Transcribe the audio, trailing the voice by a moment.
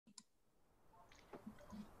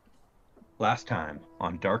Last time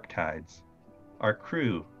on Dark Tides, our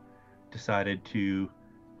crew decided to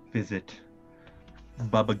visit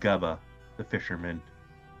Bubba Gubba, the fisherman,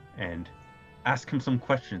 and ask him some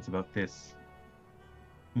questions about this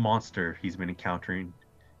monster he's been encountering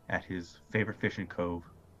at his favorite fishing cove.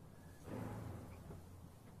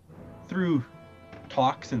 Through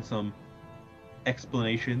talks and some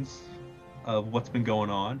explanations of what's been going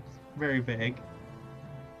on, very vague,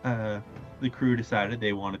 the crew decided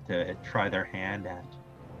they wanted to try their hand at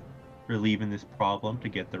relieving this problem to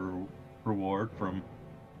get the reward from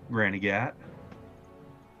Granny Gat.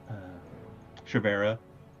 Shavera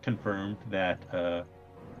confirmed that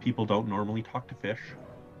people don't normally talk to fish.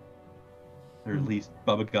 Or at least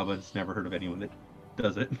Bubba Gubba's never heard of anyone that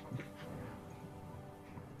does it.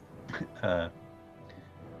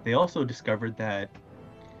 They also discovered that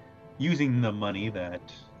using the money that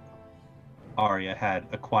Arya had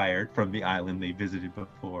acquired from the island they visited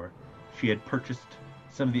before, she had purchased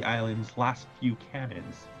some of the island's last few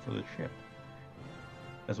cannons for the ship,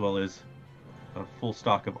 as well as a full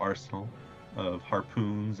stock of arsenal of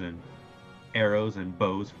harpoons and arrows and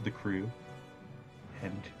bows for the crew,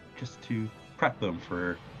 and just to prep them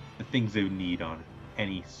for the things they would need on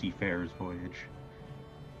any seafarer's voyage.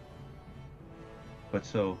 But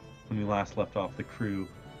so, when we last left off, the crew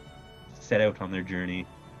set out on their journey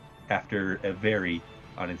after a very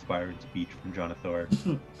uninspiring speech from Jonathor.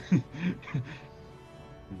 And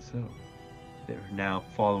so, they're now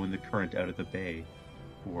following the current out of the bay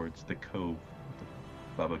towards the cove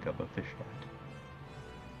the Bubba Gubba fished at.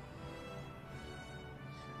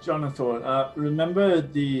 Jonathor, remember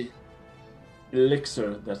the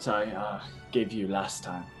elixir that I gave you last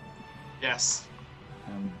time? Yes.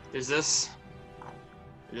 Is this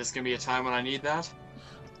gonna be a time when I need that?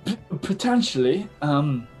 Potentially.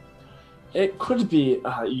 It could be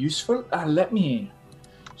useful. Let me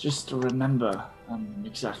just remember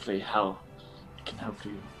exactly how I can help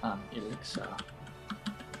you. Elixir.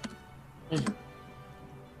 IV.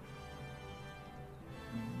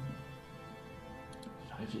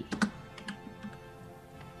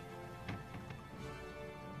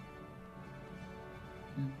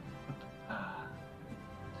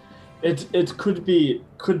 It could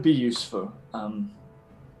be useful.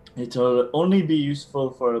 It'll only be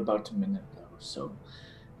useful for about a minute though, so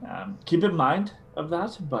keep in mind of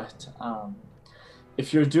that. But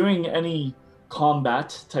if you're doing any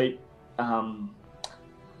combat type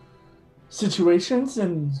situations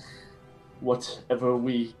and whatever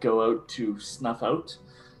we go out to snuff out,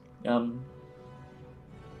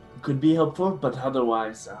 could be helpful. But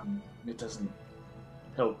otherwise, it doesn't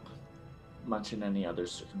help much in any other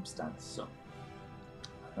circumstance. So.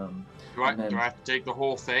 Do I have to take the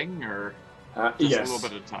whole thing, or just yes. a little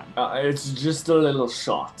bit at a time? It's just a little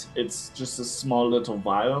shot. It's just a small little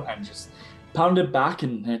vial, and just pound it back,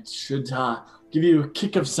 and it should give you a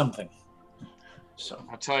kick of something. So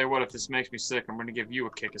I'll tell you what, if this makes me sick, I'm going to give you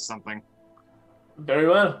a kick of something. Very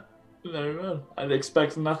well. Very well. I'd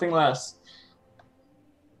expect nothing less.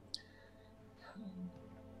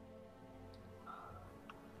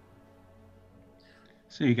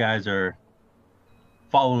 So you guys are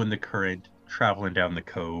following the current, traveling down the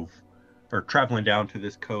cove, or traveling down to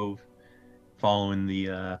this cove, following the,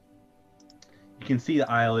 you can see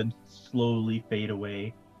the island slowly fade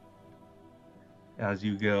away as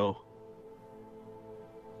you go.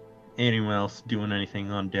 Anyone else doing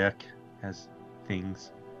anything on deck as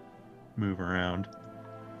things move around?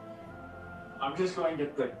 I'm just going to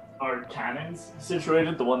get our cannons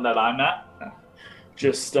situated, the one that I'm at.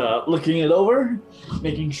 Just looking it over,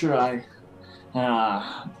 making sure I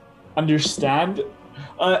understand.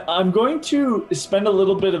 I'm going to spend a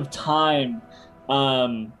little bit of time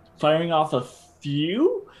firing off a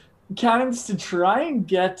few cannons to try and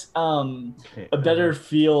get a better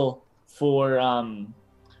feel for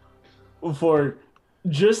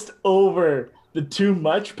just over the too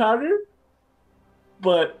much powder,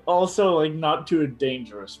 but also like not to a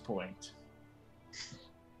dangerous point.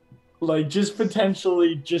 Like just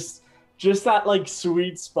potentially just that like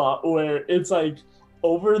sweet spot where it's like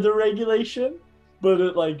over the regulation, but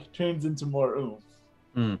it like turns into more oomph.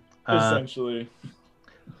 Essentially.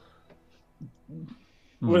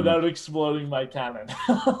 Without exploding my cannon.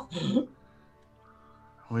 I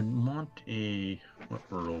would want a... What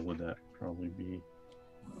roll would that probably be?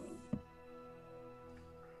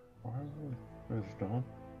 Wisdom.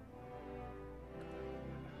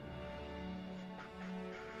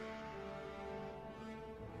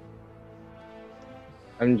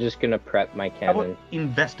 I'm just gonna prep my How cannon. about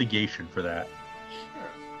investigation for that?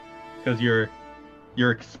 Because you're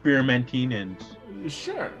experimenting and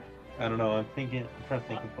Sure. I don't know. I'm trying to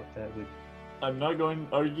think of what that would. I'm not going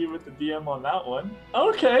to argue with the DM on that one.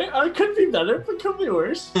 Okay, I could be better, but could be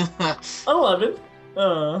worse. 11.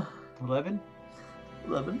 11?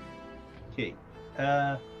 11. Okay.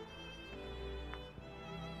 I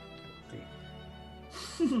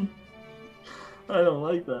don't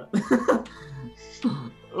like that.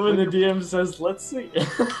 When the DM says, let's see.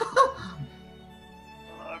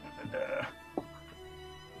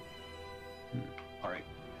 Alright.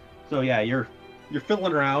 So yeah, you're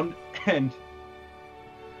fiddling around, and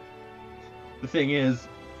the thing is,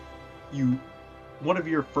 one of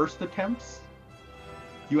your first attempts,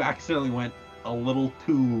 you accidentally went a little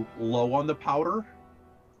too low on the powder,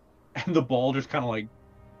 and the ball just kind of like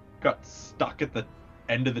got stuck at the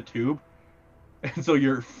end of the tube, and so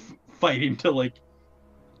you're fighting to like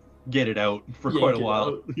get it out for quite a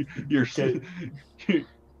while. You're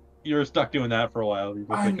stuck doing that for a while. You look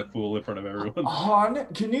like a fool in front of everyone. Han,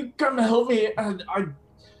 can you come help me? I'm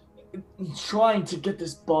trying to get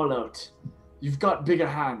this ball out. You've got bigger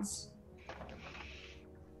hands.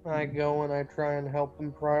 I go and I try and help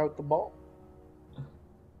him pry out the ball.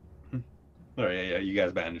 Oh yeah, you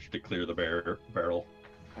guys managed to clear the barrel.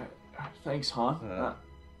 Thanks, Han.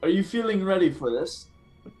 Are you feeling ready for this?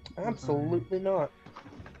 Absolutely not.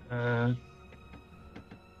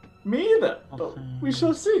 Me either. But we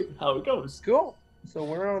shall see how it goes. Cool. So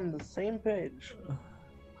we're on the same page.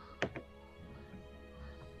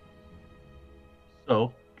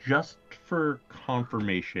 So, just for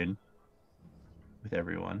confirmation with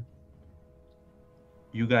everyone,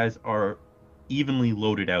 you guys are evenly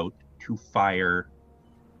loaded out to fire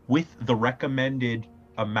with the recommended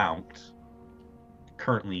amount,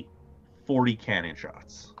 currently 40 cannon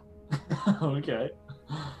shots. Okay.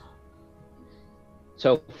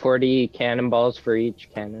 So 40 cannonballs for each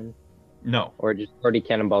cannon? No. Or just 40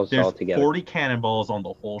 cannonballs There's altogether? 40 cannonballs on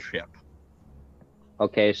the whole ship.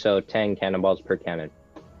 Okay, so 10 cannonballs per cannon.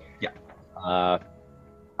 Yeah.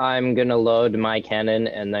 I'm gonna load my cannon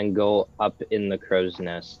and then go up in the crow's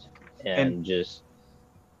nest and just...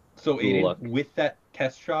 So Aiden, look. with that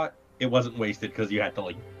test shot, it wasn't wasted because you had to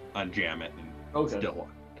like unjam it and still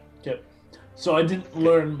won. Okay. So I didn't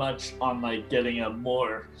learn much on like getting a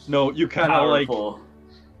more No, you kind of like powerful...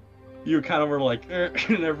 you kind of were like, and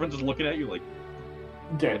everyone's just looking at you like,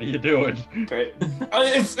 Okay. what are you doing? Okay.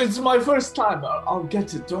 It's my first time. I'll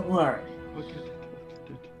get it. Don't worry.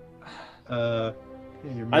 I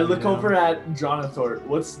look over at Jonathor.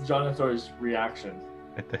 What's Jonathor's reaction?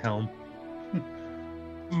 At the helm.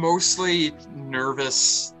 Mostly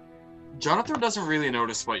nervous. Jonathan doesn't really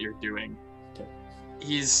notice what you're doing. Okay.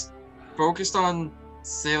 He's focused on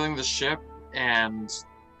sailing the ship and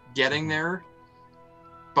getting there,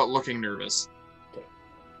 but looking nervous. Okay.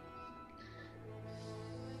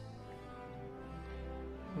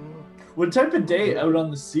 What type of day out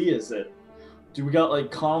on the sea is it? Do we got like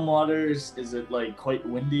calm waters? Is it like quite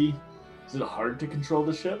windy? Is it hard to control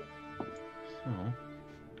the ship? So,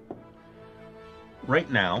 right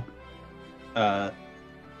now,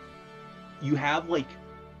 you have like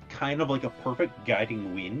kind of like a perfect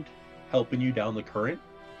guiding wind helping you down the current.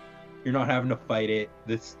 You're not having to fight it.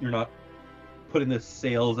 You're not putting the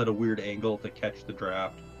sails at a weird angle to catch the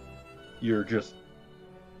draft. You're just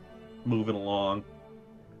moving along.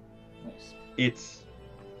 Nice. It's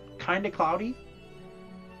kind of cloudy,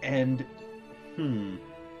 and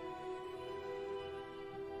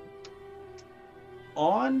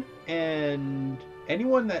on, and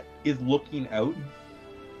anyone that is looking out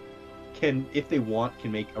can, if they want,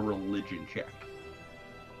 can make a religion check.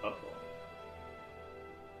 Uh-oh.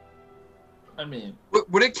 I mean,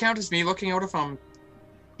 Would it count as me looking out if I'm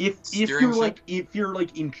If steering you're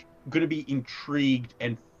like gonna be intrigued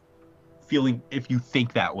and feeling, if you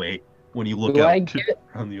think that way when you look out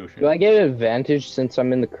around the ocean. Do I get an advantage since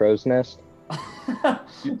I'm in the crow's nest?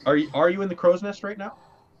 Are you in the crow's nest right now?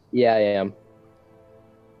 Yeah, I am.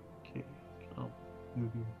 Okay.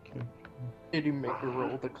 Did you make a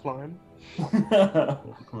roll to climb?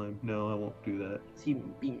 Climb. No, I won't do that. He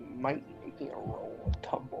might be making a roll of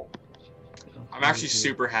tumble. I'm actually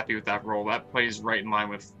super happy with that roll. That plays right in line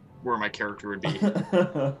with where my character would be.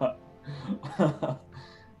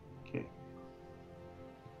 Okay.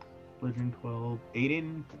 Legend 12.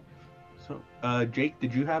 Aiden. So, Jake,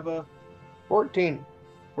 did you have a 14.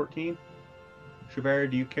 14? Shavara,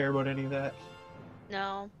 do you care about any of that?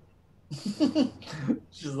 No.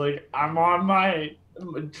 She's like, I'm on my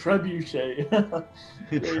trebuchet.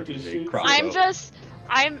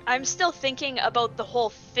 I'm still thinking about the whole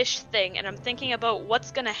fish thing, and I'm thinking about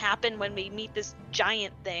what's gonna happen when we meet this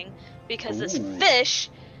giant thing, because this fish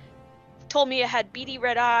told me it had beady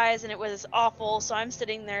red eyes and it was awful, so I'm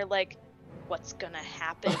sitting there like, what's gonna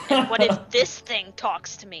happen. And what if this thing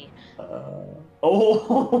talks to me?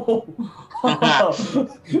 Oh,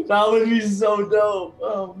 that would be so dope.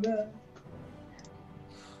 Oh man.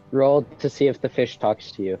 Roll to see if the fish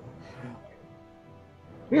talks to you.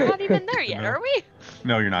 We're not even there yet, No. are we?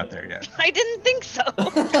 No, you're not there yet. I didn't think so.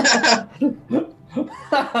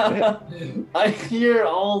 I hear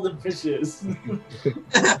all the fishes.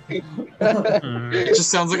 It just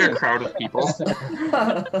sounds like a crowd of people.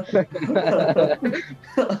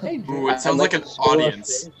 Ooh, it sounds like an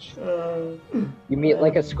audience. You meet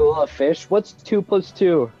like a school of fish. What's 2 +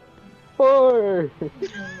 2? 4.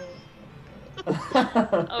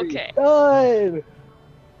 Okay. 9.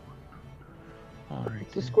 Alright.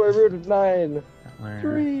 It's the square root of 9.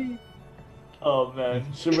 3. Oh man,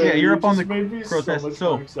 Yeah, you're up on the made me crow's nest. much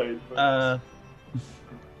So, more excited for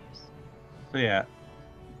So yeah,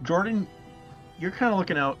 Jordan, you're kind of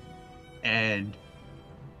looking out, and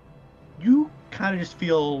you kind of just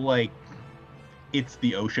feel like it's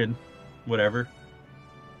the ocean, whatever.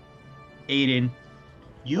 Aiden,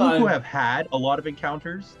 you who have had a lot of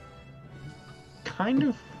encounters, kind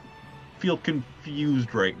of feel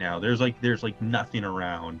confused right now. There's like nothing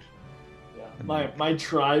around. Yeah. My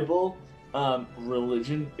tribal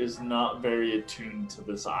religion is not very attuned to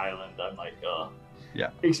this island. I'm like,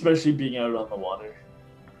 Yeah. Especially being out on the water.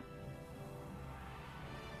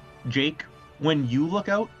 Jake, when you look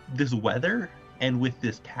out this weather and with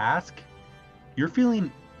this task, you're feeling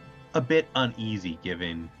a bit uneasy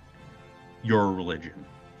given your religion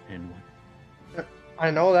and I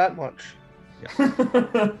know that much.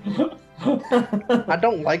 I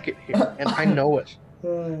don't like it here, and I know it.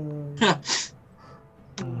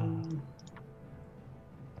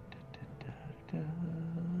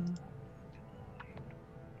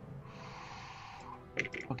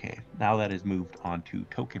 Okay, now that has moved on to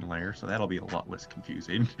token layer, so that'll be a lot less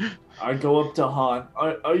confusing. I go up to Han.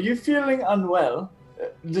 Are you feeling unwell?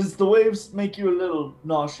 Does the waves make you a little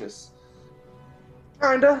nauseous?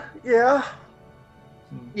 Kinda, yeah.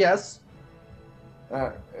 Yes.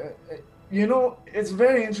 You know, it's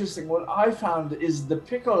very interesting. What I found is the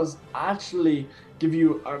pickles actually give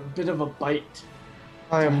you a bit of a bite.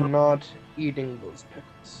 I am not eating those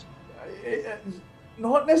pickles.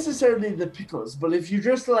 Not necessarily the pickles, but if you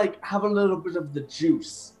just like have a little bit of the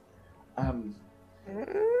juice,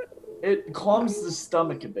 it calms the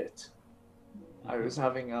stomach a bit. I was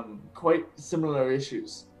having quite similar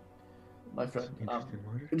issues, my friend.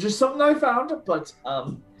 Just something I found, but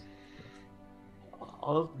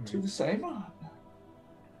I'll do the same.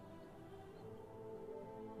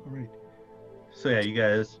 Alright. So yeah, you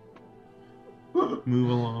guys move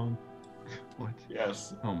along. What?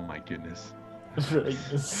 Yes. Oh my goodness.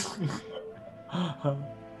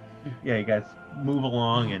 Yeah, you guys move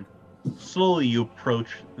along and slowly you approach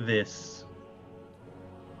this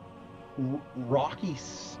rocky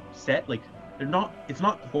set. Like it's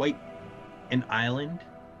not quite an island.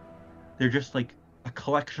 They're just like a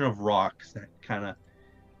collection of rocks that kind of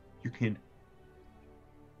you can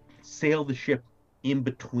sail the ship in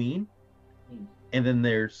between, and then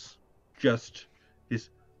there's just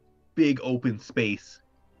this big open space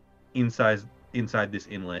inside this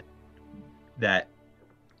inlet that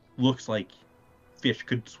looks like fish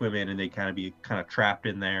could swim in, and they be trapped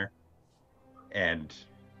in there, and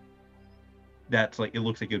that's like, it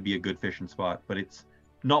looks like it would be a good fishing spot, but it's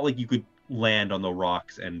not like you could land on the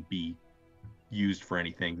rocks and be used for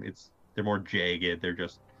anything. They're more jagged. They're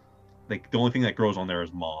just like, the only thing that grows on there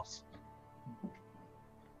is moss.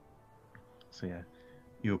 So yeah,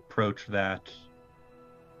 you approach that.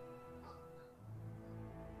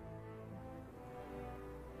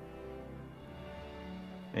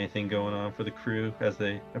 Anything going on for the crew as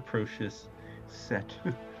they approach this set?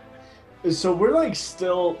 So we're like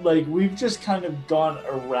still, like, we've just kind of gone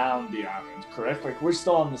around the island, correct? Like, we're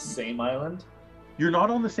still on the same island? You're not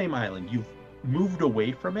on the same island. You've moved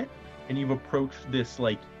away from it, and you've approached this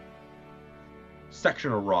like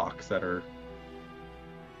section of rocks that are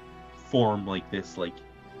formed like this, like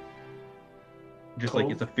just Cove?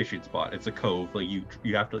 like it's a fishing spot. It's a cove. Like you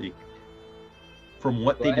have to, like, from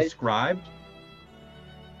what they Right. described,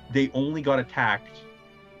 they only got attacked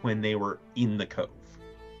when they were in the cove.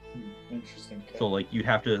 Interesting. Okay. So like you'd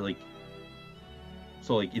have to like,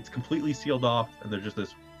 so like it's completely sealed off, and there's just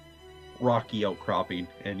this rocky outcropping,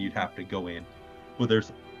 and you'd have to go in. But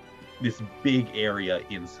there's this big area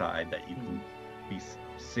inside that you can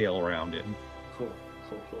sail around in. Cool.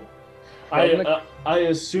 Well, I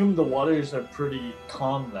assume the waters are pretty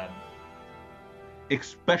calm then.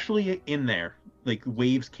 Especially in there, like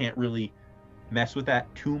waves can't really mess with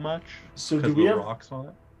that too much So because do of we the have rocks on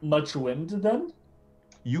it. much wind then?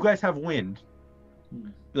 you guys have wind.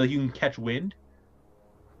 Like, you can catch wind.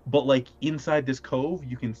 But, like, inside this cove,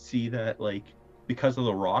 you can see that, like, because of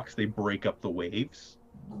the rocks, they break up the waves.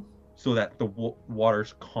 So that the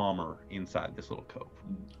water's calmer inside this little cove.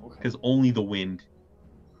 Okay. Because only the wind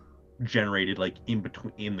generated, like, in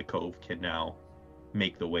the cove can now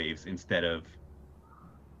make the waves instead of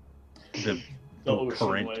the ocean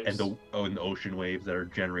current waves. and the ocean waves that are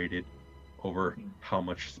generated over how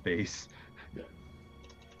much space.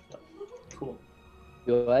 Cool.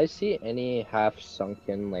 Do I see any half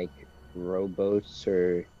sunken like rowboats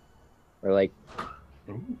or like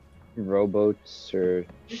rowboats or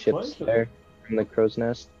ships question. there from the crow's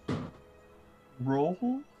nest? Roll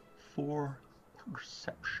for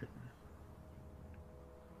perception.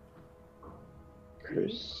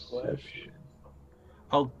 Perception.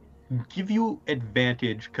 I'll give you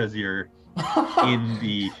advantage because you're in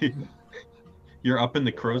the you're up in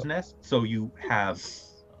the crow's nest, so you have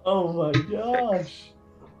Oh my gosh.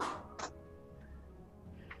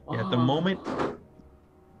 at the moment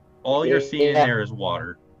all you're seeing there is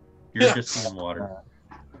water. You're just seeing water.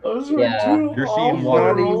 Those were Yeah. two You're seeing awful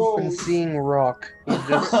water. Not even rolls. seeing rock. He's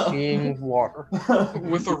just seeing water.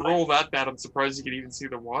 With a roll that bad, I'm surprised you can even see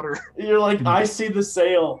the water. You're like, I see the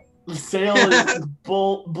sail. The sail is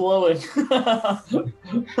blowing.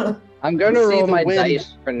 I'm gonna See roll the my wind.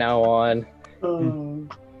 dice from now on.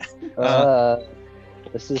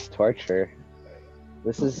 This is torture.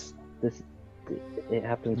 This. It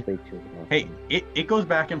happens way too often. Hey, it goes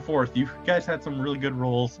back and forth. You guys had some really good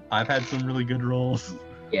rolls. I've had some really good rolls.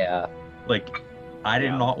 Yeah. Like, I did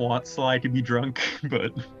Yeah. not want Sly to be drunk,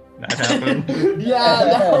 but that happened. Yeah,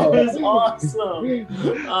 that was awesome.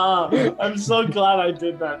 I'm so glad I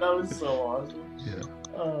did that. That was so awesome. Yeah.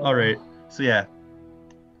 All right. So yeah.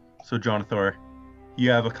 So Jonathan, you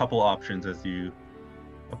have a couple options as you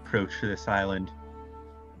approach this island.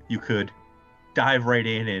 You could dive right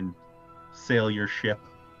in and sail your ship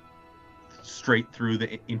straight through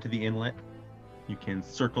into the inlet. You can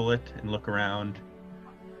circle it and look around.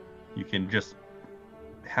 You can just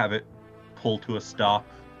have it pull to a stop.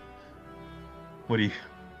 What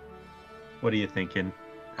are you thinking?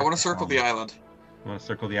 I want to circle the island, You want to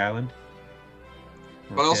circle the island?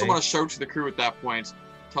 but I also Okay. want to shout to the crew at that point,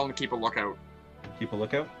 tell them to keep a lookout. keep a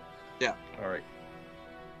lookout. Yeah. All right.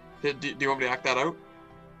 Do you want me to act that out?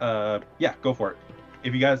 Yeah, go for it.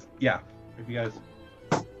 If you guys,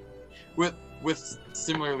 With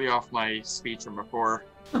similarly off my speech from before.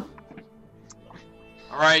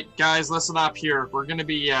 All right, guys, listen up here. We're gonna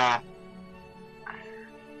be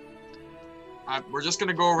we're just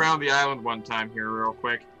gonna go around the island one time here, real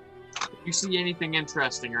quick. If you see anything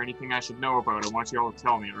interesting or anything I should know about, I want you all to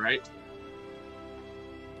tell me. All right?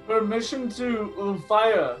 Permission to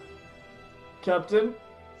fire, Captain.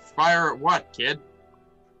 Fire at what, kid?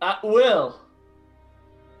 At will.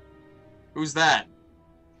 Who's that?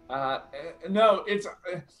 No, it's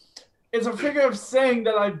a figure of saying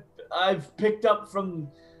that I've picked up from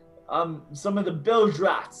some of the bilge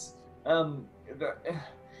rats.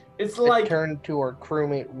 It's I like turn to our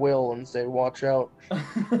crewmate Will and say, "Watch out."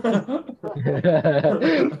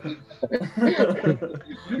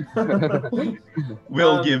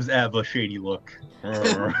 Will gives Ev a shady look.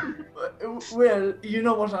 Well, you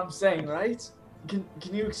know what I'm saying, right? Can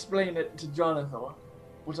you explain it to Jonathan?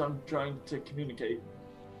 What I'm trying to communicate.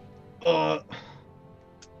 Well,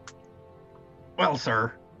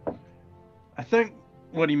 sir, I think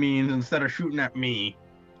what he means, instead of shooting at me,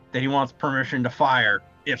 that he wants permission to fire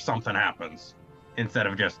if something happens, instead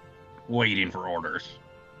of just waiting for orders.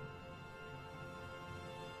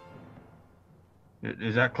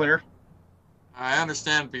 Is that clear? I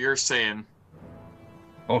understand what you're saying.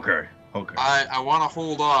 Okay. I want to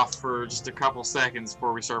hold off for just a couple seconds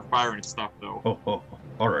before we start firing stuff, though. Oh,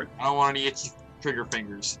 all right. I don't want any itchy trigger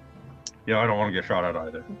fingers. Yeah, I don't want to get shot at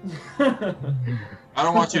either. I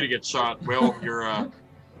don't want you to get shot, Will. You're a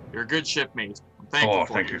good shipmate. I'm thankful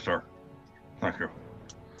for Thank you, sir. Thank you.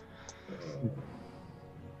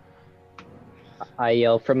 I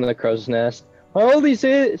yell from the crow's nest. I only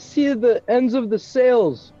see the ends of the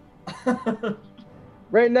sails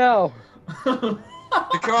right now.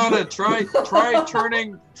 Dakota,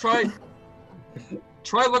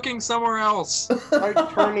 try looking somewhere else. Try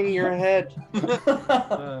turning your head.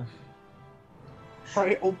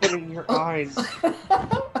 Try opening your eyes.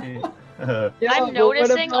 Yeah, I'm but what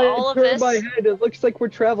noticing if I all of turn this. my head? It looks like we're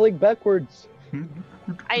traveling backwards.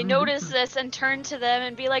 I notice this and turn to them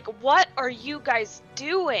and be like, "What are you guys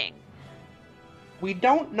doing?" We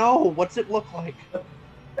don't know. What's it look like?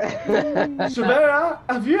 Shavera,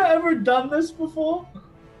 have you ever done this before?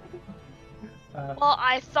 Well,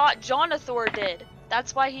 I thought Jonathan did.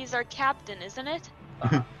 That's why he's our captain, isn't it?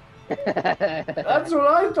 That's what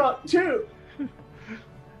I thought too.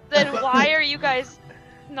 Then why are you guys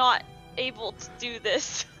not able to do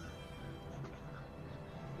this?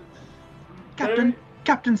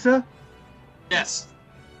 Captain, sir, Yes.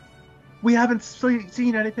 we haven't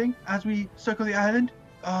seen anything as we circle the island.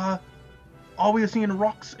 All we are seeing are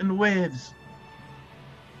rocks and waves.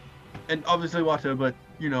 And obviously water, but,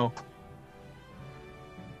 you know,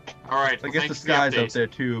 All right. I Well, guess the thanks for sky's update. out there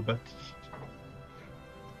too, but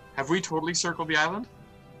Have we totally circled the island?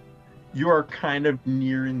 you are kind of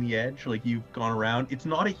nearing the edge, like you've gone around. It's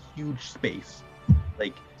not a huge space.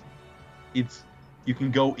 Like, you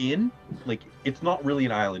can go in, like, it's not really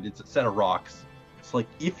an island, it's a set of rocks. It's like,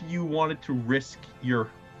 if you wanted to risk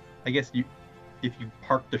if you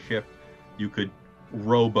parked the ship, you could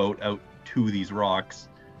rowboat out to these rocks.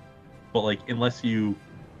 But, like, unless you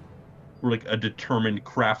were, like, a determined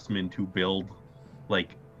craftsman to build,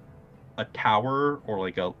 like, a tower or,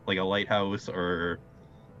 like a lighthouse or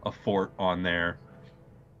a fort on there,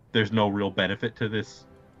 there's no real benefit to this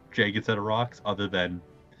jagged set of rocks other than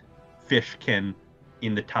fish can,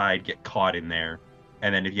 in the tide, get caught in there,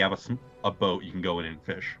 and then if you have a boat, you can go in and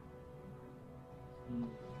fish.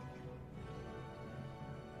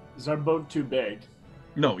 Is our boat too big?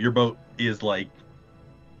 No, your boat is like,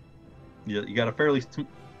 you got you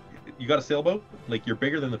got a sailboat, like you're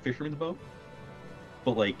bigger than the fisherman's boat,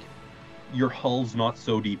 but like your hull's not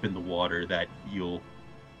so deep in the water that you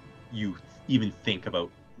even think about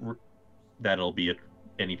that it'll be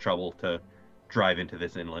any trouble to drive into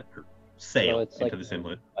this inlet or sail it's into like this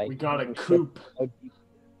inlet. We got a coop.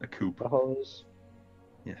 A coop. Hose.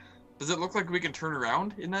 Does it look like we can turn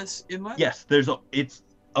around in this inlet? Yes, it's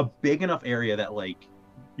a big enough area that like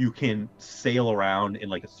you can sail around in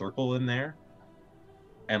like a circle in there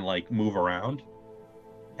and like move around,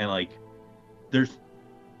 and like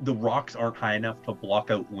the rocks aren't high enough to block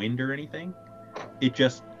out wind or anything. It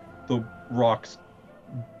just, the rocks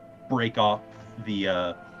break off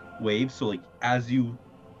the waves, so like as you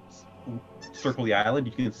circle the island,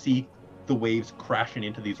 you can see the waves crashing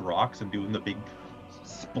into these rocks and doing the big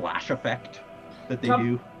splash effect that they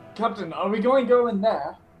do. Captain, are we going to go in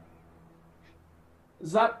there?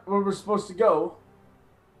 Is that where we're supposed to go?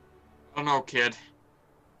 I don't know, kid.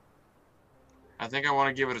 I think I want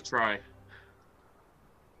to give it a try.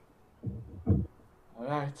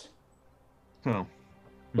 Alright. Oh.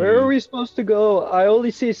 Where are we supposed to go? I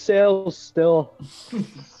only see sails still.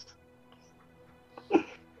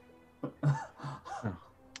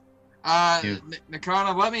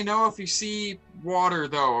 Nakana, let me know if you see water,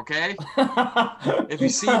 though, okay? If you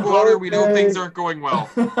see water, we know things aren't going well.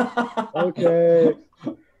 Okay.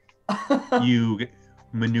 You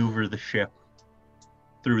maneuver the ship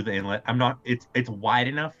through the inlet. It's wide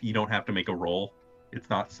enough you don't have to make a roll. It's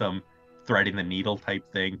not some threading the needle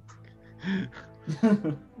type thing.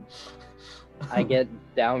 I get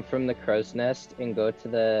down from the crow's nest and go to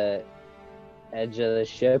the edge of the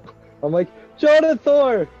ship. I'm like,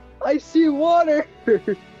 Jonathan, I see water.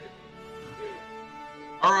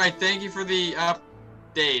 All right, thank you for the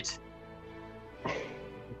update.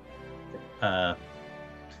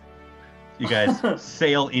 You guys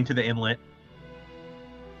sail into the inlet.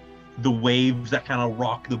 The waves that kind of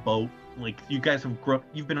rock the boat, like you guys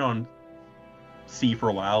you've been on sea for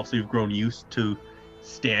a while, so you've grown used to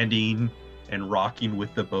standing and rocking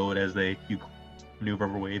with the boat as you maneuver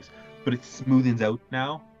over waves. But it smoothens out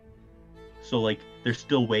now, so like there's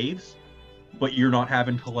still waves, but you're not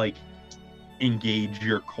having to like engage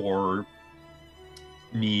your core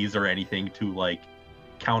knees or anything to like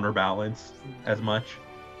counterbalance as much.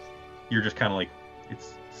 You're just kind of like,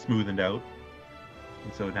 it's smoothened out,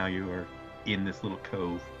 and so now you are in this little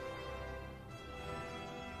cove.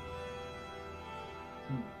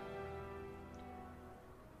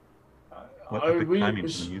 What Are epic we- timing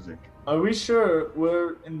for the music. Are we sure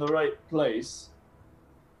we're in the right place?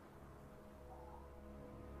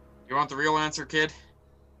 You want the real answer, kid?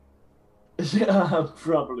 Yeah,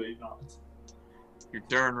 probably not. You're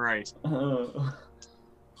darn right.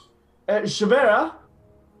 Shavera,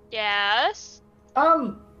 Yes.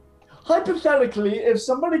 hypothetically, if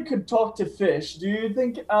somebody could talk to fish, do you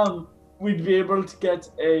think we'd be able to get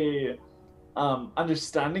a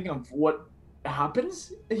understanding of what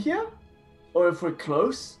happens here, or if we're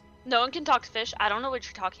close? No one can talk to fish. I don't know what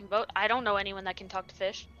you're talking about. I don't know anyone that can talk to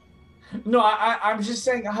fish. No, I'm just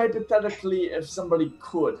saying hypothetically, if somebody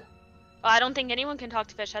could. I don't think anyone can talk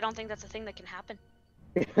to fish. I don't think that's a thing that can happen.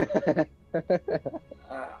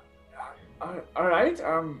 All right.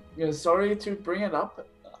 Sorry to bring it up.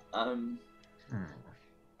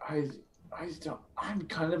 I'm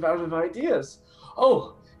kind of out of ideas.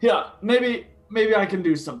 Oh, yeah, maybe I can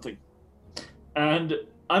do something. And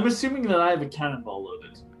I'm assuming that I have a cannonball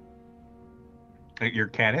loaded. Your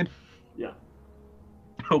cannon? Yeah.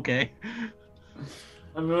 Okay.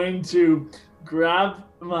 I'm going to grab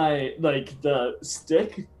my, the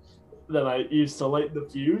stick that I used to light the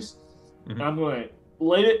fuse. Mhm. And I'm going to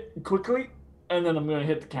light it quickly, and then I'm going to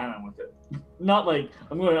hit the cannon with it. Not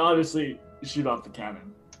I'm going to obviously shoot off the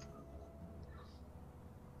cannon.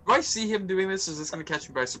 Do I see him doing this? Or is this going to catch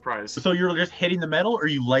me by surprise? So you're just hitting the metal, or are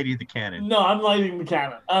you lighting the cannon? No, I'm lighting the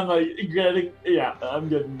cannon. I'm getting, I'm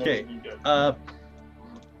getting Okay. good.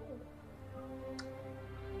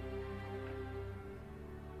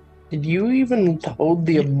 Did you even hold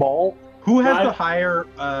the ball? Who has I- the higher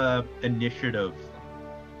initiative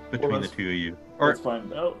between the that's- two of you? Or Let's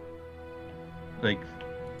find out. like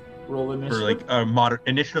Roll for initiative. like a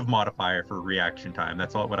initiative modifier for reaction time.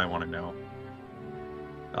 That's all what I want to know.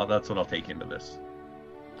 Oh, that's what I'll take into this.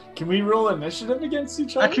 Can we roll initiative against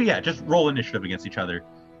each other? Actually, yeah, just roll initiative against each other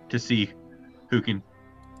to see who can.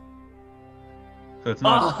 So it's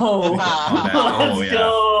not. Oh, combat. let's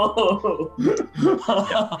go!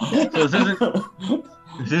 So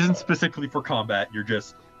this isn't specifically for combat. You're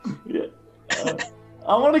just Yeah.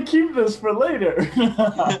 I want to keep this for later.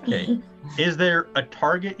 okay. Is there a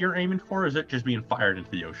target you're aiming for, or is it just being fired into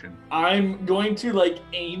the ocean? I'm going to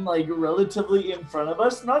aim relatively in front of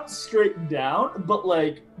us, not straight down, but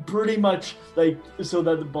pretty much so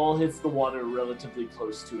that the ball hits the water relatively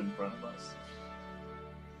close to in front of us.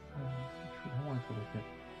 I want to look at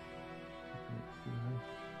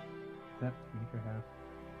that meter have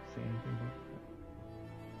say anything about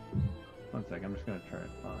that. 1 second, I'm just gonna try to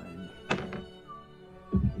find.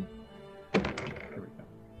 Here we go.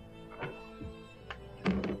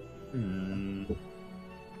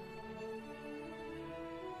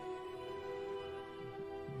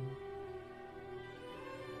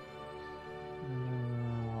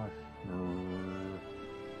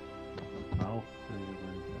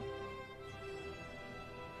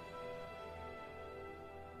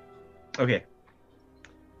 Okay.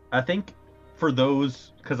 I think for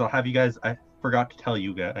those, because I'll have you guys, I forgot to tell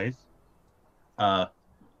you guys,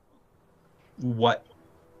 what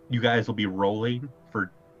you guys will be rolling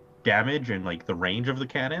for damage and the range of the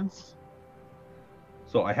cannons.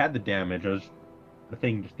 So I had the damage, the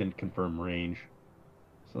thing just didn't confirm range.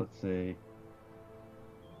 So let's say,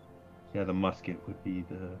 yeah, the musket would be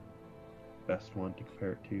the best one to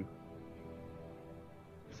compare it to.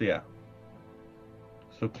 So yeah.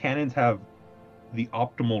 So cannons have the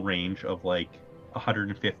optimal range of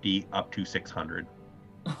 150 up to 600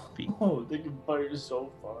 feet. Oh, they can fire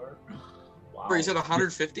so far. Wow. Wait, you said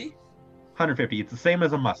 150? 150. It's the same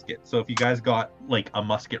as a musket. So if you guys got a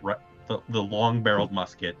musket, the long-barreled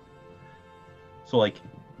musket, so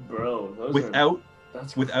Bro, those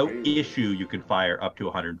that's without crazy. issue, you can fire up to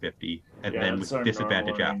 150, and Yeah, then that's with our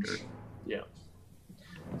disadvantage normal after. range. Yeah.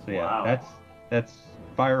 So yeah, Wow. that's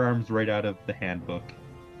firearms right out of the handbook.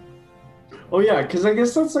 Oh yeah, because I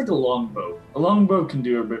guess that's like a longbow. A longbow can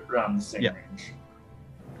do a bit around the same Yeah. range.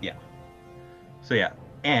 So yeah,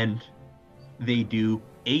 and they do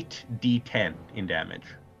 8d10 in damage.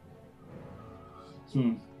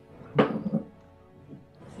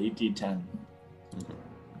 8d10.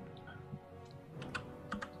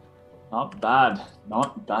 Not bad.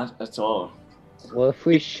 Not bad at all. What if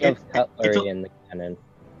we shove it's cutlery a- in the cannon?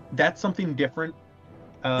 That's something different.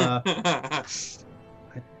 Is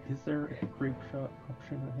there a grape shot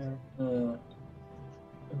option I have?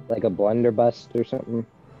 Like a blunderbuss or something?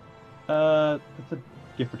 That's a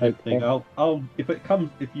different type of thing. I'll if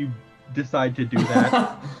you decide to do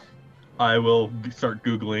that, I will start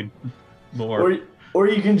Googling more. or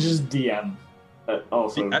you can just DM.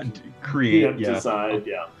 Also, Create, DM yeah. decide,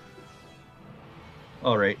 yeah.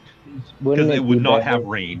 All right, Wouldn't because it would be not better- have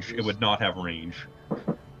range. It would not have range.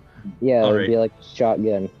 Yeah, it would Alright. be like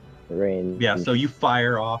shotgun range. Yeah, so you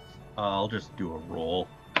fire off. I'll just do a roll.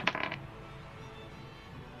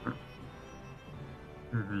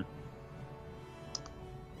 Mm-hmm.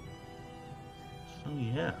 So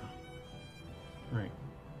yeah. Right.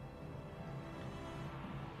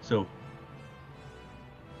 So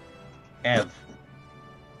Ev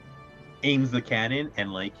aims the cannon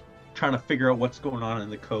and trying to figure out what's going on in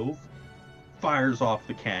the cove, fires off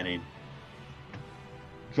the cannon.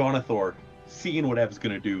 Jonathor, seeing what Ev's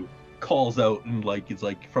gonna do, calls out and is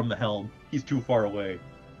from the helm. He's too far away.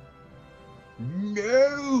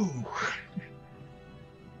 No!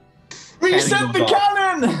 Reset the goes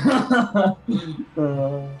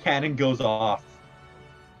cannon! Cannon goes off.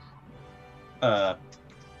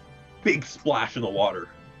 Big splash in the water.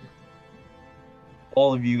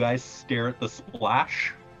 all of you guys stare at the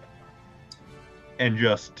splash and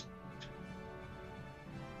you're just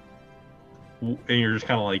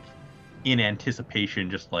kind of like in anticipation,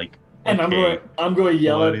 just like, And okay, I'm going to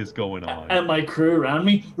yell what is going on? at my crew around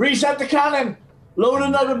me. Reset the cannon. Load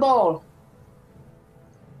another ball.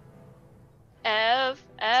 Ev,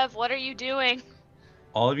 what are you doing?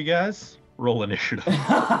 All of you guys, roll initiative.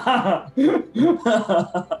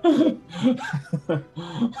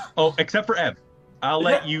 Oh, except for Ev. I'll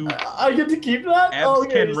let you. I get to keep that? Ev's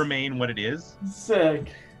Okay. can remain what it is.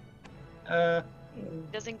 Sick.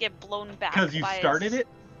 Doesn't get blown back. Because you by started his- it,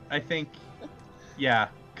 I think. Yeah,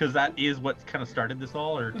 because that is what kind of started this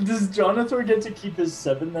all, or Does Jonathan get to keep his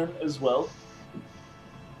 7 then as well?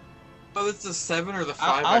 Oh, it's the 7 or the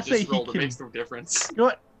 5 I'll I say just he rolled. It can- makes no difference. you know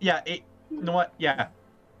what? Yeah, you know what? Yeah.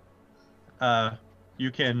 You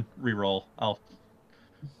can re-roll. I'll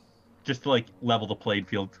just to, like, level the playing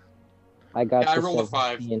field. I got. Yeah, I the rolled a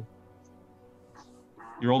 5. 17.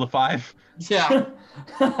 You rolled a 5. Yeah.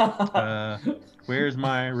 Where's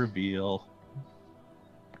my reveal?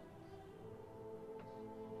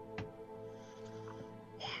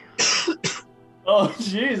 Oh,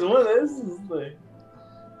 jeez, what is this thing?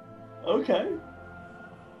 Okay.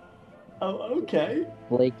 Oh, okay.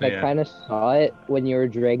 Blake, So, I yeah. kind of saw it when you were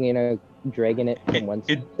dragging it from one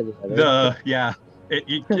side to the other.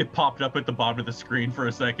 It popped up at the bottom of the screen for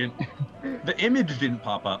a second. The image didn't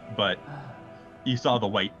pop up, but you saw the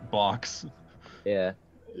white box. Yeah.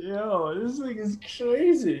 Yo, this thing is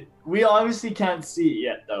crazy. We obviously can't see it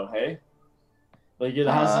yet, though, hey? Like, it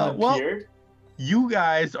hasn't well- appeared? You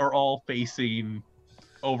guys are all facing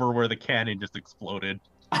over where the cannon just exploded.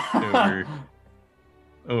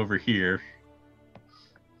 Over here.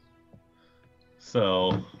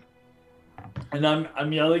 So And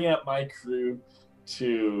I'm yelling at my crew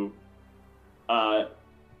to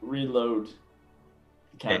reload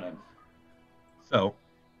the cannon. so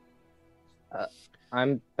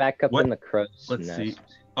I'm back up What? in the crow's let's nest. see.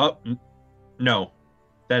 Oh no.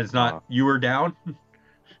 That is not Oh. you were down.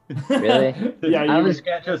 Really? Yeah, I you was- You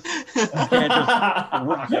can't just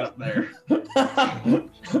rock up there.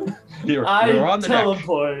 You're I on the deck.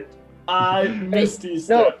 teleport. I misty No,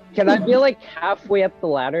 step. can I be like halfway up the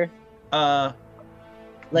ladder? You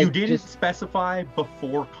Like didn't just specify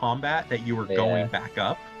before combat that you were Yeah. going back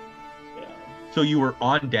up. Yeah. So you were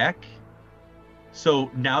on deck.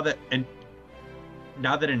 So now that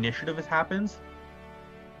initiative happens,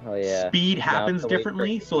 oh yeah. speed Now happens to wait for-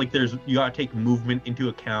 differently. So like you gotta take movement into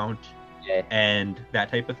account Yeah. and that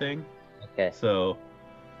type of thing. Okay. So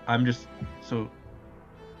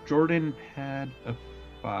Jordan had a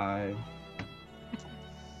 5.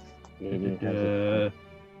 Aiden has a-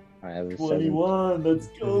 I have a 7. 21, let's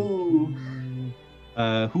go.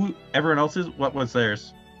 Who? Everyone else's? What was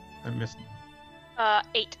theirs? I missed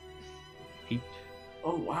 8. 8.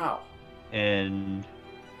 Oh, wow. And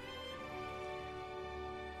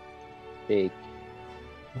Jake.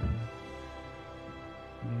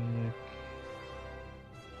 Nick.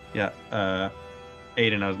 Yeah.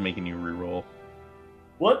 Aiden, I was making you re-roll.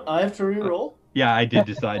 What? I have to re-roll? Yeah, I did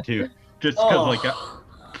decide to, just because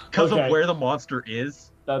because Okay. of where the monster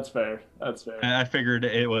is. That's fair. That's fair. And I figured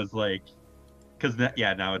it was like, because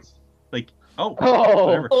now it's like, oh, Oh!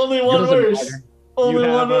 whatever. Only one Doesn't verse. matter. Only You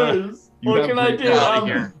one have, verse. you What have can I great- do? Get out of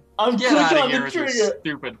here. I'm Get quick out of on here the with your trigger.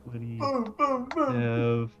 stupid. Boom, boom,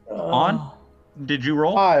 boom. On? Did you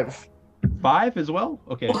roll 5. 5 as well?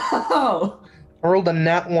 Okay. Wow. I rolled a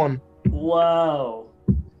nat 1. Wow.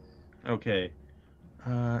 Okay.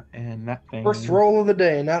 And that thing. First roll of the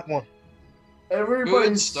day, nat 1. Good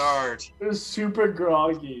Everybody's start. super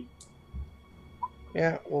groggy.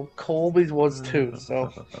 Yeah, well, Colby's was too, so.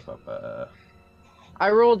 I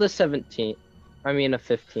rolled a 17. I mean a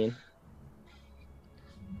 15.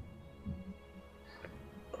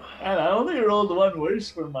 And I only rolled one worse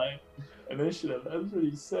for my initiative. That's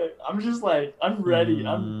pretty sick. I'm just like, I'm ready.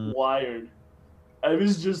 I'm wired. I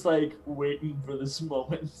was just like waiting for this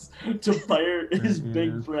moment to fire his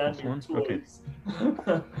big Is brand this new one? Okay. toys.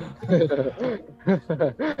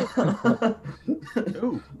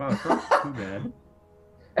 Ooh, wow, it's not too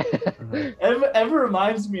bad. Ever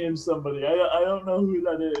reminds me of somebody. I don't know who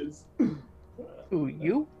that is. Who,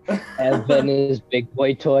 you? Evan is big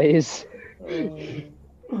boy toys.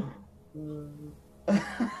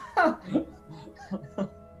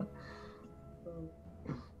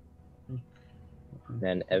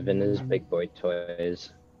 And Evan is big boy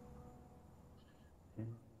toys.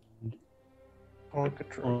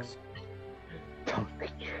 Oncatrix.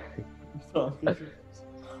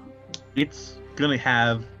 It's gonna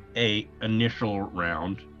have a initial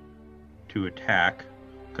round to attack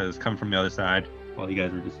because it's coming from the other side. while you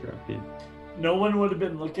guys were distracted. No one would have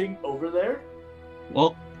been looking over there.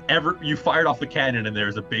 Well, you fired off the cannon and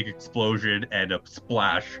there's a big explosion and a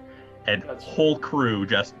splash, and Gotcha. whole crew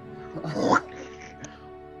just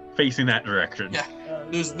facing that direction. Yeah.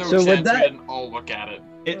 There's no So would chance that- we didn't all look at it.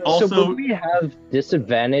 It So also would we have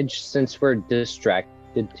disadvantage since we're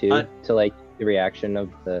distracted too to like the reaction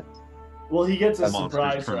of the? Well, he gets a the monsters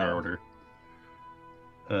surprise turn their round.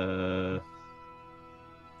 order.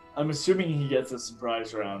 I'm assuming he gets a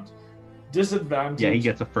surprise round. Disadvantage. Yeah, he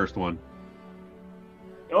gets a first one.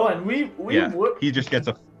 Oh, and we Yeah, would. he just gets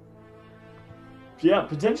Yeah,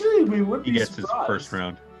 potentially we would he be gets surprised. his first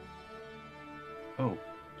round. Oh,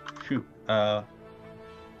 shoot.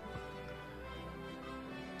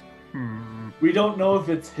 We don't know if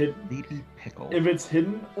it's hidden. Lady Pickle. If it's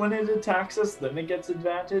hidden when it attacks us, then it gets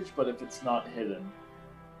advantage. But if it's not hidden,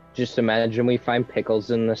 Just imagine we find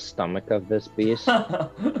pickles in the stomach of this beast. because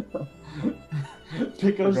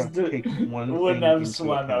We're gonna take one wouldn't thing have into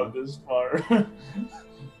swam out account. this far.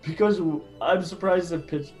 Because I'm surprised that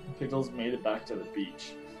Pickles made it back to the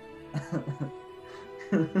beach.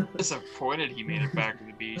 Disappointed he made it back to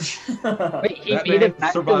the beach. Wait, he That made man it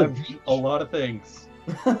back to the survived beach? a lot of things.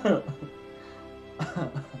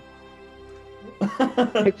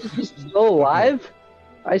 Pickles is still alive?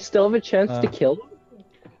 I still have a chance to kill him?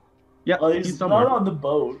 Yeah, Well, he's he's somewhere. not on the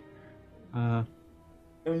boat, Uh,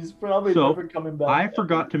 and he's probably So, never coming back. I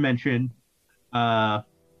forgot to mention,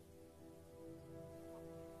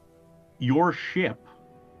 your ship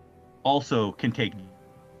also can take.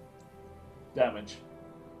 Damage.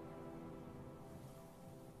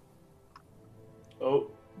 Oh,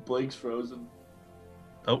 Blake's frozen.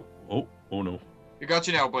 Oh no. We got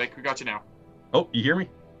you now, Blake. We got you now. Oh, you hear me?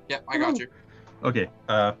 Yeah, I got you. Okay.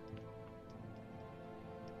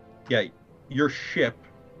 Yeah, your ship.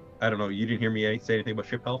 I don't know. You didn't hear me say anything about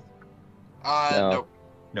ship health. No.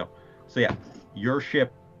 Nope. So yeah, your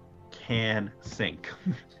ship can sink.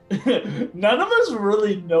 None of us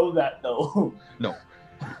really know that though. No.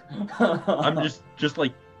 I'm just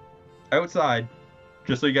like outside,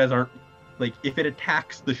 just so you guys aren't like if it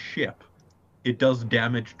attacks the ship, it does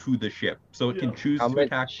damage to the ship. So it can Yeah. choose How to much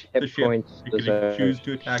attack hit the ship. points It does can our choose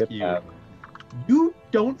to attack ship you. have? You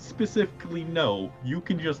don't specifically know. You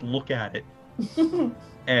can just look at it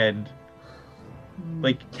and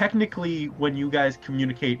like technically when you guys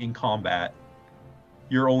communicate in combat,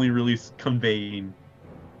 you're only really conveying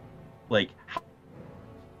like how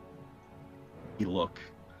you look.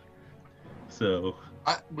 So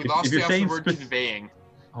We If- lost if you you're after the saying word conveying.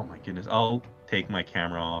 oh my goodness, I'll take my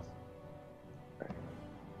camera off.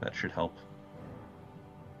 That should help.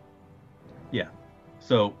 Yeah.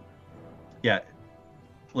 So, yeah,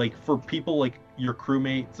 like for people like your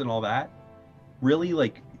crewmates and all that, really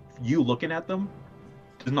like you looking at them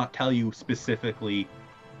does not tell you specifically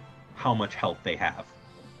how much health they have.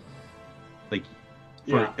 Like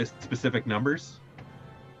for Yeah. specific numbers.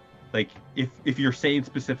 Like if you're saying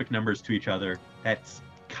specific numbers to each other, that's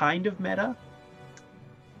kind of meta.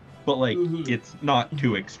 But like Mhm. it's not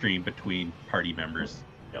too extreme between party members.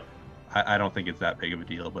 Yep. I don't think it's that big of a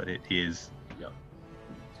deal, but it is.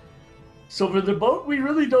 So for the boat, we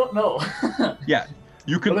really don't know. Yeah,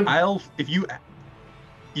 you Well, can. if- If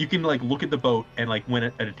you can like look at the boat and like when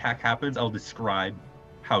an attack happens, I'll describe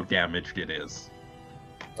how damaged it is.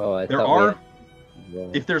 Oh, I There thought are, we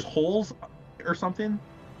had... if there's holes or something,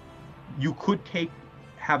 you could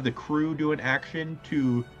have the crew do an action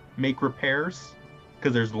to make repairs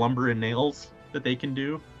because there's lumber and nails that they can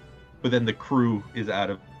do, but then the crew is out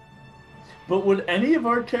of But would any of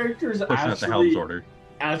our characters pushing out the helm's order.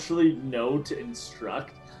 actually know to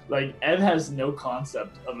instruct? Like Ed has no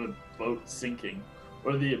concept of a boat sinking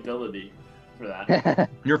or the ability for that.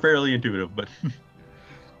 You're fairly intuitive, but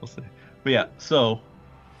we'll see. But yeah, so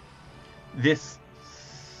this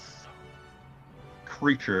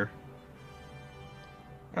creature.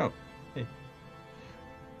 Oh, hey.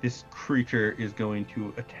 This creature is going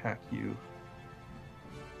to attack you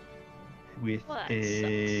with Well, that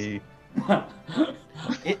a.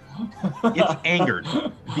 It's angered.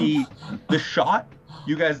 The shot,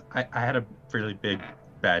 you guys. I had a fairly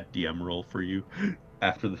bad DM roll for you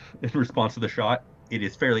after in response to the shot. It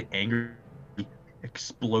is fairly angry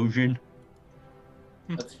explosion.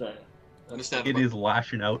 That's fair. Understandable. It is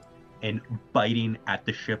lashing out and biting at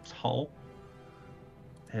the ship's hull.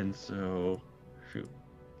 And so, shoot,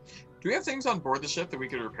 Do we have things on board the ship that we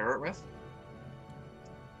could repair it with?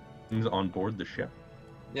 things on board the ship.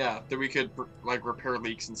 Yeah, that we could like repair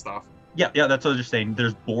leaks and stuff. Yeah, that's what I was just saying.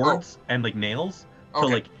 There's boards and like nails to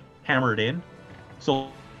Okay. like hammer it in. So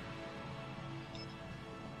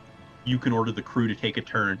you can order the crew to take a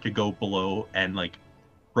turn to go below and like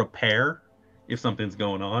repair if something's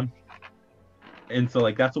going on. And so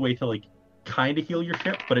like that's a way to like kind of heal your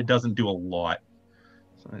ship, but it doesn't do a lot.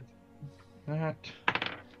 So that.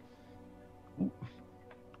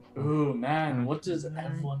 Ooh, man, what does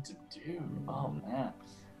Ev want to do? Oh, man.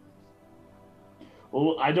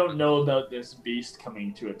 Well, I don't know about this beast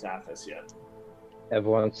coming to attack us yet. Ev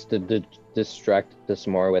wants to distract us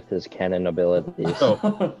more with his cannon abilities.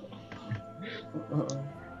 So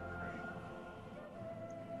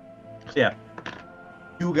yeah,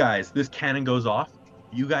 you guys, this cannon goes off.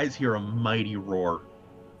 You guys hear a mighty roar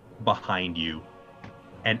behind you,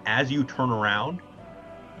 and as you turn around,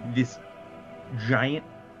 this giant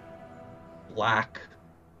black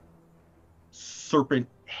serpent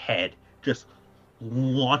head just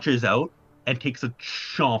launches out and takes a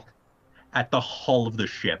chomp at the hull of the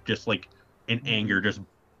ship, just like in anger, just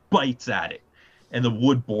bites at it. And the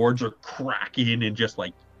wood boards are cracking and just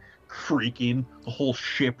like creaking. The whole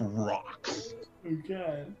ship rocks.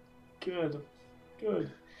 Okay, good.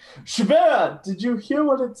 Shabera, did you hear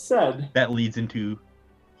what it said? That leads into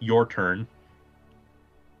your turn.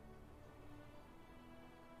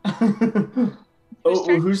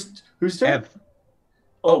 Whose turn? Ev.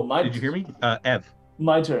 Oh, my. Did you hear me? Ev.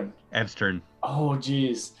 My turn. Ev's turn. Oh,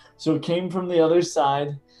 geez. So it came from the other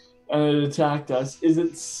side, and it attacked us. Is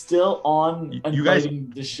it still on and You guys-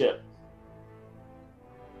 fighting the ship?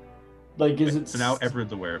 Like, is it? So now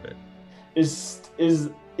everyone's aware of it.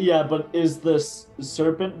 But is this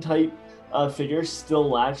serpent type figure still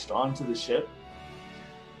latched onto the ship?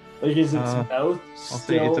 Like, is its mouth I'll still?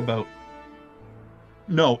 say it's about.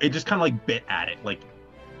 No, it just kind of like bit at it, like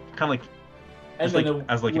kind of like And just then like it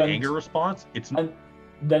as like went- an anger response. It's And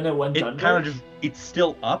then it went it under. kind of just it's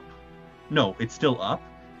still up. No, it's still up,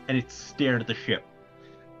 and it's staring at the ship.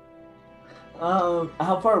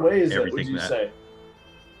 How far away is it? Would Everything you that- say?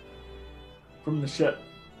 From the ship.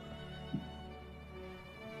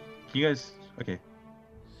 Can you guys? Okay.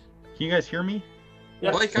 Can you guys hear me?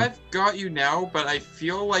 Yeah. Like, I've got you now, but I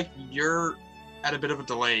feel like you're at a bit of a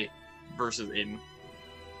delay versus Aiden.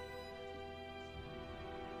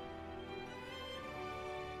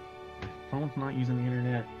 Phone's not using the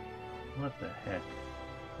internet. What the heck?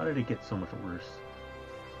 How did it get so much worse?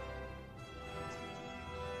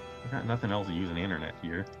 I got nothing else to use the internet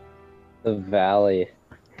here. The valley.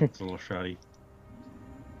 It's a little shoddy.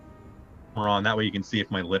 We're on. That way you can see if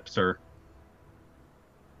my lips are.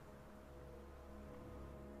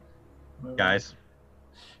 Guys.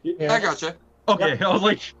 Yeah. I gotcha. Okay, I was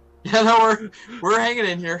like, Yeah, no, we're hanging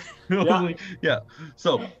in here. I was Yeah. like, yeah.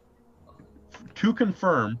 So, to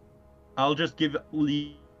confirm, I'll just give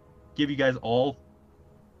you guys all.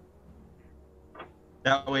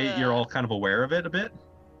 That way you're all kind of aware of it a bit.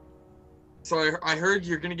 So I heard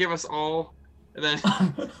you're gonna give us all, and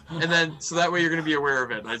then so that way you're gonna be aware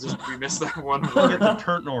of it. We missed that one Look at word. the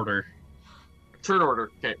turn order. Turn order.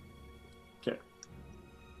 Okay.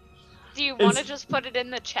 Do you want to It's- just put it in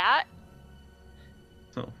the chat?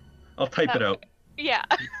 So, I'll type it out. Yeah.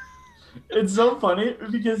 It's so funny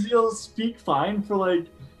because you'll speak fine for like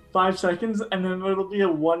 5 seconds and then it'll be a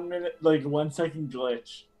 1 minute, like 1 second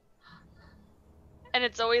glitch. And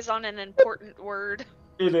it's always on an important word.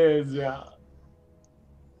 It is, yeah.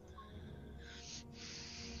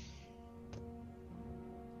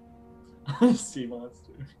 Sea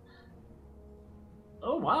monster.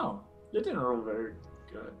 Oh wow, you didn't roll very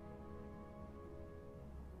good.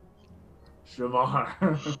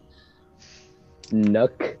 Shavar.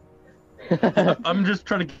 Nook. I'm just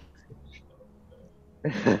trying to.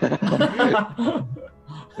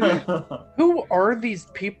 Who are these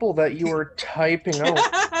people that you are typing out?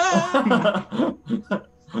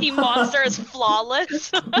 The monster is flawless.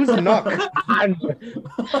 Who's Nook?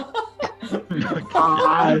 It's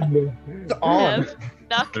on. Ev,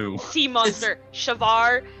 Nuck, Ooh. Sea Monster,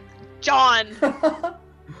 Shavar, John.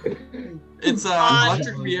 It's an On.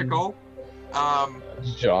 electric vehicle.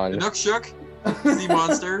 John. Nook Shook, Sea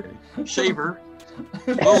Monster, Shaver,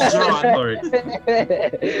 Little John. Sorry.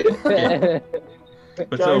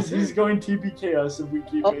 But so, Guys, he's going TPK us if we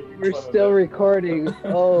keep Oh, making we're fun still of recording.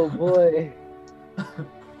 Oh boy. it.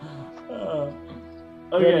 Brendan,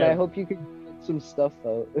 I Okay. hope you can get some stuff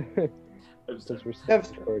out. Since we're still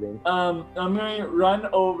recording. I'm going to run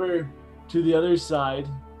over to the other side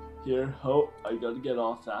here. Oh, I got to get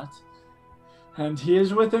off that. And he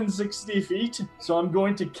is within 60 feet, so I'm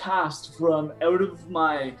going to cast from out of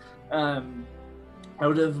my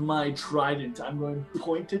trident. I'm going to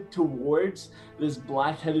point it towards this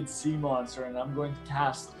black-headed sea monster, and I'm going to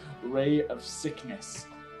cast Ray of Sickness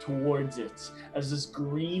towards it as this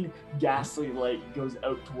green ghastly light goes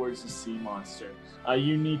out towards the sea monster.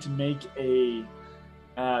 You need to make a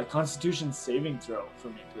Constitution saving throw for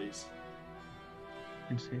me, please.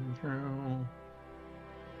 Saving throw.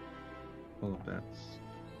 All of that's.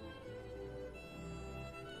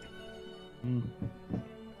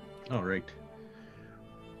 All right.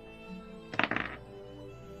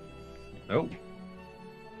 Oh.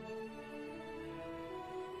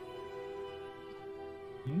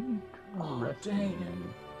 Oh, dang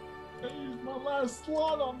it. I used my last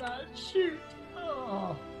slot on that. Shoot.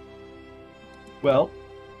 Oh. Well,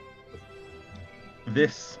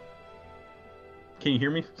 this. Can you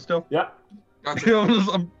hear me still? Yeah. Gotcha.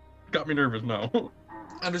 I'm got me nervous now.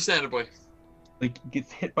 Understandably. Like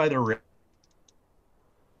gets hit by the rip,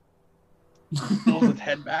 pulls its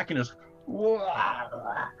head back and just.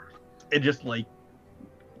 It just like,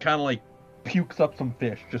 kind of like pukes up some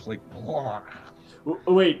fish, just like.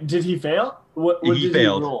 Wait, did he fail? What He did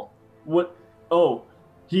failed. he roll? What? Oh,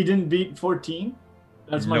 he didn't beat 14?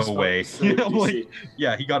 That's my No spell. way. So, You know, DC. like,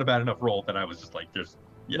 yeah, he got a bad enough roll that I was just like, there's.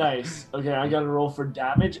 Yeah. Nice. Okay, I got to roll for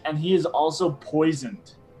damage, and he is also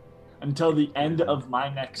poisoned until the end of my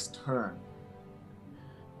next turn.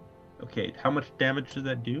 Okay, how much damage does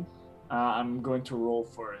that do? I'm going to roll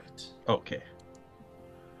for it. Okay.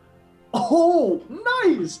 Oh,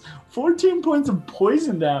 nice! 14 points of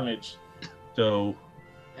poison damage. So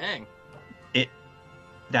Dang.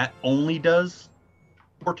 that only does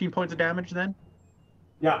 14 points of damage then?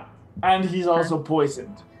 Yeah, and he's also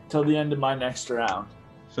poisoned till the end of my next round.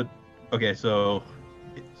 So okay, so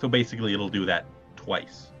basically it'll do that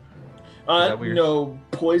twice. that what you're- No,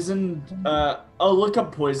 poison. I'll look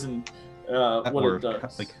up poison. What Or, it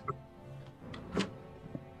does. like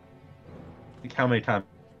how many times?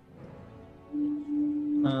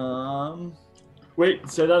 Wait,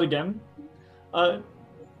 say that again. How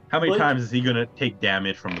many Blake? times is he gonna take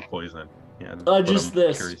damage from the poison? Yeah. that's what Just I'm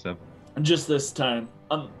this. curious of. Just this time.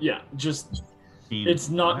 Yeah, just it's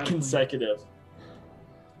not Automatically. consecutive.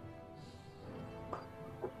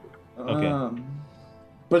 Okay.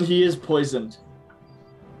 But he is poisoned.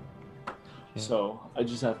 Okay. So I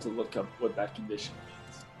just have to look up what that condition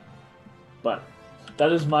means. But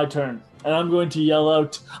that is my turn, and I'm going to yell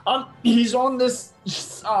out, he's on this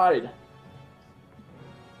side.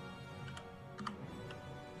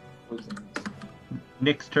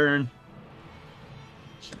 Nick's turn.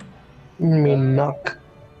 You mean knock?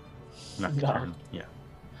 Nick's No. turn. Yeah.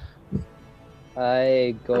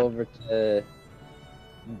 I go over to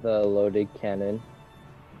the loaded cannon.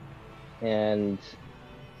 And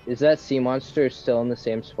is that sea monster still in the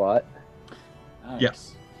same spot? Nice.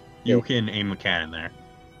 Yes. You can aim a cannon there.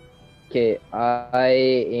 Okay, I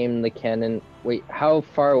aim the cannon. Wait, how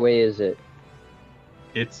far away is it?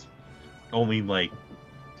 It's only like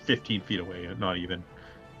 15 feet away, not even.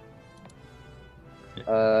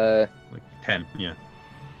 Like 10, yeah.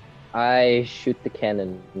 I shoot the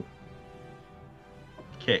cannon.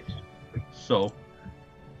 Okay. So,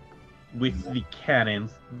 with the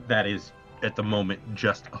cannons, that is at the moment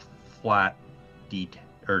just a flat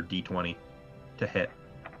D20 to hit.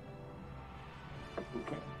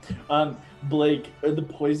 Okay. Blake, the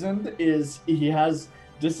poisoned he has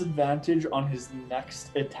disadvantage on his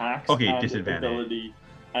next attacks. Okay, and disadvantage.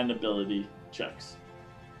 ability checks.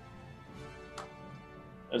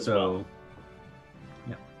 As So, well.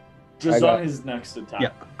 yeah. Just I got- on his next attack.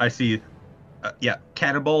 Yeah, I see. Yeah,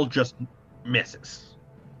 cannonball just misses.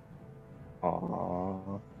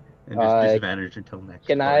 Aww. And just disadvantage until next.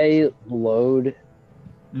 Can part. I load?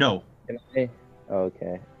 No. Can I?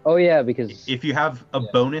 Okay. Oh yeah, because If you have a Yeah.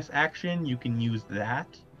 bonus action, you can use that.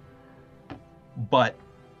 But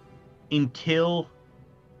until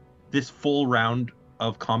this full round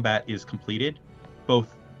of combat is completed,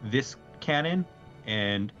 both this cannon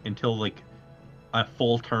and until like a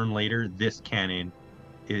full turn later, this cannon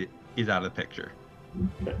is out of the picture.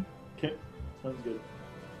 Okay. Sounds good.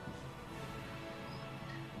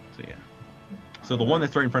 So yeah. So the one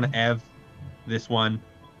that's right in front of Ev, this one,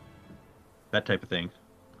 that type of thing.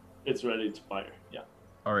 It's ready to fire. Yeah.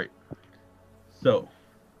 All right. So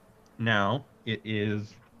now it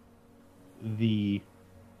is the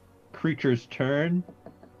creature's turn.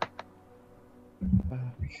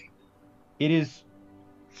 It is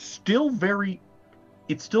still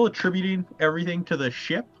it's still attributing everything to the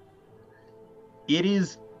ship. It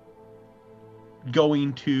is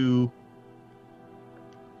going to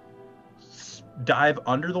dive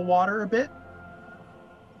under the water a bit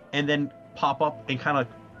and then pop up and kind of,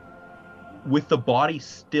 with the body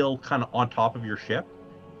still kind of on top of your ship,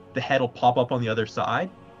 the head will pop up on the other side,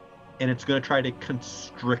 and it's going to try to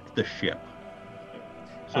constrict the ship.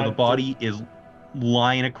 So the body is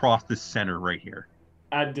lying across the center right here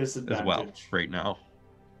At disadvantage. as well, right now.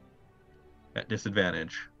 At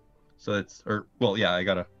disadvantage. So it's, or, well, yeah, I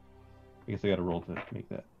guess I gotta roll to make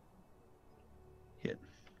that hit.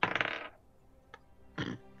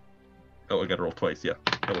 Oh, I gotta roll twice, yeah.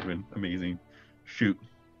 That would have been amazing. Shoot.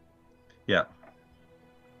 Yeah.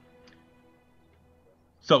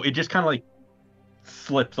 So it just kind of like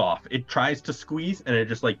slips off. It tries to squeeze and it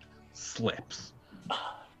just like slips.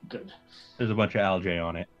 Good. There's a bunch of algae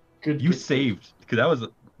on it. Good. You good, saved, because that was a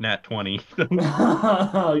nat 20. Good.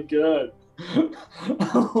 Good.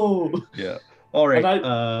 Oh. Yeah. All right.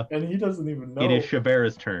 And he doesn't even know. It is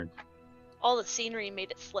Shabera's turn. All the scenery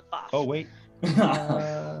made it slip off. Oh, wait. Too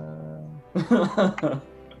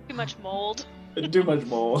much mold. Too much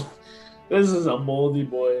mold. This is a moldy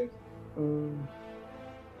boy.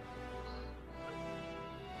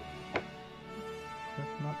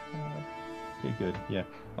 That's not bad. Okay, good. Yeah.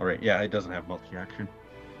 All right. Yeah, it doesn't have multi-action.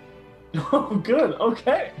 Oh, good.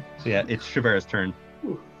 Okay. So yeah, it's Shabera's turn.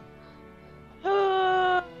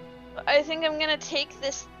 I think I'm gonna take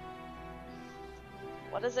this.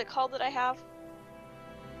 What is it called that I have?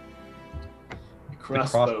 The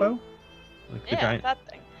crossbow? Like the Yeah, giant... that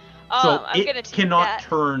thing. So I'm it gonna take cannot that.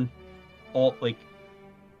 turn all, like,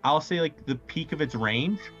 I'll say, like, the peak of its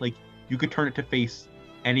range. Like, you could turn it to face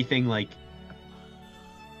anything, like,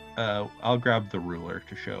 I'll grab the ruler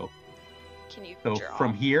to show. Can you So draw?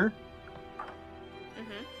 from here,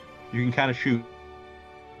 Mm-hmm. you can kind of shoot.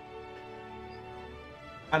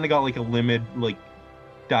 Kind of got, like, a limited, like,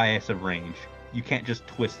 dais of range. You can't just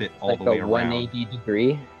twist it all Like the way a around. 180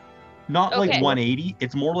 degree. Not like Okay. 180.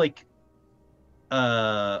 It's more like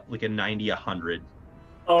a 90, 100.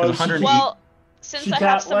 Oh, 100 Well, since she I have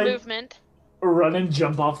can't, some like- movement, run and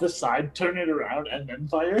jump off the side, turn it around, and then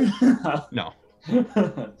fire. No. Sorry.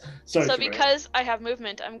 so Kimura. because I have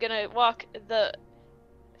movement, I'm gonna walk the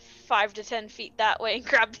 5 to 10 feet that way and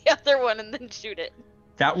grab the other one and then shoot it.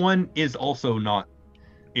 That one is also not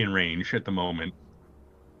in range at the moment.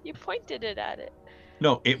 You pointed it at it.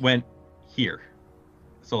 No, it went here.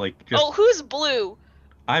 So like just Oh, who's blue?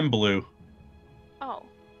 I'm blue. Oh.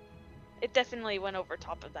 It definitely went over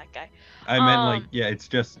top of that guy. I meant like Um, yeah, it's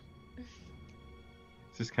just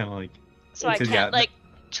kind of like So I Because, can't yeah, like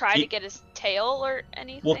try to it- get his tail or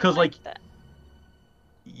anything. Well, 'cause, like, that.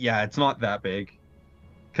 yeah, it's not that big.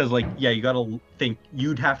 Cuz like yeah, you got to think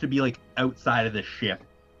you'd have to be like outside of the ship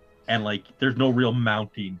and like there's no real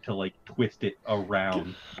mounting to like twist it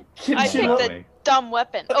around. I all picked that the- way. Dumb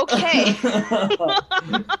weapon. Okay.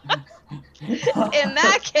 In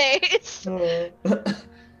that case,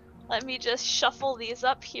 let me just shuffle these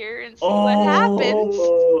up here and see what happens.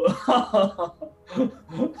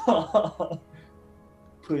 happens.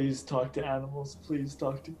 Please talk to animals. Please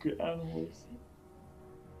talk to good animals.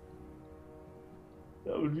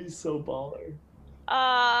 That would be so baller.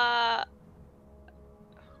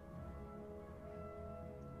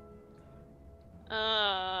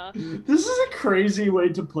 This is a crazy way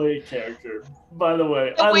to play a character, by the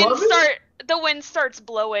way. The I wind love it. the wind starts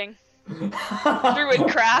blowing.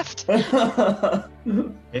 Druidcraft.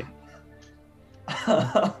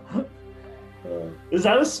 Is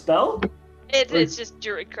that a spell? It's just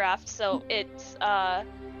Druidcraft, so it's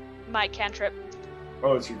my cantrip.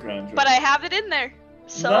 Oh, it's your cantrip. But I have it in there.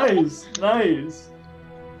 So Nice, nice.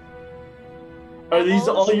 Are these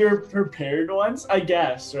all Almost. your prepared ones? I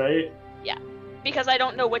guess, right? because I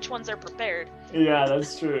don't know which ones are prepared. Yeah,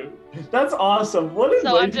 that's true. That's awesome. What a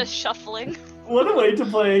So way I'm to, just shuffling. what a way to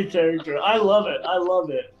play a character. I love it. I love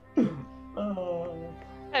it.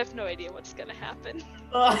 I have no idea what's gonna happen.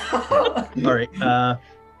 All right,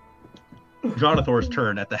 Jonathor's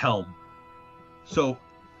turn at the helm. So,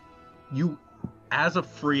 you, as a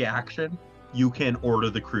free action, you can order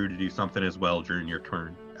the crew to do something as well during your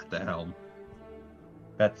turn at the helm.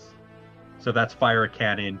 That's fire a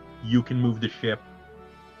cannon. You can move the ship.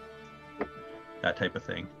 That type of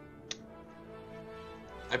thing.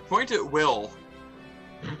 I point at Will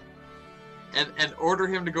and order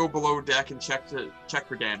him to go below deck and check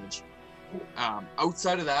for damage.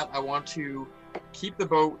 Outside of that, I want to keep the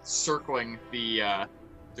boat circling the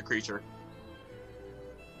creature.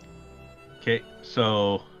 Okay,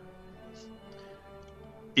 so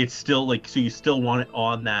it's still like, so you still want it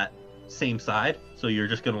on that same side, so you're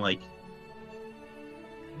just gonna like,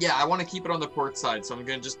 Yeah, I want to keep it on the port side, so I'm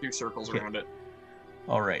gonna just do circles Okay. around it.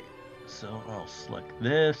 all right, so I'll select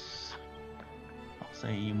this. I'll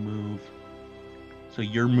say you move. So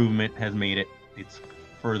your movement has made it's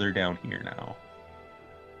further down here now.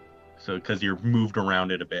 So because you're moved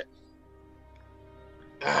around it a bit.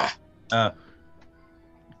 Ugh.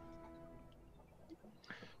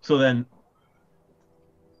 So then,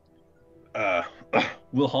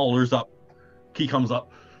 Will hollers up. He comes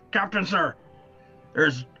up. Captain, sir,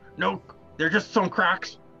 there's just some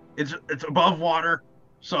cracks. It's above water,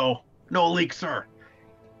 so no leaks, sir.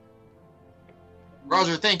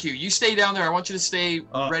 Roger, thank you. You stay down there. I want you to stay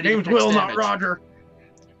ready. Name's to fix Will, damage. not Roger.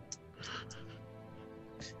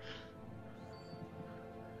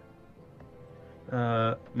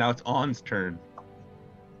 Now it's On's turn.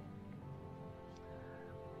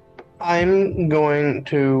 I'm going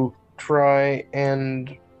to try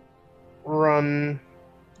and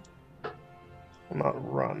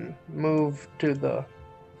move to the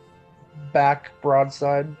back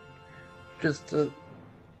broadside.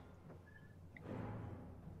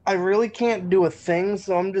 I really can't do a thing,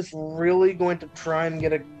 so I'm just really going to try and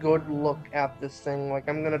get a good look at this thing. Like,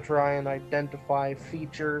 I'm going to try and identify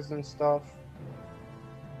features and stuff.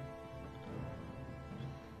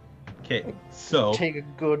 Okay, so Take a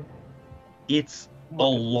good it's a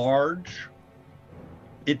look at large.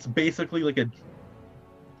 It's basically like a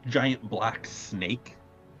giant black snake,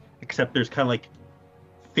 except there's kind of like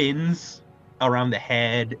fins around the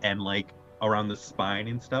head and like around the spine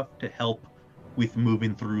and stuff to help with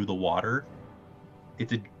moving through the water.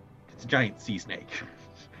 It's a giant sea snake.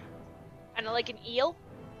 Kind of like an eel.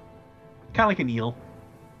 Kind of like an eel.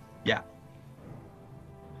 Yeah.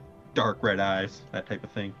 Dark red eyes, that type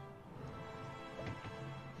of thing.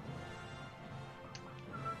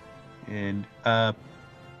 And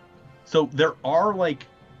so there are like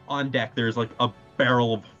on deck, there's like a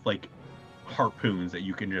barrel of like harpoons that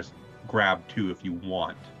you can just grab too if you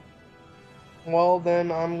want. Well,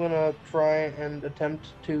 then I'm gonna try and attempt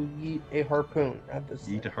to yeet a harpoon at this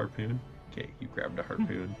Eat a thing. harpoon. Okay, you grabbed a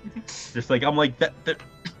harpoon. Just like I'm like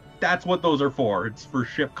that's what those are for. It's for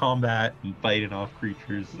ship combat and fighting off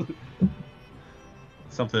creatures.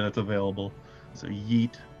 Something that's available. So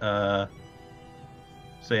yeet.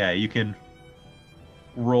 So yeah, you can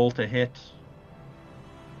roll to hit.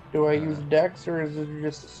 Do I use dex or is it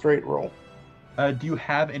just a straight roll? Do you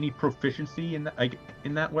have any proficiency in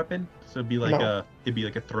that weapon? So it'd be like No.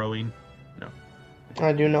 a throwing. No.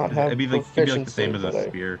 I do not have It'd be like the same as proficiency, a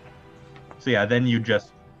spear. So yeah, then you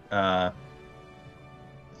just throw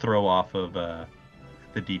off of the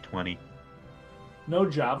d20. No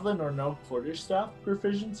javelin or no quarterstaff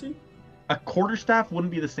proficiency? A quarterstaff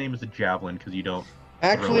wouldn't be the same as a javelin because you don't.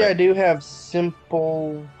 Actually, throw it. I do have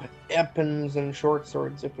simple weapons and short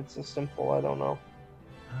swords. If it's a simple, I don't know.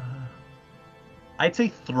 I'd say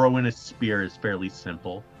throwing a spear is fairly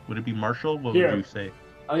simple. Would it be martial? What Here. would you say?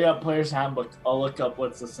 Oh yeah, player's handbook. I'll look up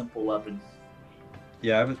what's a simple weapon.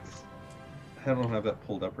 Yeah, I don't have that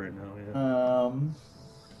pulled up right now.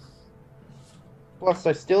 Plus,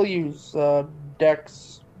 I still use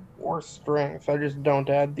dex or strength. I just don't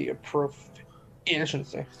add the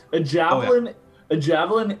proficiency. A javelin. A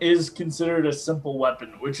javelin is considered a simple weapon,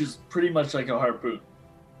 which is pretty much like a harpoon,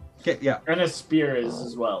 Okay, yeah, and a spear is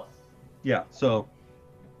as well. yeah. So,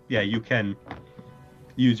 yeah, you can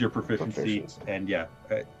use your proficiency. And yeah,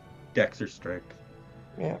 dex or strength.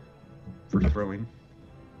 Yeah. For throwing.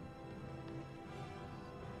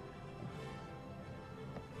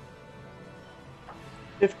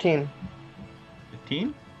 $15.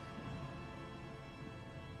 15?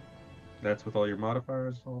 That's with all your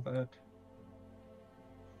modifiers, all that.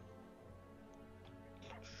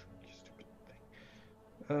 Stupid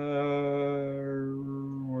thing.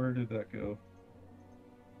 Where did that go?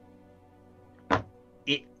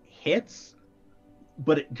 It hits,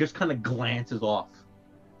 but it just kind of glances off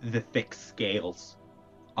the thick scales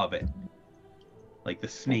of it. Like the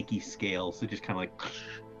snaky scales, it just kind of like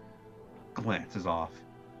glances off.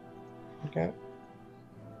 Okay.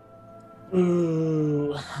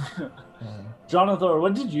 Ooh. Jonathan,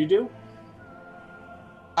 what did you do?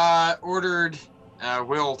 Ordered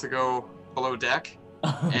Will to go below deck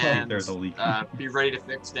and There's a leak. be ready to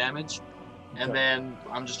fix damage. And Okay. then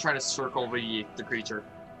I'm just trying to circle the creature.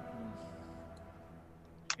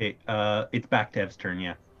 Okay, it's back to Ev's turn,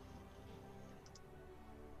 yeah.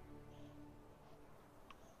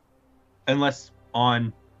 Unless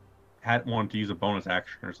On had wanted to use a bonus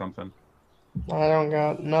action or something. I don't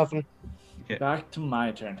got nothing. Back to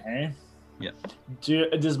my turn, hey? Yeah.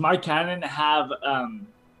 Does my cannon have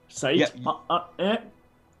sight? Yeah.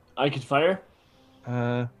 I could fire?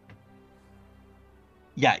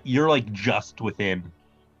 Yeah, you're like just within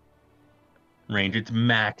range. It's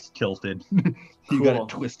max tilted. You gotta Cool.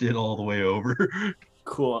 twist it all the way over.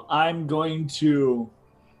 Cool. I'm going to...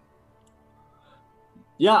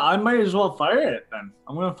 Yeah, I might as well fire it then.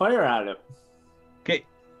 I'm going to fire at it. Okay.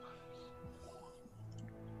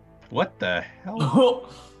 What the hell? Oh,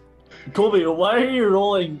 Colby, why are you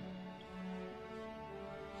rolling?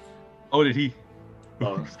 Oh, did he?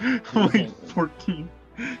 Oh, Wait, 14.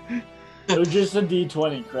 it was just a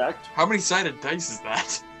D20, correct? How many sided dice is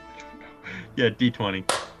that? Yeah, D20.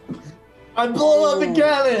 I blow up the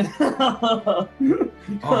cannon!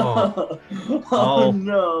 Oh. Oh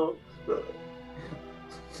no.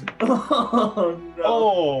 Oh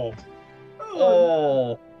no. Oh.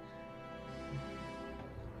 Oh.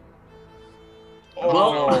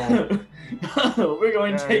 Well, we're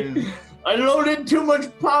going to take. Guys. I loaded too much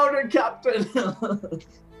powder, Captain.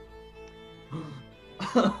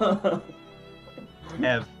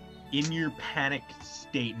 Ev, in your panicked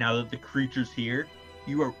state, now that the creature's here,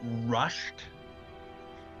 you are rushed.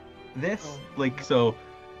 So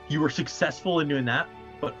you were successful in doing that,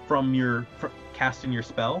 but from casting your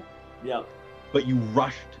spell, Yep. but you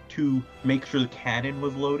rushed to make sure the cannon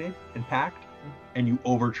was loaded and packed, and you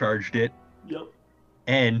overcharged it, Yep.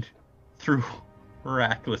 and through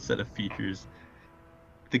miraculous set of features,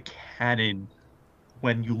 the cannon,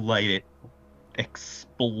 when you light it,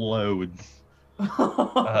 explodes.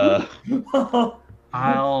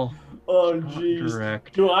 I'll Oh jeez.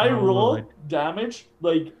 direct. Do I roll Lord. damage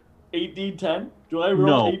like 8d10? Do I roll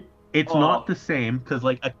No. 8? It's Oh. not the same because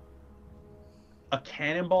like a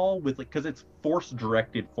cannonball with like because it's force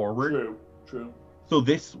directed forward. True. So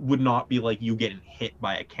this would not be like you getting hit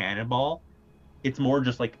by a cannonball. It's more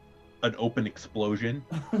just like an open explosion.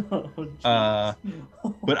 Oh, jeez.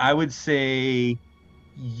 But I would say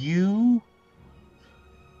you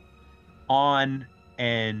on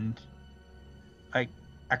and I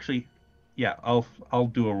actually yeah, I'll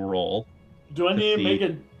do a roll. Do I need to see. make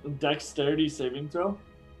a dexterity saving throw?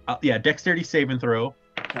 Yeah, dexterity save and throw.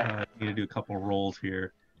 Okay. I need to do a couple rolls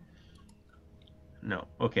here. No,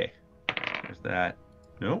 okay. There's that.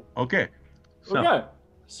 No, okay. So, Okay.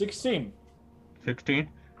 16. 16?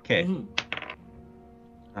 Okay, Mhm.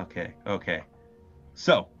 okay.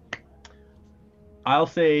 So, I'll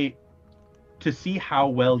say to see how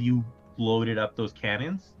well you loaded up those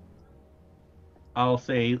cannons, I'll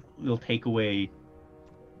say you'll take away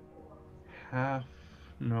half.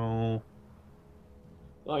 No.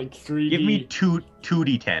 Like 3D. Give me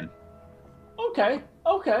 2d10. Okay.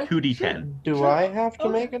 2d10. Do Sure. I have to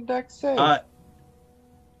Okay. make a dex save?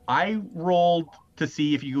 I rolled to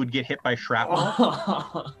see if you would get hit by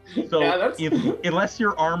shrapnel. So yeah, that's. unless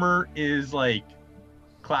your armor is like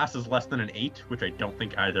class is less than an 8, which I don't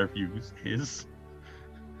think either of you is.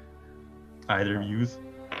 Either of you's.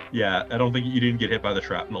 Yeah, I don't think you didn't get hit by the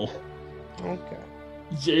shrapnel. Okay.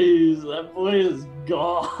 Jeez, that boy is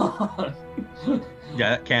gone. Yeah,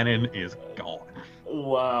 that cannon is gone.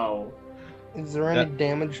 Wow. Is there any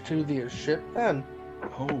damage to the ship then?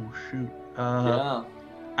 Oh shoot. Yeah.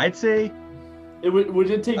 I'd say Would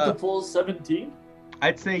it take the full 17?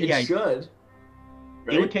 It yeah, should.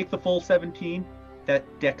 it would take the full 17. That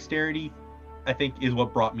dexterity, I think, is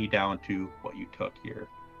what brought me down to what you took here.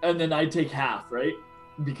 And then I take half, right?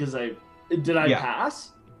 Because I Yeah.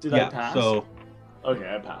 pass? Did yeah, I pass? so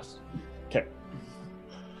Okay, I passed. Okay.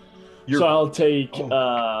 you're So I'll take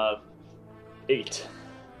 8.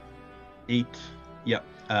 8. Yep.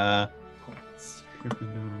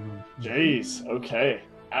 Jeez. Okay.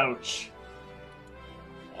 Ouch.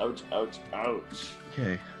 Ouch.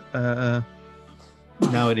 Okay.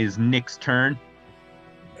 Now it is Nick's turn.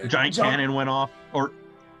 Giant John- cannon went off. Or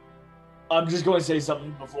I'm just going to say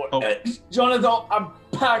something before. Oh. Jonathan, I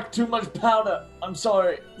packed too much powder. I'm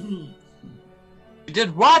sorry. You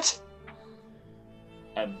did what?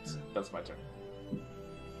 And that's my turn.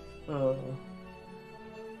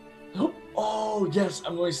 Oh, yes.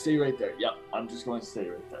 I'm going to stay right there. Yep. I'm just going to stay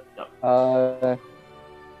right there. Yep.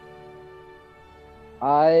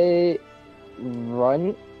 I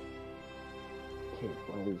run. Okay,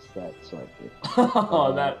 what is that? So I can...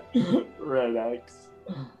 Oh, that red X.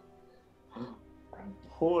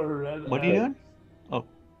 Poor red what are you X. doing?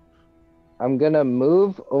 I'm gonna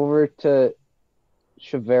move over to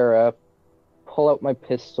Shavera, pull out my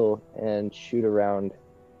pistol, and shoot around.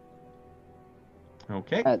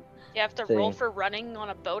 Okay. You have to Thing. roll for running on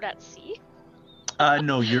a boat at sea?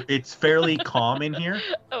 No, it's fairly calm in here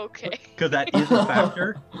Okay. because that is a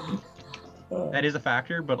factor. That is a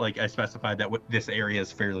factor, but like I specified that this area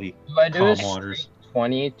is fairly Do I do calm a waters.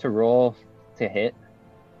 20 to roll to hit?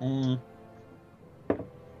 How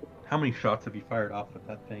many shots have you fired off with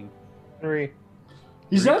that thing? 3.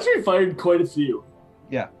 He's actually fired quite a few.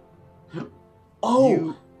 Yeah.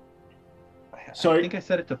 Oh, I Sorry. think I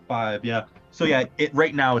set it to 5. Yeah. So yeah,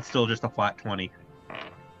 right now it's still just a flat 20.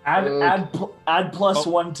 add plus Oh.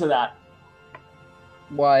 1 to that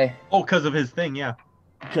Why? Oh, because of his thing. Yeah.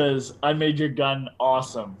 because I made your gun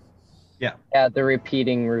awesome. Yeah, the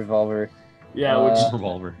repeating revolver. Yeah,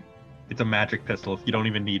 Revolver. It's a magic pistol. You don't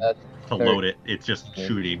even need That's to load it. It's just Yeah.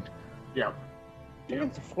 shooting. yeah,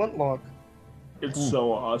 It's a flintlock. it's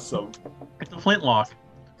so awesome. It's a flintlock,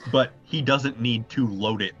 but he doesn't need to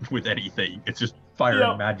load it with anything. It's just firing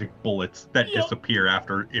Yep. magic bullets that Yep. disappear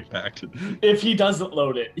after impact. If he doesn't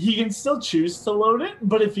load it, he can still choose to load it,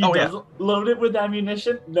 but if he Oh, yeah. doesn't load it with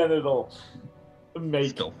ammunition, then it'll make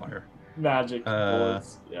Still fire. magic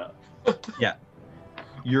bullets. Yeah,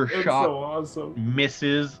 Your it's shot so awesome.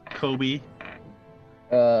 misses, Kobe.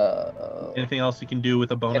 Uh, Anything else you can do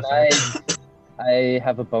with a bonus Can I- action? I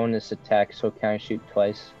have a bonus attack, so can I shoot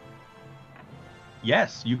twice?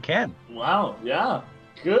 Yes, you can. Wow, yeah,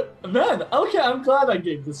 good man. Okay, I'm glad I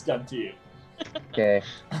gave this gun to you. Okay.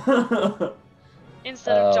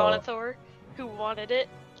 Instead of Oh. Jonathan, who wanted it.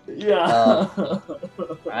 Yeah.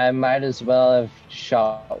 I might as well have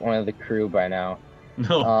shot one of the crew by now.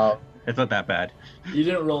 No, it's not that bad. You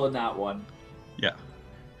didn't roll in that one.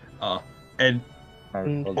 And I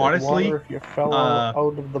And rolled it. Honestly, water if you fell uh,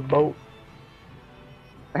 out of the boat.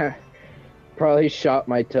 Probably shot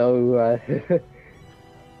my toe.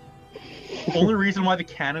 only reason why the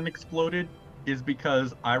cannon exploded is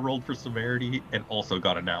because I rolled for severity and also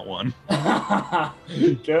got a nat one.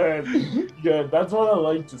 Good, good. That's what I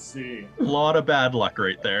like to see. A lot of bad luck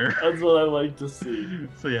right there. That's what I like to see.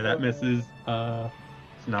 So yeah, that misses. So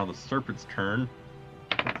now the serpent's turn.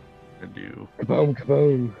 Gonna do. Kaboom,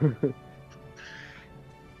 kaboom.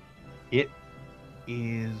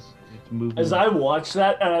 It's moving. As I watch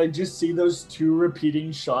that and I just see those two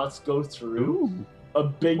repeating shots go through, Ooh. a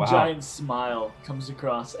big Wow. giant smile comes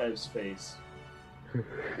across Ev's face.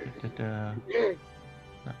 Da-da.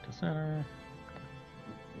 Back to center.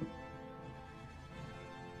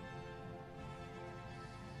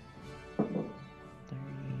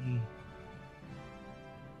 Three.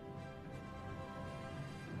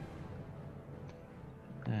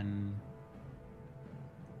 Then,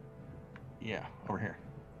 yeah, over here.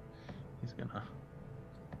 He's gonna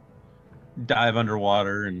dive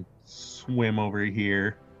underwater and swim over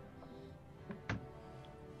here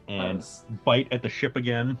and Nice. bite at the ship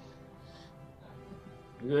again.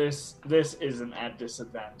 This isn't at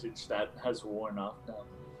disadvantage. That has worn off now.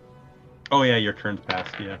 Oh yeah, your turn's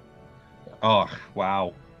passed. Yeah. Oh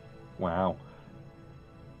wow, wow.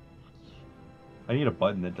 I need a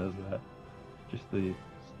button that does that. Just the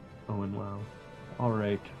oh and wow. All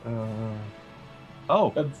right. Oh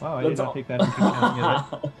wow, I did not take that into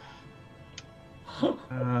account yet.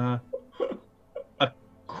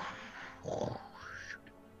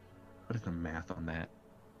 What is the math on that?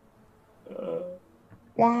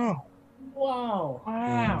 Wow. Wow.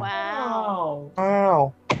 Wow.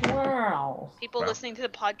 Wow. Wow. People Wow. listening to the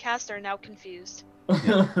podcast are now confused.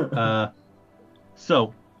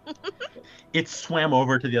 So it swam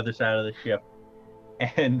over to the other side of the ship,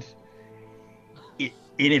 and in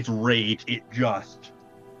its rage, it just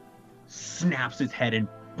snaps its head and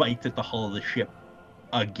bites at the hull of the ship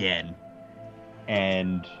again.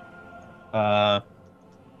 And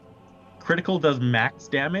critical does max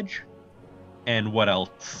damage. And what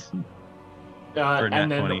else? For nat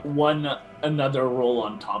and then 20. another roll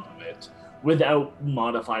on top of it, without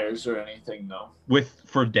modifiers or anything, though.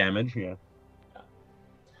 For damage, yeah.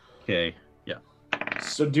 Okay.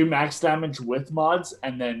 So do max damage with mods,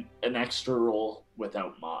 and then an extra roll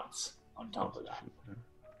without mods on top of that.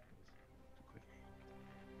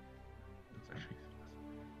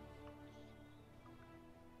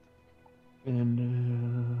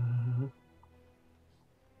 And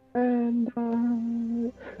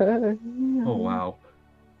oh wow.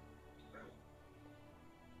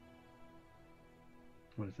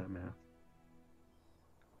 What is that math?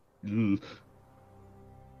 Ugh.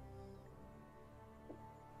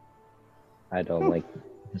 I don't like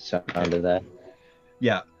the sound of that.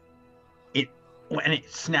 Yeah. When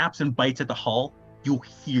it snaps and bites at the hull, you'll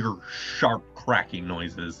hear sharp cracking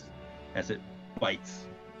noises as it bites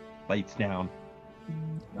down.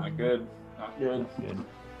 Not good. Not good. Good.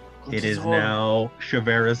 What's It his is roll? now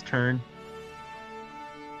Shavera's turn.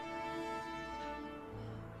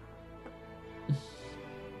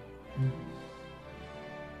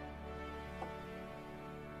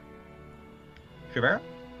 Shavera?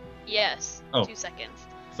 Yes. Oh. 2 seconds.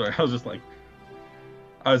 Sorry, I was just like,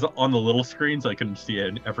 I was on the little screen, so I couldn't see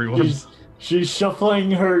everyone. She's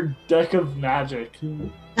shuffling her deck of magic.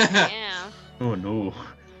 Yeah. Oh no.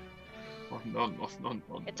 Oh, no.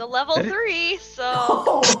 It's a level That is- 3,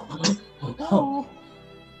 so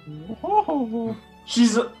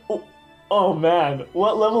She's. Oh man,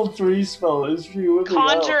 what level 3 spell is she with?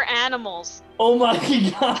 conjure animals. Oh my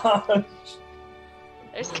gosh.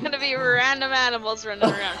 There's gonna be random animals running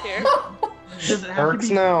around here. Does it have to Hurts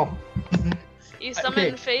be? now. You summon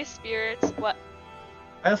Okay. face spirits. What?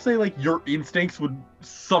 I'll say like your instincts would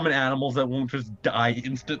summon animals that won't just die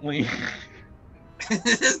instantly.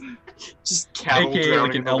 Just cattle AKA drowning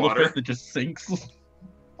like in an the elephant water. that just sinks.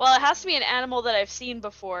 Well, it has to be an animal that I've seen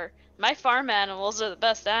before. My farm animals are the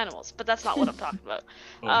best animals, but that's not what I'm talking about.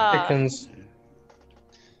 Chickens.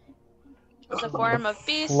 It's a form of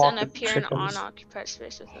beast Flock and of appear in chickens. unoccupied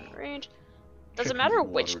space within range. Does it Chickens matter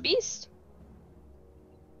and which water. beast?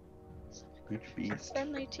 Which beast?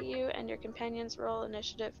 Friendly to you and your companions. Roll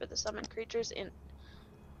initiative for the summoned creatures in.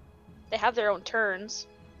 They have their own turns,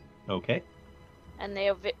 Okay. and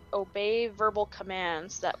they obey verbal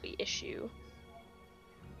commands that we issue.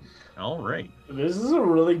 All right. This is a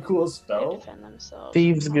really cool They spell. defend themselves.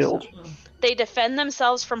 Thieves from Guild. hostile- They defend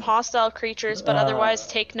themselves from hostile creatures, but otherwise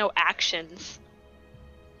take no actions.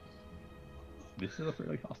 This is a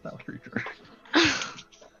fairly hostile creature.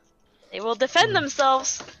 They will defend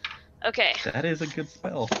themselves. Okay, That is a good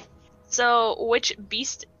spell. so which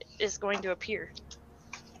beast is going to appear?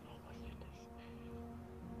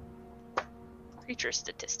 Creature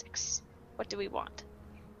statistics. What do we want?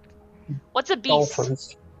 What's a beast?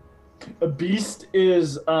 Dolphins. A beast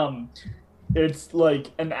is it's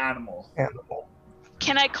like an animal. Animal.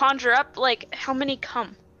 Can I conjure up, like, how many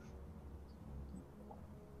come?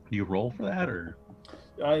 Do you roll for that or?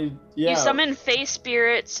 Yeah. You summon face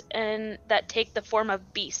spirits and that take the form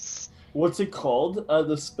of beasts. What's it called?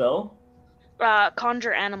 The spell?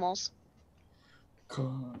 Conjure animals.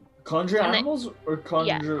 Conjure And they- animals or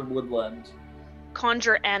conjure woodland?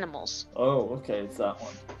 Conjure animals. Oh, okay, it's that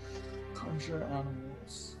one. Conjure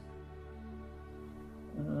animals.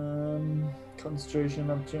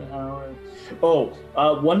 Concentration up to an hour.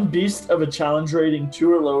 One beast of a challenge rating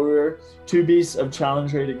 2 or lower, 2 beasts of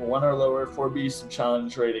challenge rating 1 or lower, 4 beasts of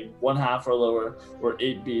challenge rating 1/2 or lower, or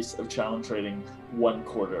 8 beasts of challenge rating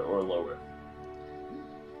 1/4 or lower.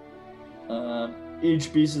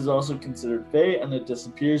 Each beast is also considered Fey, and it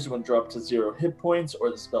disappears when dropped to 0 hit points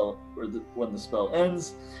or when the spell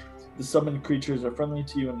ends. The summoned creatures are friendly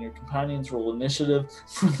to you, and your companions roll initiative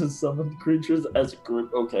for the summoned creatures as a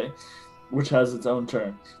group. Okay, which has its own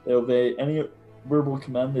turn. They obey any verbal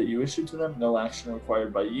command that you issue to them. No action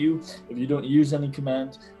required by you. If you don't use any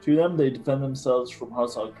command to them, they defend themselves from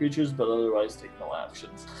hostile creatures, but otherwise take no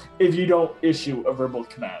actions. If you don't issue a verbal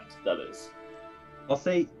command, that is. I'll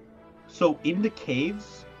say, so in the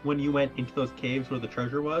caves, when you went into those caves where the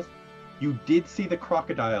treasure was, you did see the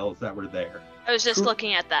crocodiles that were there. I was just True.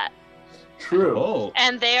 looking at that. True. Oh,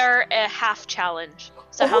 And they are a half challenge.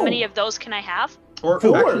 So how Oh. many of those can I have? or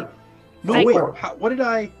 4. actually, no, Like- wait. What did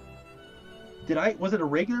I? Was it a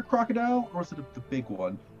regular crocodile or was it the big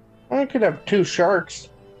one? I could have 2 sharks.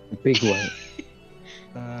 Big one.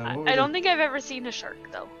 What was I it? don't think I've ever seen a shark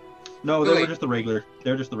though. No, they were Wait. just the regular.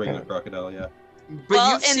 They're just the regular crocodile. Yeah. But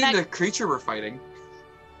Well, you've in seen that- the creature we're fighting.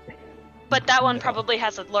 But that one No. probably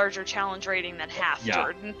has a larger challenge rating than half, Yeah.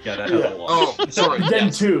 Jordan. Yeah, that has Yeah. a lot. Oh, sorry. Then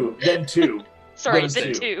yes. 2. Then 2. Sorry, Those the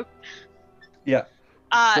two. 2. Yeah.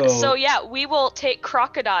 So So- yeah, we will take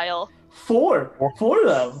crocodile. 4. 4 of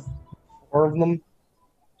them. 4 of them.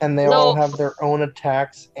 And they So- all have their own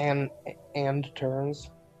attacks and turns.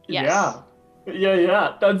 Yes.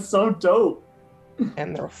 Yeah. That's so dope.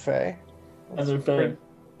 And they're Fey. And they're Fey.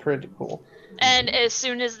 Pretty cool. And as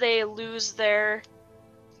soon as they lose their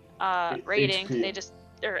rating, HP. they just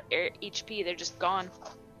or HP, they're just gone.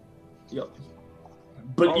 Yep.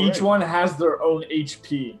 But All each right. one has their own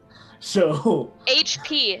HP. So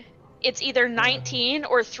HP, it's either 19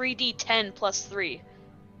 or 3d10 plus 3.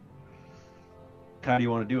 How do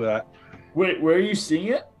you want to do that? wait, where are you seeing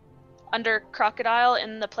it? Under crocodile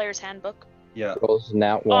in the player's handbook Yeah. Rolls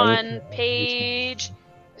nat 1. on page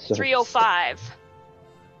So- 305.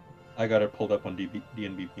 I got it pulled up on D&B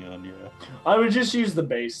Beyond. Yeah. I would just use the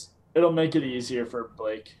base. It'll make it easier for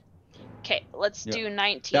Blake. Okay, let's Yeah. do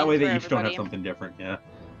 19 That way for they each don't everybody. have something different. Yeah.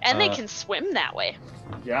 And they uh, can swim that way.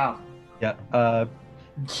 Yeah. Yeah.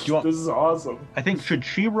 you want- This is awesome. I think should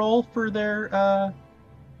she roll for their?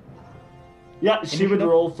 Yeah, she would Initiative?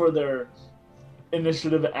 roll for their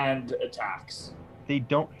initiative and attacks. They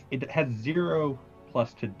don't. It has 0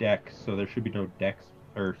 plus to Dex, so there should be no Dex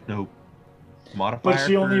or no modifier. But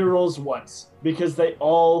she only for- rolls once because they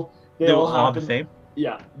all They will all have happen. the same.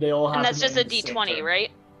 Yeah, they all happen. And that's just a in the same d20, turn.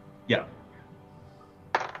 right? Yeah.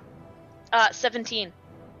 17.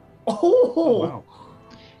 Oh, Oh, wow.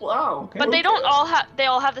 wow. Okay. But they don't all have they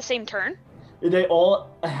all have the same turn? They all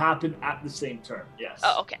happen at the same turn. Yes.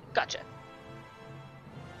 Oh, okay. Gotcha.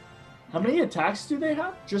 How many attacks do they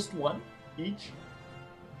have? Just one each.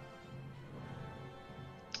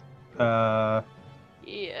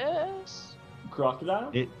 Yes.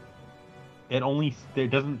 Crocodile? It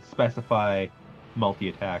doesn't specify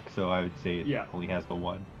multi-attack, so I would say it Yeah. only has the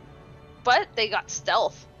one. But they got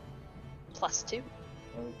stealth. +2.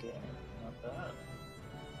 Okay, not bad.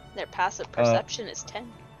 Their passive perception is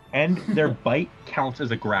 10. And their bite counts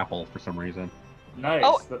as a grapple for some reason. Nice.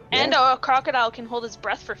 Oh, That- And yeah, a crocodile can hold his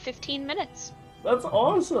breath for 15 minutes. that's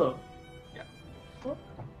awesome.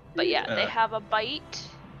 But yeah, they Uh, have a bite.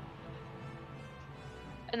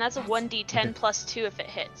 And that's a 1d10 +2 if it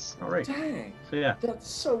hits. All right. Dang, So yeah, that's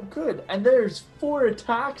so good. And there's 4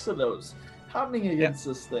 attacks of those happening against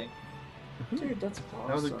this thing. Dude, that's awesome.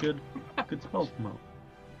 that was a good spell from out.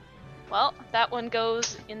 Well, that one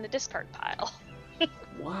goes in the discard pile.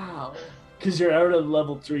 Wow. Because you're out of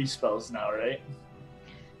level 3 spells now, right?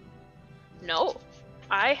 No.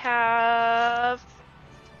 I have...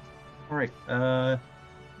 All right.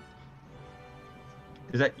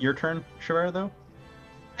 Is that your turn, Shavara, though?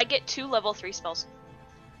 I get 2 level 3 spells.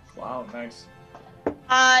 Wow, nice.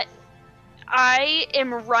 I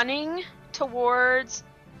am running towards...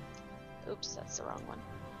 Oops, that's the wrong one.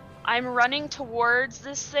 I'm running towards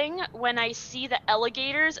this thing when I see the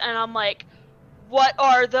alligators, and I'm like, what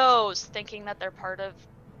are those? Thinking that they're part of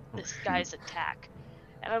this shoot. guy's attack.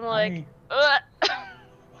 And I'm like, ugh.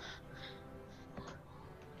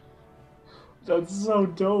 That's so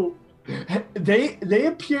dope. They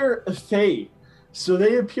appear fey, so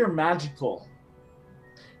they appear magical.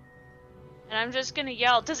 And I'm just gonna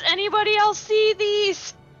yell, does anybody else see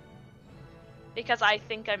these? Because I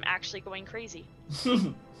think I'm actually going crazy.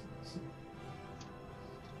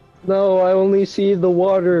 No, I only see the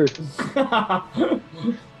water. Okay,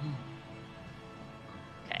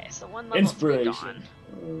 so 1 level 3 Inspiration.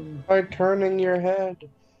 gone. By turning your head.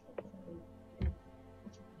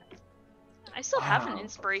 I still have an Wow.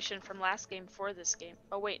 inspiration from last game for this game.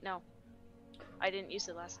 Oh wait, no. I didn't use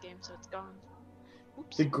it last game, so it's gone.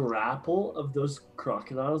 Oops. The grapple of those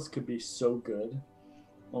crocodiles could be so good.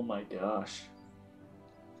 Oh my gosh.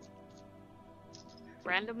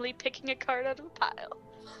 Randomly picking a card out of a pile.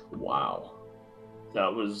 Wow.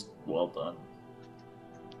 That was well done.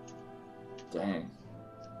 Dang.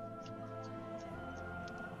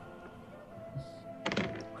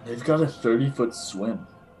 They've got a 30-foot swim.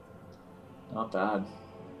 Not bad.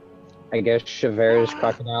 I guess Shavara's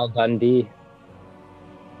Crocodile Dundee.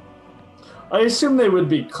 I assume they would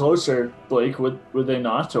be closer, Blake, would they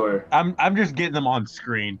not? Or I'm just getting them on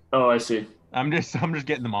screen. oh, I see. I'm just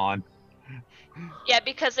getting them on. Yeah,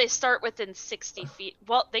 because they start within 60 feet.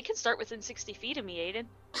 Well, they can start within 60 feet of me, Aiden.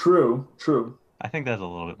 True, true. I think that's a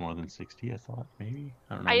little bit more than 60. I thought maybe.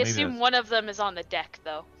 I don't know. I maybe assume that's- one of them is on the deck,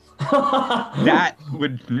 though. that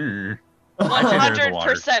would. I'd say there's a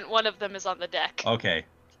water. 100% one of them is on the deck. Okay,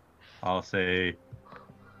 I'll say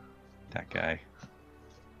that guy.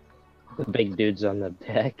 The big dude's on the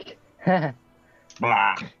deck.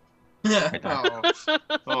 Blah.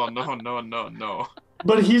 Oh no.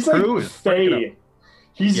 But he's like True, it's fucking fey.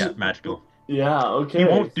 He's Yeah, magical. Yeah, okay. He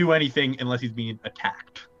won't do anything unless he's being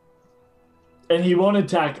attacked. And he won't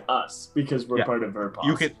attack us because we're Yeah. part of her posse.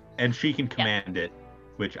 You can, and she can command it,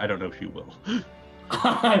 which I don't know if she will,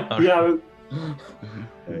 yeah.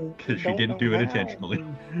 because she Don't didn't do know it how. intentionally.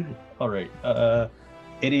 All right.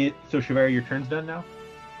 It is so. Shavara, your turn's done now.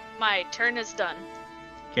 My turn is done.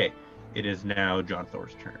 Okay. It is now John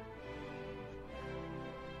Thor's turn.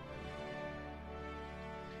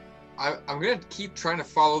 I'm gonna keep trying to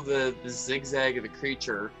follow the zigzag of the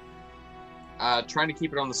creature. Trying to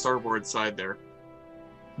keep it on the starboard side there.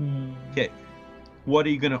 Okay. What are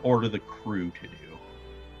you gonna order the crew to do?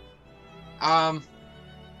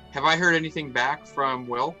 Have I heard anything back from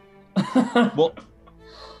Will? Well,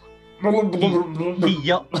 he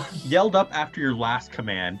yelled up after your last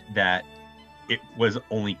command that it was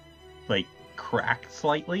only like cracked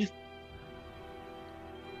slightly,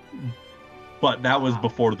 but that was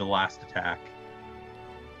before the last attack,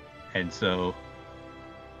 and so.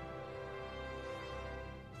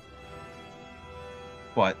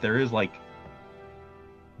 But there is like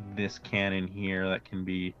this cannon here that can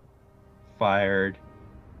be fired,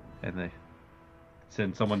 and they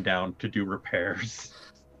send someone down to do repairs.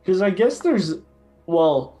 Because I guess there's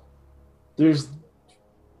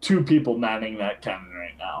 2 people manning that cannon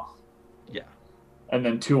right now. Yeah. And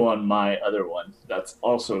then 2 on my other one. That's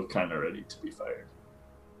also kind of ready to be fired.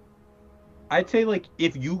 I'd say like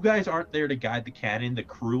if you guys aren't there to guide the cannon, the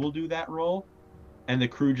crew will do that role, and the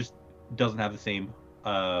crew just doesn't have the same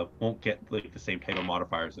won't get like the same type of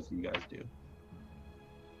modifiers as you guys do.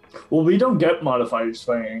 Well, we don't get modifiers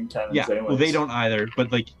firing cannons Yeah, anyways. well they don't either.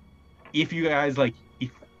 But like, if you guys like,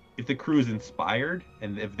 if the crew is inspired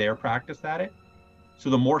and if they're practiced at it, so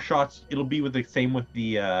the more shots, it'll be with the same with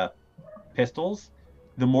the pistols.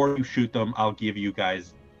 The more you shoot them, I'll give you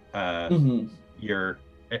guys your.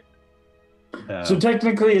 So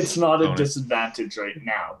technically, it's not a bonus. disadvantage right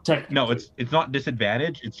now. Technically. No, it's not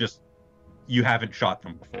disadvantage. It's just you haven't shot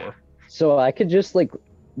them before. So I could just like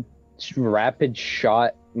rapid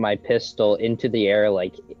shot my pistol into the air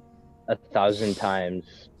like 1,000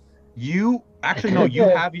 times. You actually no,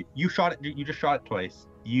 you shot it. You just shot it twice.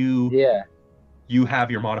 Yeah. You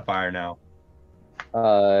have your modifier now.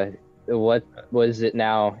 What was it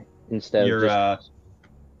now instead Your of just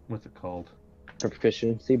what's it called?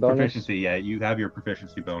 proficiency bonus? Proficiency. Yeah, you have your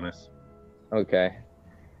proficiency bonus. Okay.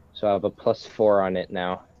 So I have a +4 on it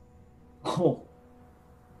now. Oh.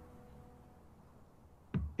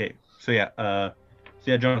 Okay. So yeah,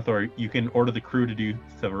 Jonathan, you can order the crew to do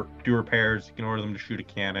repairs. You can order them to shoot a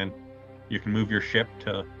cannon. You can move your ship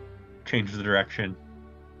to change the direction.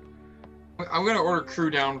 I'm gonna order crew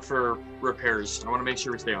down for repairs. I want to make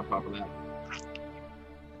sure we stay on top of that.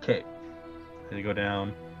 Okay. Then you go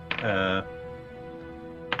down.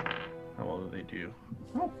 How well do they do?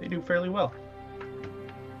 Oh, they do fairly well.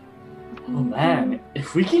 Oh man,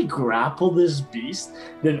 if we can grapple this beast,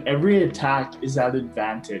 then every attack is at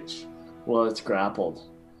advantage while it's grappled.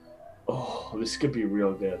 Oh, this could be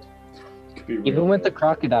real good. Could be real Even with the good.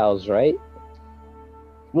 crocodiles, right?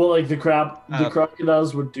 Well, like the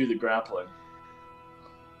crocodiles would do the grappling.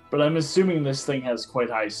 But I'm assuming this thing has quite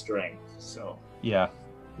high strength, so. Yeah.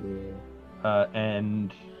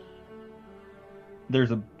 And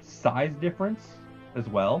there's a size difference as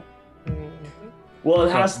well. Well,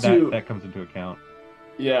 it has to. That comes into account.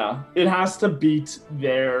 Yeah, it has to beat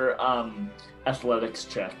their athletics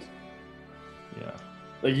check. Yeah.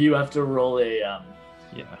 Like you have to roll a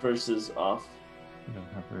Yeah. versus off You don't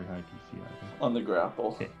have very high DC either. on the grapple.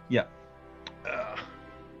 Okay. Yeah.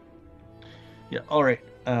 Yeah. All right.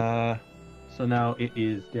 So now it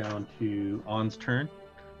is down to On's turn.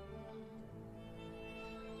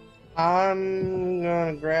 I'm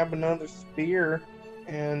gonna grab another spear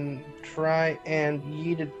and try and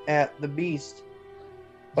yeet it at the beast.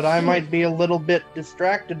 But I might be a little bit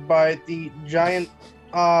distracted by the giant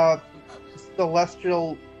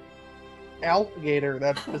celestial alligator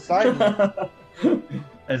that's beside me.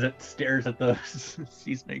 As it stares at the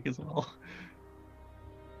sea snake as well.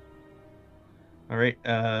 All right.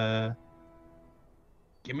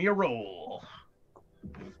 Give me a roll.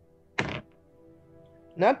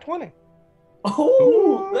 Not 20.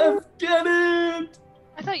 Oh, let's get it!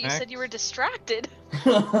 I thought you said you were distracted.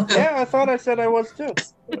 Yeah, I thought I said I was too.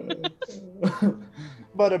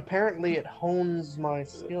 But apparently it hones my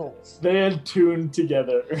skills. They had tuned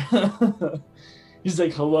together. He's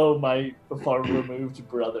like, hello, my far removed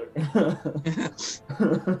brother. Because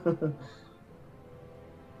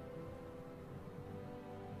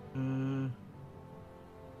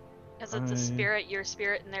it's a spirit, your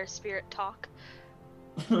spirit, and their spirit talk.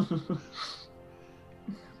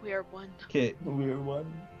 We are one. Okay. Weird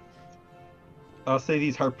one. I'll say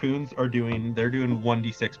these harpoons are doing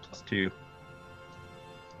 1d6 plus 2.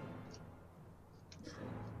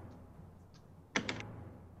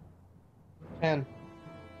 And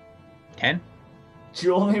 10? Did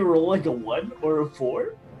you only roll like a 1 or a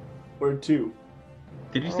 4? Or a 2?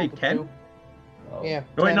 Did you say 10? Oh. yeah.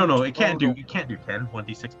 Oh, wait, 10 no, it can't do. total. You can't do 10.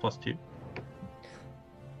 1d6 plus 2.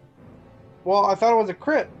 Well, I thought it was a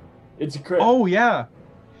crit. It's a crit. Oh yeah.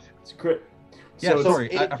 It's a crit. Yeah, So sorry.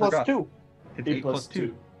 It's 8 I plus forgot. 2. It's 8 plus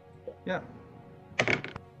 2. Yeah.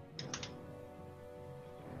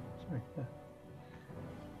 Sorry. Yeah.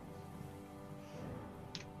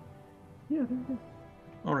 Yeah.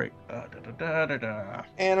 All right.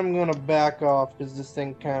 And I'm gonna back off because this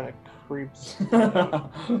thing kind of creeps.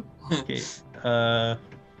 Okay. It's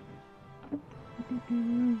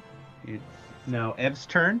now Ev's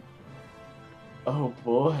turn. Oh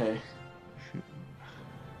boy.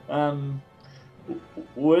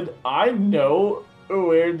 Would I know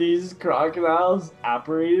where these crocodiles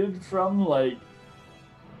operated from? Like,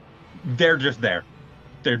 They're just there.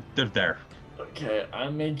 They're there. okay,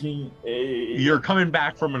 I'm making a. You're coming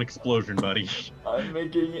back from an explosion, buddy. I'm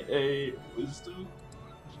making a wisdom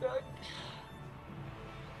check.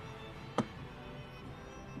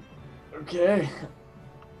 Okay.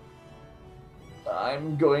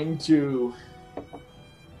 I'm going to.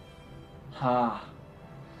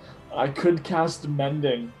 I could cast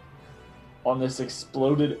Mending on this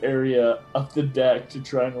exploded area of the deck to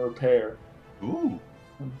try and repair, Ooh.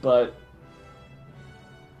 but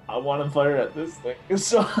I want to fire at this thing.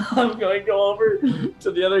 So I'm going to go over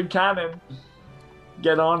to the other cannon,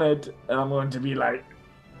 get on it, and I'm going to be like,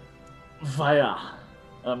 Fire.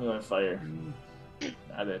 I'm going to fire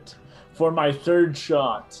at it for my third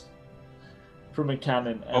shot from a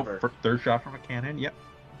cannon ever. Oh, third shot from a cannon. Yep.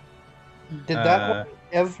 Did that one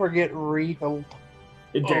ever get re-held?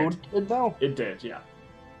 It did. It though. It did, yeah.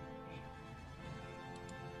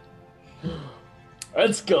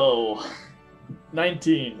 Let's go.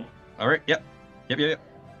 19. All right. Yep.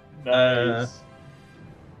 Nice.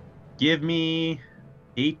 Give me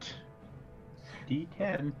 8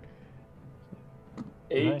 D10.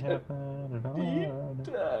 8.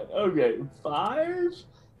 Okay, 5.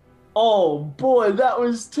 Oh boy, that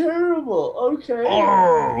was terrible. Okay.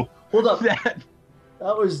 Oh, Hold up. that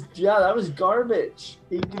That was garbage.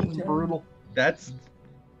 18, 10. Brutal. that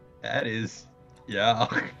is, yeah.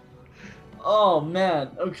 Oh man.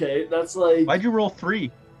 Okay, that's like. Why'd you roll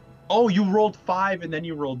 3? Oh, you rolled 5 and then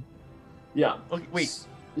you rolled. Yeah. Okay, wait.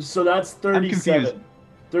 So that's I'm confused. 37.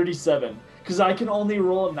 37. Because I can only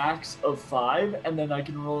roll a max of 5, and then I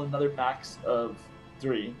can roll another max of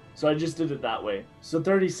 3. So I just did it that way. So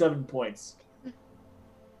 37 points.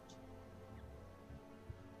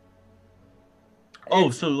 Oh,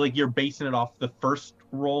 It's- so like you're basing it off the first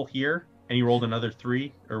roll here, and you rolled another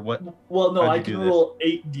 3, or what? Well, no, How'd I you can do this? roll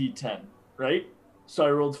 8d10, right? So I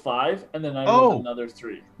rolled 5, and then I rolled Oh. another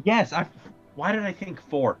 3. Yes. Why did I think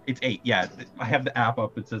 4? It's 8. Yeah, I have the app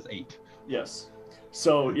up. It says 8. Yes.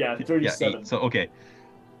 So yeah, 37. Yeah, 8. So okay,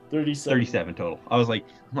 37. 37 total. I was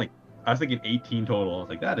thinking 18 total. I was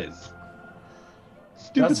like, that is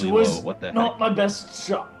stupidly That was low. What the not heck? my best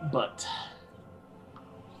shot, but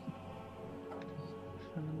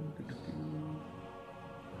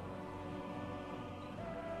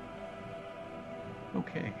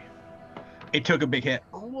Okay. It took a big hit.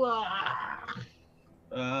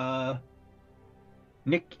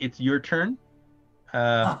 Nick, it's your turn.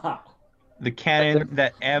 The cannon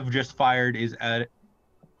that Ev just fired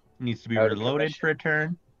needs to be Out of reloaded for a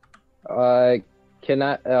turn.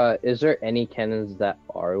 Is there any cannons that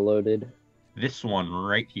are loaded? This one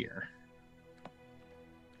right here.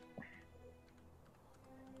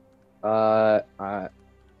 I'm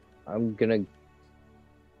gonna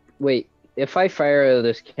wait. If I fire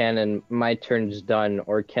this cannon, my turn's done,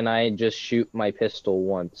 or can I just shoot my pistol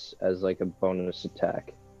once as like a bonus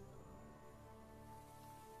attack?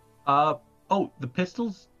 Oh, the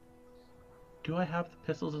pistols. Do I have the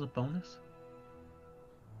pistols as a bonus?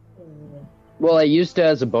 Well, I used it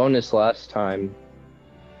as a bonus last time.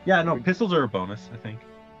 Yeah, no, pistols are a bonus, I think.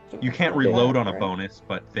 You can't Okay. reload on a Right. bonus,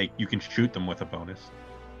 but you can shoot them with a bonus.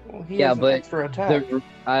 Well, he Yeah, has an but extra attack.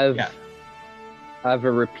 Yeah. I have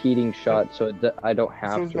a repeating shot, so I don't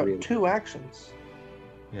have So he's to got reload. 2 actions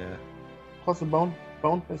Yeah. plus a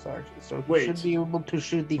bonus action, so he Wait. should be able to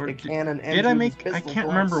shoot the Or did- cannon and Did I shoot make? his I pistol can't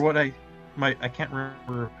twice. remember I can't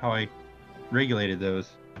remember how I regulated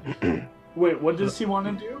those. wait, what does he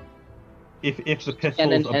want to do? If the pistol's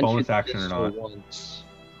Cannon a and bonus shoot the action or pistol not. once.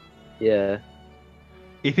 Yeah.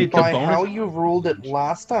 If it's By a bonus, how you ruled it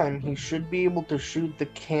last time, he should be able to shoot the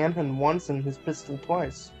cannon once and his pistol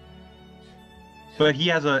twice. but he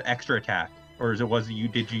has an extra attack, or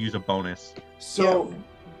did you use a bonus? So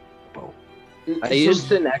I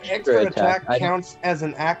used an Extra extra attack attack. counts as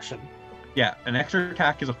an action. Yeah, an extra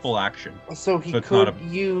attack is a full action. So he So it's not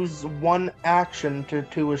could use one action to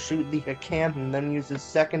shoot the cannon, then use his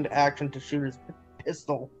second action to shoot his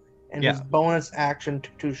pistol, and his Yeah. bonus action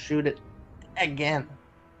to shoot it again.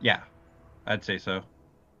 Yeah, I'd say so.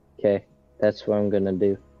 Okay, that's what I'm gonna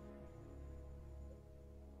do.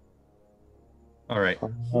 All right.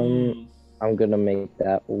 I'm gonna make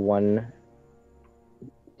that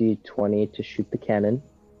 1d20 to shoot the cannon.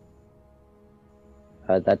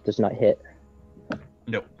 That does not hit.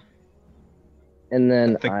 Nope. And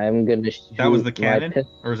then The- I'm gonna shoot That was the my cannon, pis-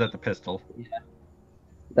 or is that the pistol?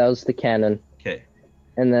 That was the cannon. Okay.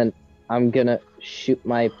 And then I'm gonna shoot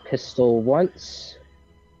my pistol once.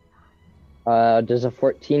 Does a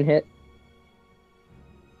 14 hit?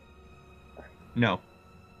 No.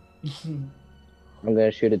 I'm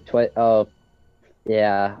gonna shoot it twice. Oh,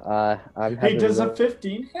 yeah. I'm Hey, having does a real-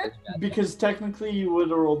 15 hit? Because technically you would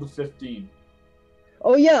have rolled a 15.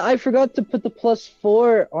 Oh yeah, I forgot to put the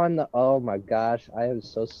 +4 on the. Oh my gosh, I am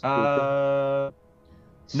so stupid.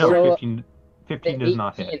 No, So, 15 does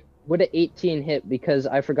not hit. Would an 18 hit because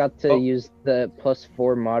I forgot to Oh. use the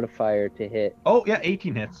 +4 modifier to hit. Oh yeah,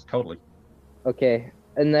 18 hits totally. Okay,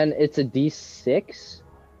 and then it's a D6.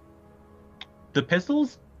 The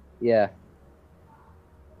pistols, Yeah.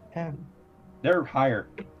 10, they're higher.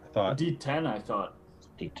 I thought. D10, I thought.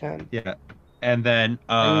 D10. Yeah, and then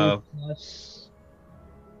Plus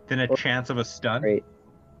then a chance of a stun. Great.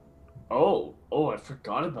 Oh, I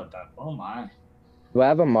forgot about that. Oh my. Do I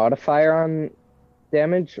have a modifier on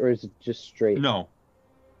damage, or is it just straight? No.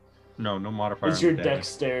 No modifier. It's on your the damage.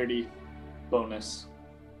 dexterity bonus.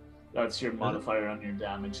 That's your modifier on your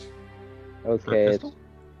damage. For a Okay, it's pistol?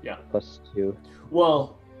 +2.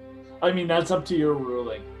 Well, I mean that's up to your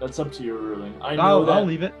ruling. I know I'll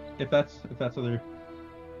leave it if that's other.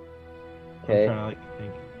 Okay. I'm trying to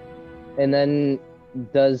think. And then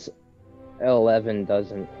does 11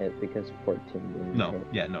 doesn't hit because 14 didn't No, hit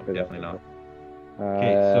yeah, no, for that definitely not. level.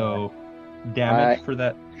 Okay, so damage for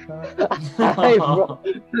that shot. I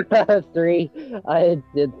rolled 3. I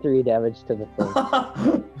did 3 damage to the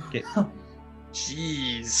thing. Okay.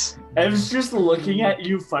 Jeez. Ev's just looking at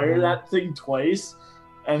you fire that thing twice,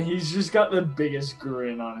 and he's just got the biggest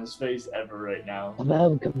grin on his face ever right now.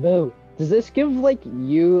 Kaboom. Does this give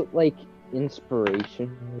you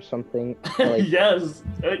inspiration or something? Like, Yes.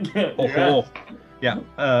 Oh, yeah.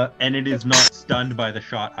 And it is not stunned by the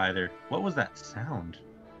shot either. What was that sound?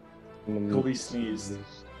 Colby sneezed.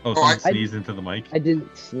 Oh, Oh, someone I- sneezed into the mic. I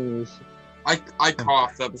didn't sneeze. I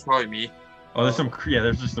coughed. That was probably me. Oh, there's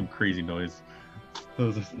there's just some crazy noise. I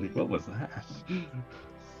was just like, what was that?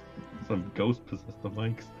 Some ghost possessed the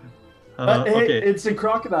mics. Hey, Okay. it's the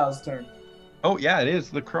crocodile's turn. Oh yeah, it is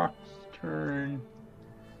the croc's turn.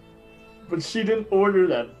 But she didn't order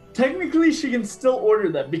them. Technically, she can still order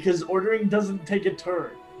them because ordering doesn't take a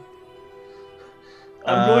turn.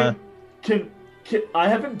 I'm going. Can I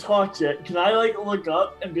haven't talked yet? Can I look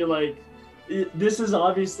up and be like, this is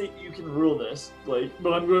obviously you can rule this. But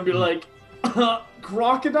I'm going to be like,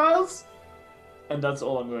 crocodiles, and that's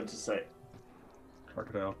all I'm going to say.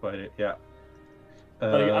 Crocodile fight it. Yeah.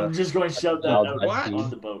 I'm just going to shout that Wild out Bunny. on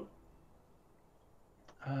the boat.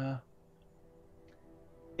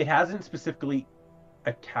 It hasn't specifically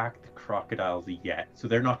attacked the crocodiles yet, so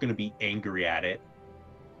they're not going to be angry at it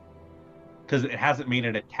because it hasn't made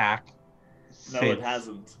an attack No, since it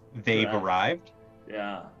hasn't. they've Correct. arrived.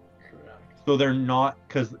 Yeah, correct. So they're not,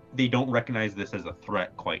 because they don't recognize this as a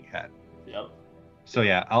threat quite yet. Yep. So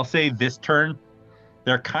yeah, I'll say this turn,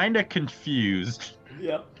 they're kind of confused.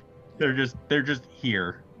 Yep. They're just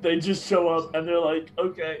here. They just show up and they're like,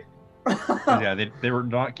 okay. 'Cause, yeah, they were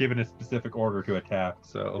not given a specific order to attack.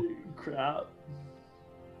 So Crap.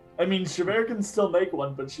 I mean, Shavera can still make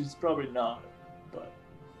one, but she's probably not. But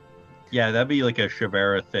yeah, that'd be like a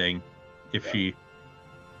Shavera thing if Yeah. she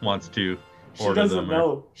wants to she order doesn't them. Or,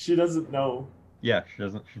 know. She doesn't know. yeah, she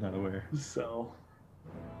doesn't. She's not aware. So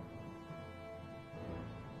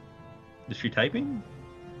Is she typing?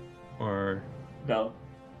 Or no.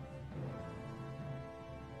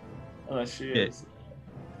 Unless she Yeah. is.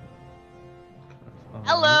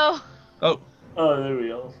 Hello. Oh. Oh, there we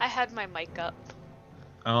go. I had my mic up.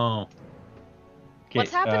 Oh. Okay,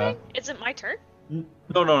 What's happening? Is it my turn? No.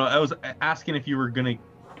 I was asking if we were giving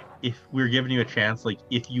you a chance, like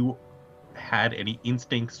if you had any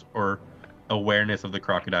instincts or awareness of the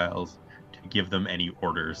crocodiles to give them any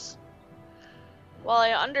orders. Well,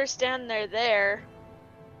 I understand they're there,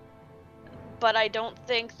 but I don't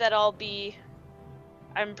think that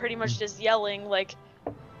I'm pretty much just yelling like,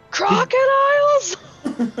 crocodiles!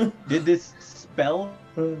 Did this spell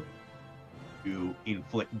you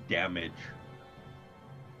inflict damage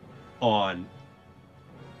on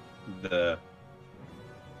the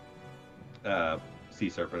sea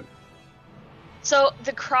serpent? So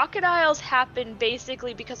the crocodiles happened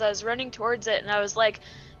basically because I was running towards it and I was like,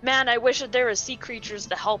 man, I wish that there were sea creatures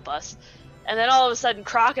to help us. And then all of a sudden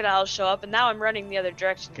crocodiles show up and now I'm running the other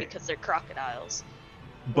direction Okay. because they're crocodiles.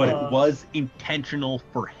 But it was intentional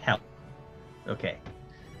for help. Okay.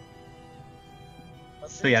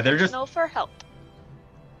 So yeah, they're just- No for help.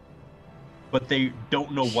 But they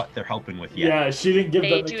don't know what they're helping with yet. Yeah, she didn't give They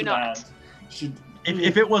them the do command. not. She.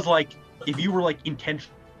 If it was like, if you were like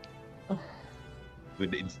intentional,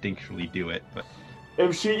 would instinctually do it. But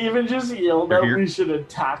If she even just yelled They're out, here. we should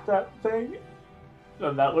attack that thing,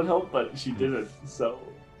 then that would help. But she didn't. So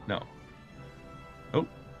no. Oh,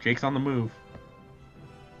 Jake's on the move.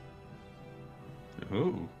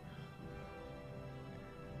 Ooh.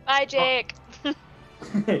 Bye, Jake.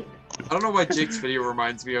 I don't know why Jake's video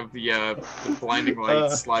reminds me of the Blinding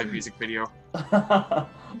Lights live music video.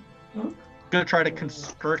 Gonna try to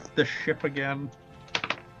constrict the ship again.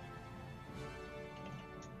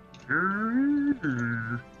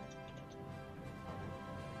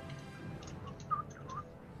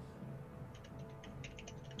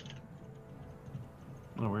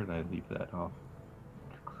 Oh, where did I leave that off?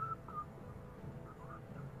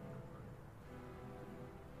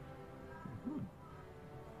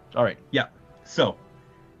 All right, yeah. So,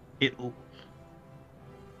 it'll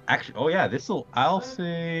actually. Oh yeah, I'll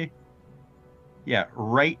say. Yeah,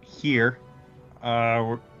 right here.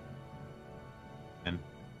 And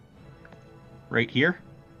right here,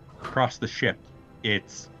 across the ship,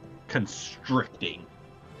 it's constricting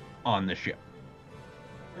on the ship.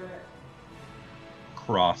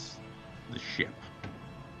 Across the ship.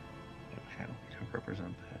 How do we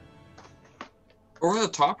represent that? Over the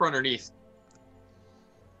top or underneath?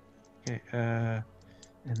 Okay,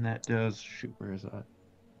 and that does shoot. Where is that?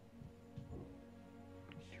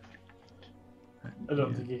 I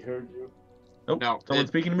don't think he heard you. Oh, No. someone's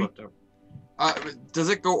speaking to me. Does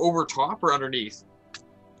it go over top or underneath?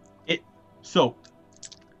 So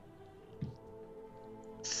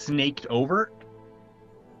snaked over,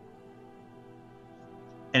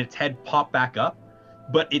 and its head popped back up,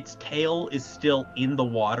 but its tail is still in the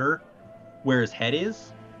water where his head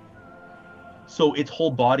is. So its whole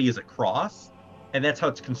body is across, and that's how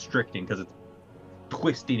it's constricting, because it's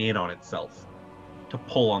twisting in on itself to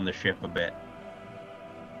pull on the ship a bit.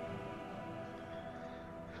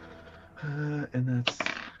 And that's...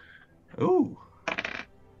 Ooh.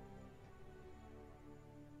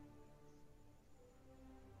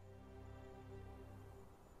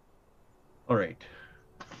 All right.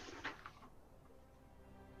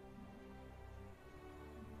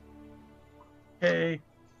 Okay.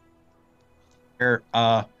 Here,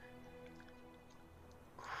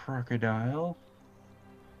 crocodile.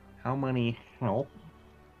 How many health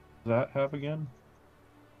does that have again?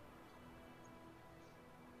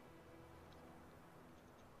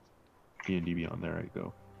 D&D Beyond, there I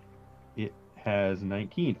go. It has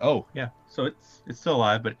 19. Oh, yeah. So it's still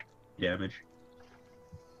alive, but damage.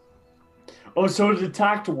 Oh, so it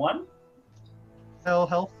attacked one?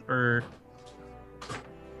 Health, or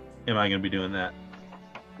am I going to be doing that?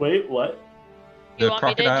 Wait, what? Do you The want me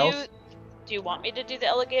to crocodiles? do you want me to do the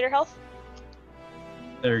alligator health?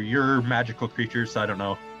 They're your magical creatures, so I don't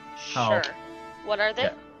know. How? Sure. What are they?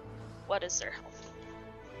 Yeah. What is their health?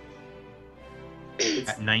 It's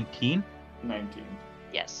At 19, 19.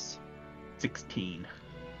 Yes. 16.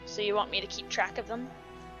 So you want me to keep track of them?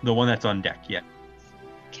 The one that's on deck, yeah.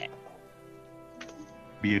 Okay.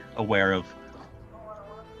 Be aware of.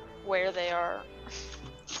 Where they are.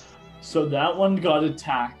 So that one got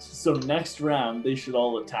attacked. So next round, they should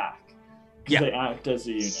all attack. Because Yeah. they act as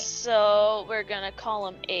a unit. So we're gonna call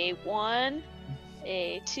them A1,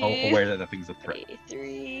 A2, Oh, aware that thing's a threat.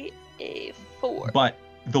 A3, A4. But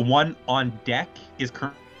the one on deck is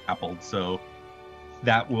currently grappled, so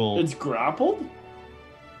that will. It's grappled?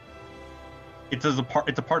 It's a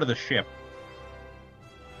part of the ship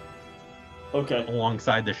Okay,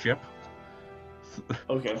 alongside the ship.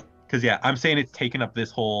 okay. Because yeah, I'm saying it's taken up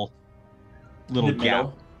this whole little The gap,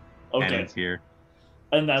 middle. and Okay. it's here.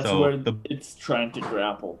 And that's So where the- it's trying to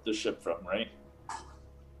grapple the ship from, right?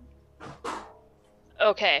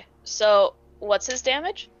 Okay, so what's his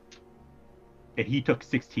damage? And he took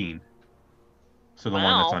 16. So the one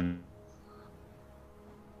that's Wow. on.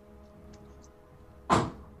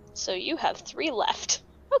 So you have 3 left.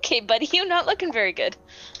 Okay, buddy, you're not looking very good.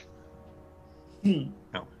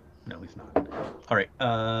 No, he's not. All right.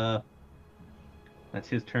 That's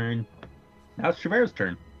his turn. Now it's Shaver's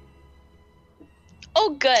turn.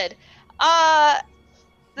 Oh, good.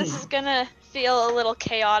 This is gonna feel a little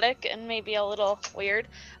chaotic and maybe a little weird,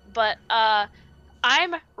 but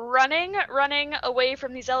I'm running away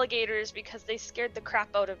from these alligators because they scared the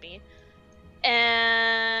crap out of me,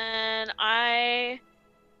 and I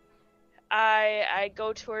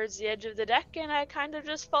go towards the edge of the deck and I kind of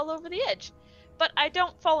just fall over the edge, but I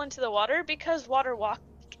don't fall into the water because Water Walk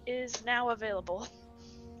is now available.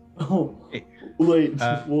 Oh, Hey, wait,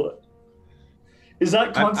 uh, what? Is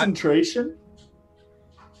that concentration?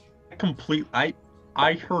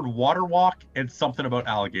 I heard water walk and something about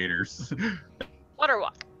alligators. Water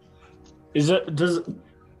Walk. Is it,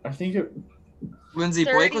 I think it, Lindsay,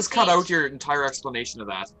 30 Blake was cut feet. out your entire explanation of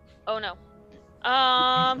that. Oh no.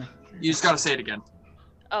 You just gotta say it again.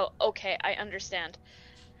 Oh, okay, I understand.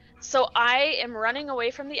 So I am running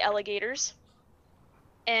away from the alligators,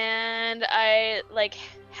 and I like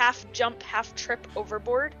half jump, half trip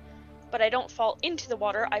overboard, but I don't fall into the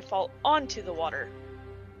water, I fall onto the water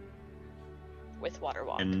with Water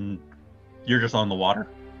Walk. And you're just on the water?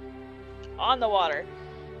 On the water.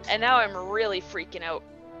 And now I'm really freaking out.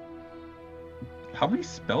 How many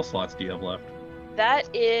spell slots do you have left?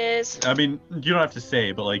 That is I mean, you don't have to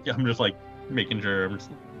say, but like, I'm just like making sure.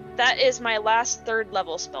 that is my last 3rd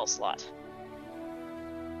level spell slot.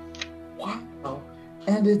 wow.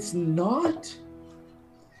 And it's not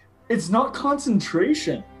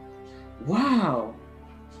concentration. Wow.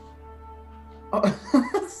 Oh,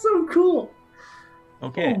 that's so cool.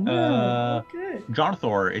 Okay, Oh, man. Okay.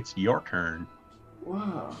 Jonathor, it's your turn.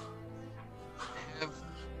 Wow.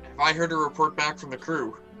 I heard a report back from the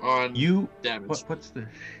crew on damage. What's the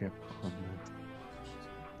ship on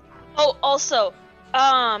Oh, also,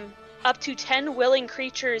 up to 10 willing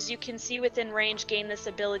creatures you can see within range gain this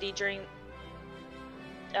ability during,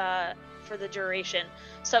 for the duration.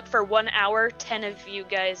 So up for 1 hour, 10 of you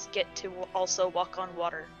guys get to also walk on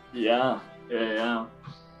water. Yeah.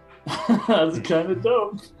 That's kind of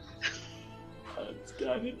dope. That's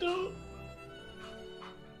kind of dope.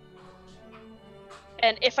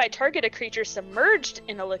 And if I target a creature submerged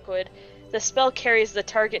in a liquid, the spell carries the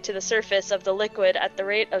target to the surface of the liquid at the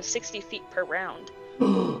rate of 60 feet per round.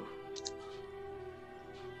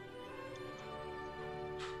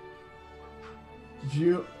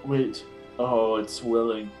 Wait. Oh, it's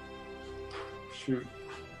willing. Shoot.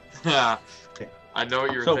 Yeah. I know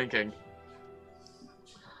what you're thinking.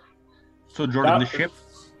 So Jordan, the ship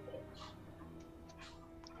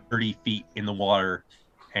 30 feet in the water,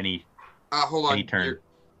 hold on. any turn.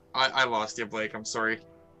 I lost you, Blake. I'm sorry.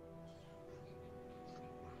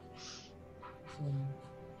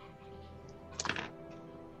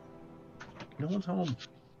 No one's home.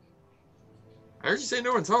 I heard you say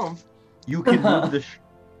no one's home. You can move the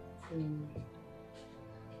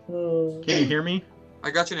Can you hear me?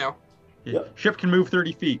 I got you now. Yeah. Yep. Ship can move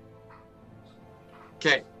 30 feet.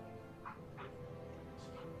 Okay.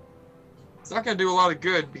 It's not gonna do a lot of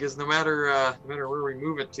good because no matter where we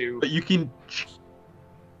move it to. But you can.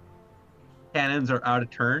 Cannons are out of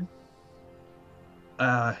turn.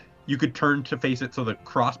 You could turn to face it, so the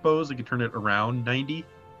crossbows, you could turn it around 90.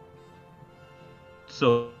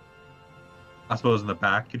 So crossbows in the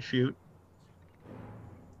back could shoot.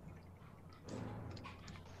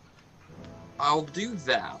 I'll do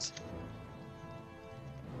that.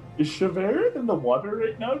 Is Chavera in the water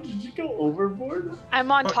right now? Did you go overboard?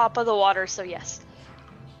 I'm on top of the water, so yes.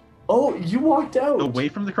 Oh, you walked out. Away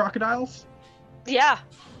from the crocodiles? Yeah.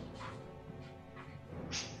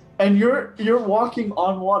 And you're walking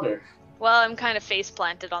on water. Well, I'm kind of face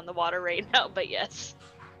planted on the water right now, but yes.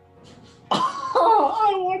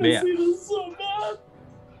 I want to Yeah. see this so bad.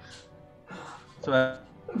 So,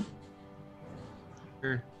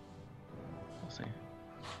 here. We'll see.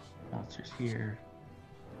 Monsters here.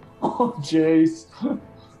 Oh, Jace.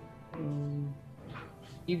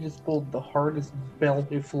 You just pulled the hardest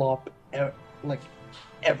belly flop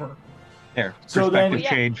ever. There. So then- Perspective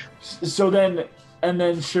change. So then, and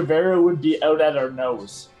then Chavera would be out at our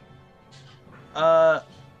nose.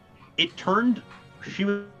 It turned. She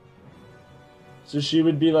was. So she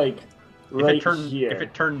would be like right here. If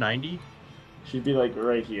it turned 90, She'd be like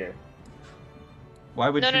right here. why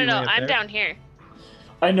would No, she be no, way up I'm there? down here.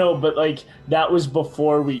 I know, but like that was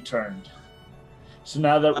before we turned. So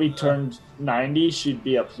now that we turned 90, she'd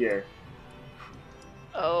be up here.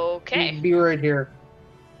 Okay. Be right here.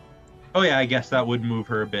 Oh yeah, I guess that would move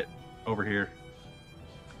her a bit over here.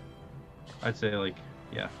 I'd say like,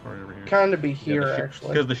 yeah, right over here. Kind of be here, actually.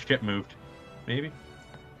 Because the ship moved. Maybe?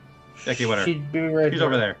 Okay, whatever. She'd be right She's here.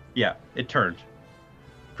 over there. Yeah, it turned.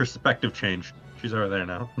 Perspective changed. She's over there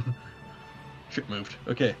now. Ship moved.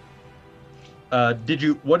 Okay. What did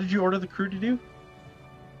you order the crew to do?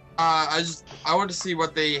 I wanted to see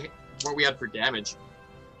what we had for damage.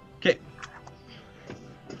 Okay.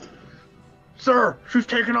 Sir, she's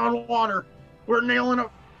taking on water. We're nailing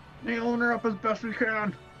her up as best we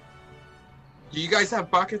can. Do you guys have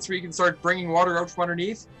buckets where you can start bringing water out from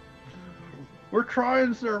underneath? We're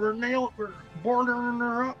trying, sir. We're bordering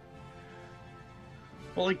her up.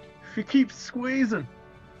 But like, she keeps squeezing.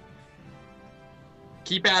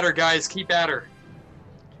 Keep at her, guys. Keep at her.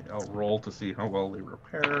 Okay, I'll roll to see how well they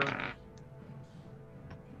repair.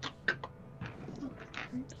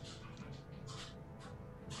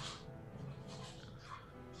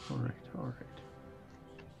 All right.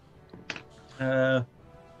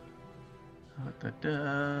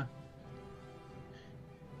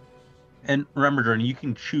 And remember, Jordan, you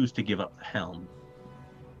can choose to give up the helm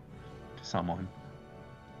to someone,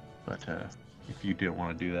 but if you don't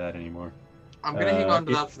want to do that anymore, I'm gonna hang on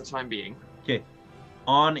to it- that for the time being. okay.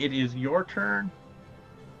 On, it is your turn.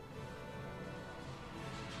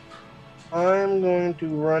 I'm going to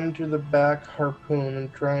run to the back harpoon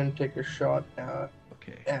and try and take a shot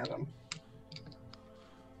Okay. at him.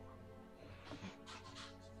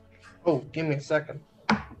 Oh, give me a second.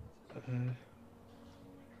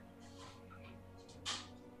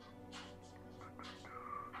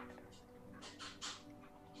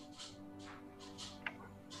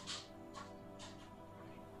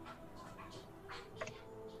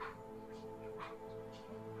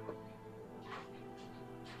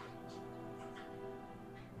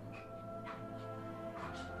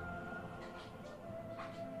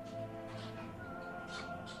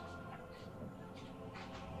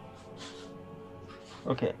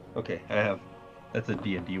 Okay. I have. That's a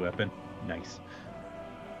D&D weapon. Nice.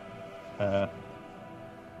 I'm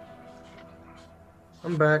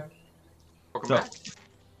back. Welcome So- back.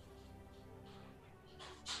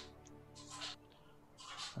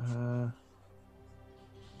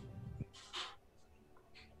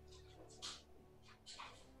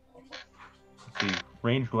 Let's see.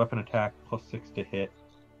 Ranged weapon attack +6 to hit.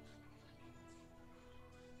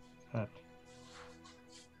 That.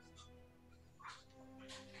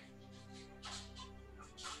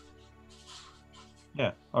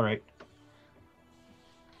 Yeah. All right.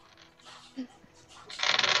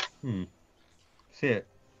 See it.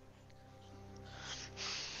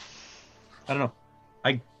 I don't know.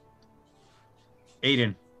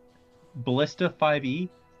 Aiden, Ballista 5e,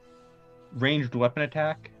 ranged weapon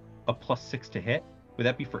attack, a +6 to hit. Would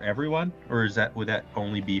that be for everyone, or would that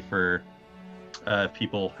only be for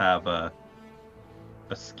people have a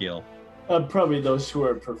skill Probably those who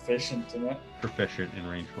are proficient in it. proficient in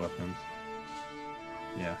ranged weapons?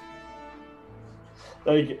 Yeah.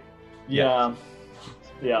 Like, yeah.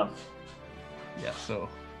 Yeah. So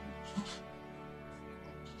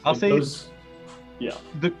I'll Like say those, yeah.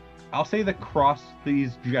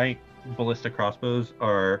 these giant ballista crossbows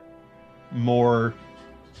are more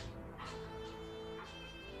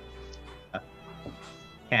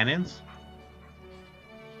cannons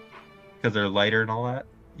because they're lighter and all that.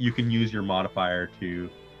 You can use your modifier to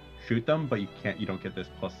shoot them, but you don't get this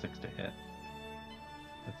 +6 to hit.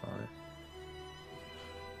 That's all right.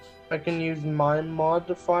 I can use my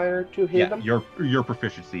modifier to hit Yeah, them. your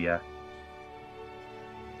proficiency, yeah.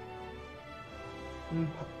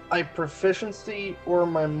 My proficiency or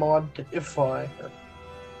my modifier?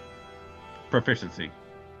 Proficiency.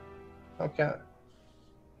 Okay.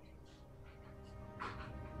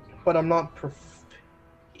 But I'm not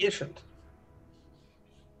proficient.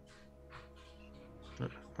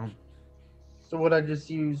 So would I just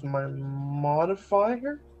use my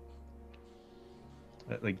modifier?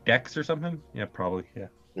 Like dex or something? Yeah, probably. Yeah.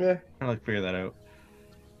 Yeah, I'll figure that out.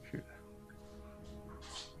 Shoot.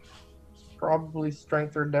 probably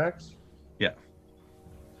strength or dex. Yeah.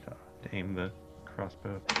 To aim the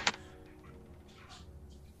crossbow.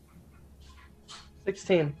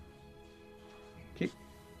 16. Okay.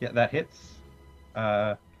 Yeah, that hits.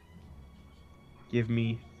 Give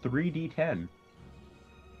me 3d10.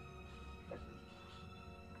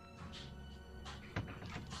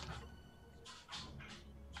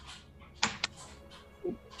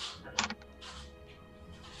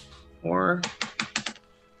 Or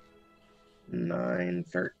 9,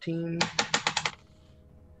 13,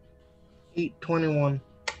 8, 21.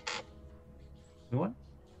 One.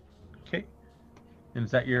 Okay. And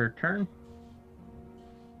is that your turn?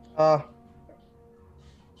 Yeah.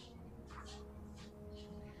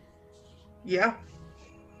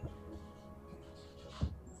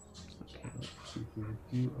 Okay, let's see here.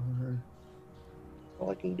 You are. All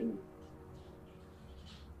I can do.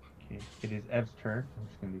 Okay, it is Ev's turn. I'm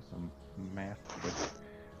just gonna do some math quick.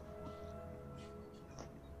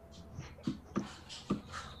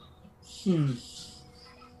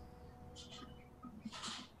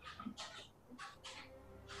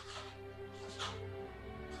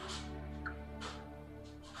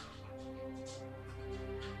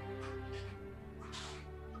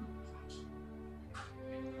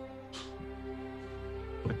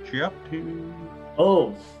 What you up to?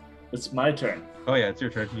 Oh, it's my turn. Oh yeah, it's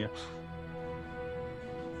your turn. Yeah.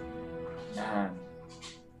 Man.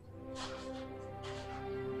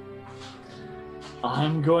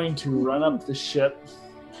 I'm going to run up the ship.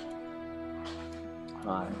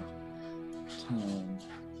 5, 10,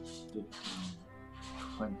 15,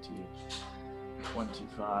 20,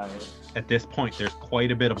 25. At this point, there's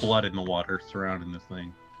quite a bit of blood in the water surrounding this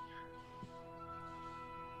thing.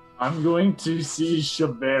 I'm going to see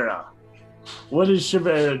Shavera. What is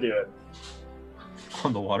Shavera doing?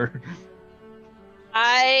 On the water.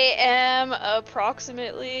 I am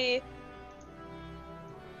approximately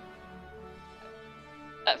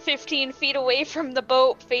 15 feet away from the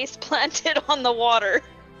boat, face planted on the water.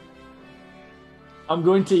 I'm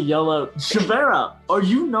going to yell out, Shavera, are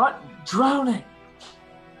you not drowning?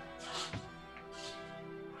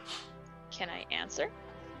 Can I answer?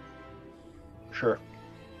 Sure.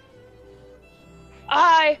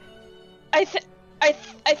 I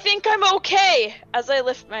think I'm okay, as I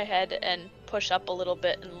lift my head and push up a little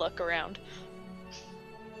bit and look around.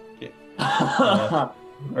 All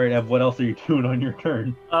right, Ev. What else are you doing on your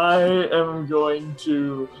turn? I am going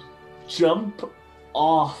to jump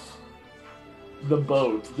off the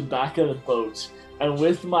boat, the back of the boat, and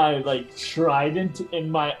with my like trident in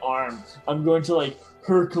my arm, I'm going to like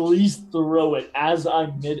Hercules throw it as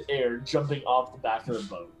I'm midair, jumping off the back of the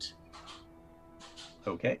boat.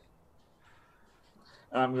 Okay.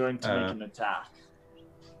 And I'm going to make an attack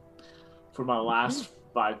for my last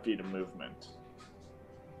 5 feet of movement.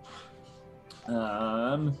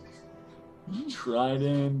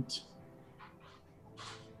 Trident.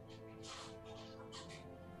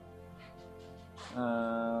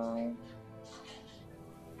 Oh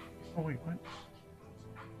wait, what?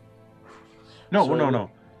 No, So-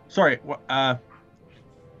 no. Sorry.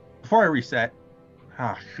 Before I reset.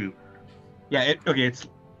 Ah, shoot. Yeah. It's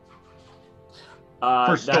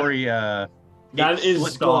for story. that it is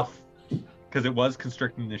slipped go- off because it was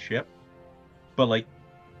constricting the ship, but like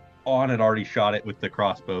On had already shot it with the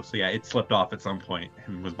crossbow, so yeah, it slipped off at some point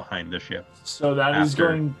and was behind the ship. So that is After.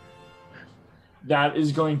 going. That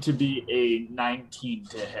is going to be a 19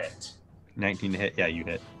 to hit. 19 to hit. Yeah, you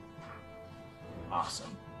hit.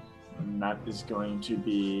 Awesome. And that is going to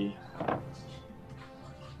be.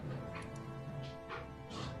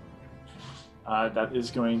 That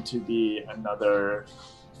is going to be another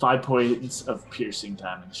 5 points of piercing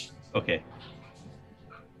damage. Okay.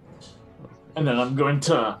 And then I'm going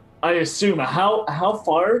to. I assume how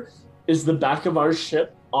far is the back of our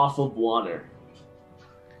ship off of water?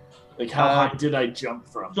 Like how high did I jump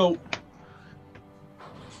from? So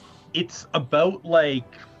it's about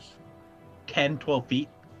like 10, 12 feet,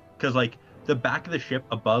 because like the back of the ship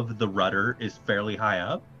above the rudder is fairly high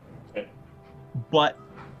up. Okay. But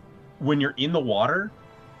when you're in the water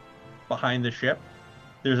behind the ship,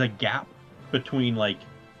 there's a gap between like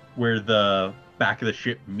where the back of the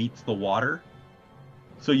ship meets the water.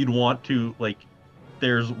 So you'd want to like,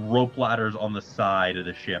 there's rope ladders on the side of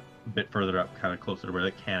the ship a bit further up, kind of closer to where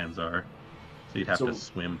the cannons are. So you'd have to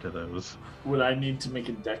swim to those. Would I need to make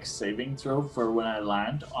a dex saving throw for when I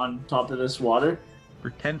land on top of this water?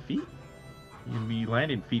 For 10 feet? You'd be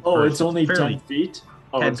landing feet Oh, first. it's only fairly 10 feet?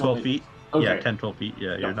 Oh, 10, it's 12 only... feet. Okay. Yeah, 10, 12 feet.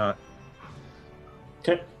 Yeah, you're not...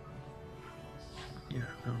 Okay. Yeah,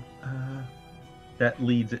 no. That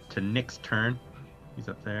leads it to Nick's turn. He's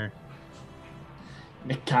up there.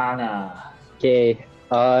 Nikana. Okay,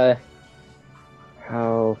 how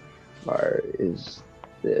far is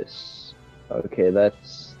this? Okay,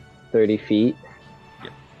 that's 30 feet.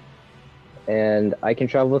 Yep. And I can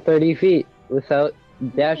travel 30 feet without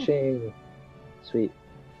dashing. Sweet.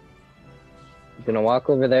 I'm gonna walk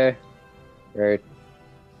over there, or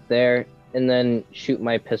there, and then shoot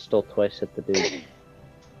my pistol twice at the dude.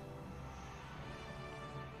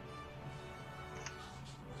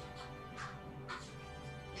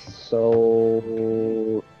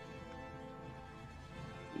 So,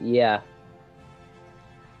 yeah.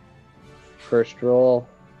 First roll,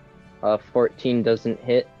 14 doesn't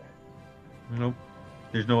hit. Nope.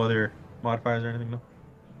 There's no other modifiers or anything,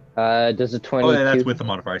 no? Does a 22? Oh, yeah, that's with the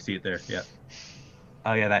modifier. I see it there. Yeah.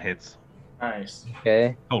 Oh, yeah, that hits. Nice.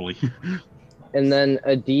 Okay. Totally. And then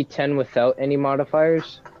a D10 without any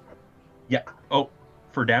modifiers. Yeah. Oh,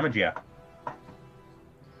 for damage, yeah. I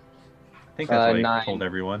think that's what I 9. told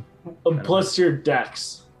everyone. Plus your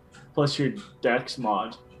dex. Plus your dex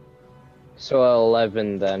mod. So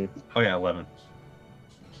 11 then. Oh, yeah, 11.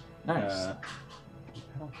 Nice.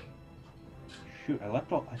 Shoot, I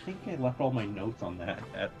think I left all my notes on that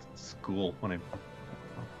at school when I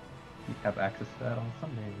have access to that on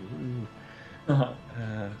Sunday. Ooh.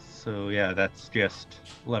 So yeah, that's just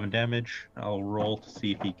 11 damage. I'll roll to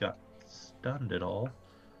see if he got stunned at all.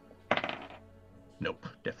 Nope,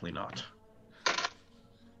 definitely not.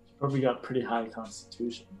 Probably got pretty high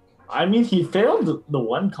constitution. I mean, he failed the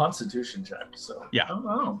one constitution check, so Yeah. I don't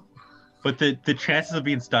know. But the chances of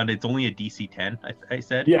being stunned, it's only a DC 10, I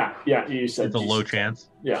said. Yeah, you said It's a DC low 10.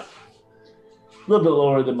 chance. Yeah. A little bit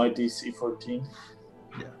lower than my DC 14.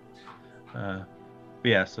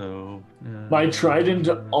 Yeah, so... My trident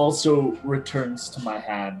also returns to my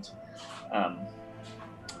hand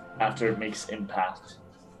after it makes impact.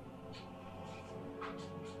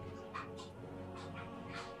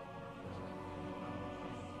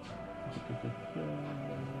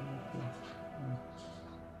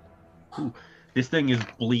 Ooh, this thing is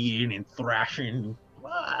bleeding and thrashing.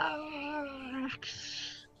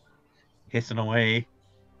 Hissing away.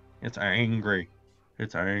 It's angry.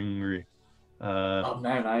 Oh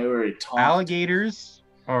man, I already talked. Alligators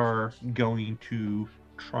are going to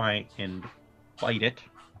try and fight it.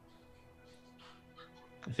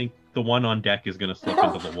 I think the one on deck is going to slip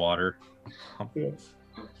into the water. It's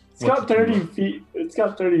What's got it 30 do? feet. It's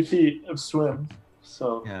got 30 feet of swim.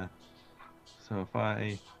 So Yeah. So if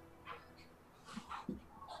I...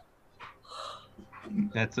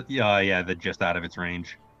 That's yeah, they're just out of its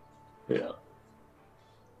range. Yeah.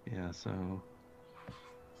 Yeah, so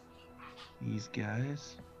these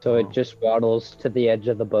guys. So Oh. it just waddles to the edge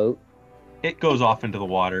of the boat. It goes off into the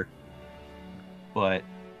water, but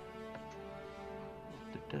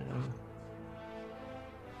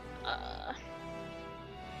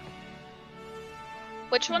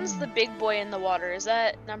Which one's the big boy in the water? Is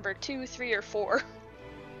that number 2, 3, or 4?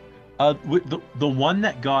 the one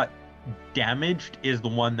that got damaged is the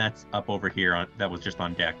one that's up over here that was just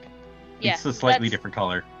on deck. Yeah, It's a slightly that's- different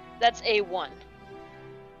color. That's A1.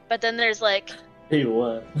 But then there's like Hey,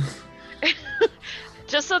 what?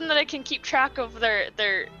 just so that I can keep track of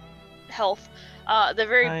their health. The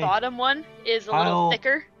very Hi. bottom one is a little I'll-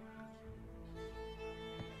 thicker.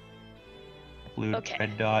 Blue Okay.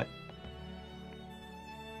 red dot.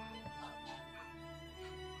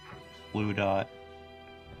 Blue dot.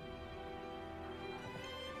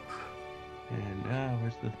 And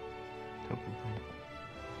where's the token thing?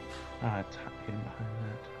 It's hidden behind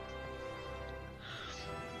that.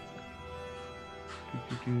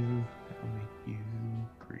 That'll make you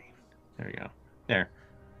green. There you go. There.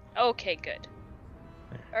 Okay, good.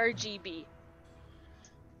 There. RGB.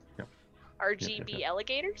 Yep. RGB Yep.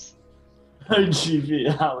 alligators? RGB,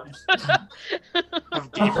 Alex.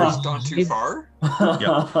 Have gamers gone too far?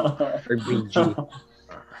 Or BG.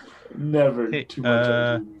 Never Hey, too much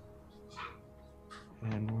RGB.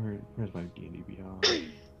 And where's my D&D Beyond?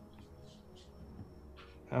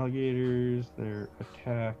 Alligators, their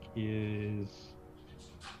attack is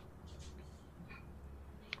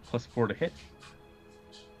 +4 to hit.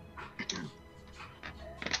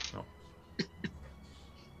 Oh.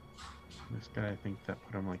 This guy, I think that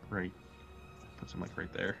puts him like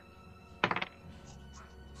right there.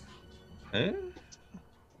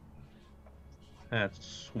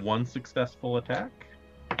 That's one successful attack.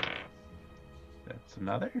 That's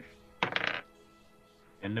another.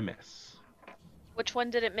 And a miss. Which one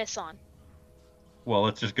did it miss on? Well,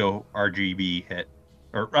 let's just go RGB hit.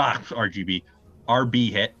 Or RGB.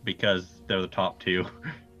 RB hit because they're the top two.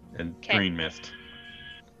 And 'Kay. green missed.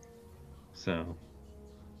 So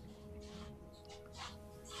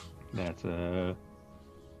that's a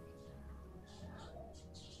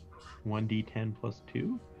 1d10 plus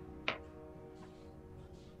 2.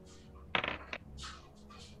 I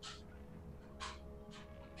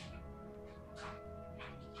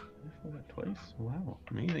rolled that twice. Wow,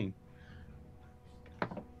 amazing.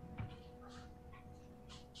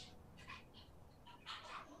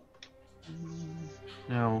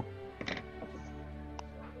 Now,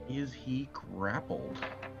 is he grappled?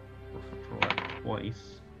 Roll that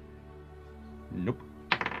twice. Nope.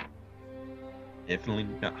 Definitely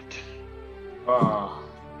not. Ah.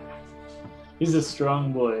 He's a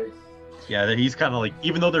strong boy. Yeah, he's kind of like,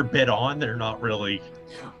 even though they're bit on, they're not really.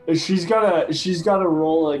 She's gotta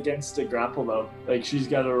roll against a grapple though. Like she's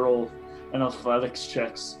gotta roll an athletics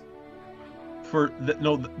checks. For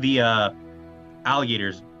the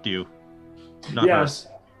alligators do. Not her. Yes.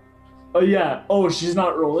 Oh yeah. Oh, she's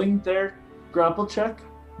not rolling their grapple check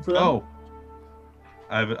for them. Oh.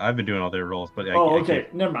 I've been doing all their rolls, but Oh, I okay.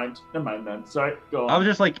 can't. Never mind then. Sorry. Go on. I was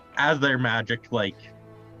just like, as their magic, like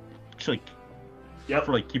Yep.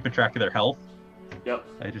 for like keeping track of their health. Yep.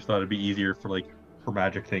 I just thought it'd be easier for like for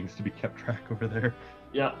magic things to be kept track over there,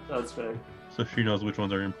 Yeah, that's fair. so she knows which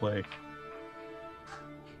ones are in play.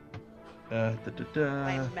 My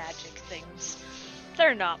magic things.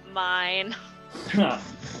 They're not mine.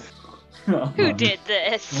 Who did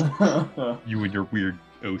this? You and your weird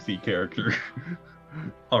OC character.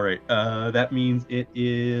 All right, that means it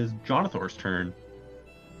is Jonathan's turn.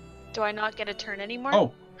 Do I not get a turn anymore?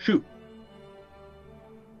 Oh, shoot.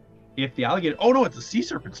 If the alligator... Oh, no, it's the sea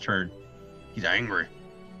serpent's turn. He's angry.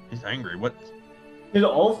 What? Did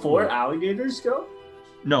all 4 alligators go?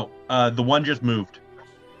 No, the one just moved.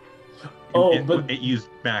 But It used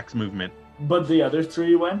max movement. the other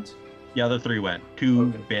 3 went. The other 3 went. 2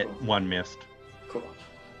 Okay, bit, cool. 1 missed. Cool.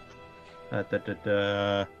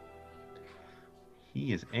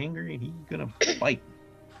 He is angry and he's gonna bite.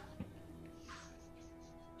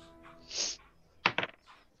 See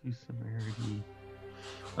severity.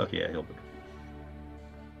 Okay, yeah, he'll bite.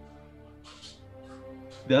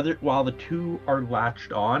 While the 2 are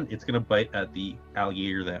latched on, it's gonna bite at the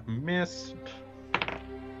alligator that missed.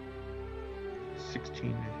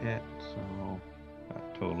 16 to hit, so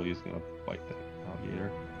that totally is gonna bite that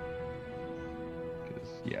alligator. Because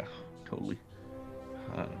yeah, totally.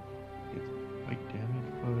 Its bite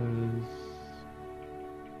damage was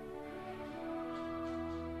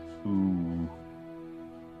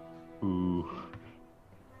ooh.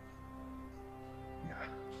 Yeah.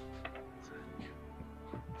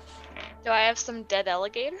 Do I have some dead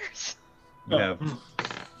alligators? You have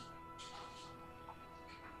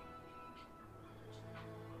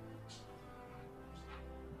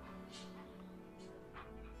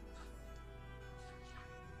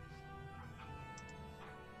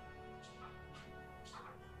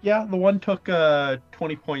yeah, the one took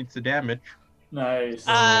 20 points of damage. Nice.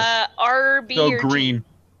 RB So or green,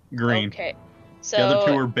 G? green. Okay. So The other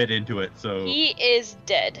two were bit into it. So he is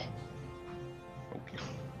dead. okay.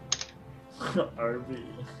 RB.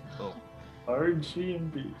 Oh. RG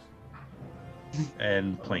and B.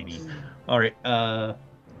 And Planey. All right.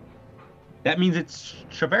 That means it's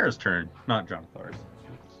Chavera's turn, not Jonathar's.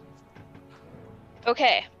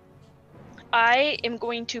 Okay. I am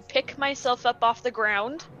going to pick myself up off the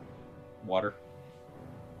ground. Water.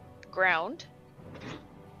 Ground.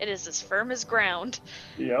 It is as firm as ground.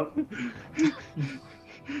 Yep.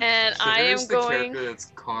 And I am There's the going. character that's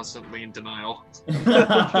constantly in denial.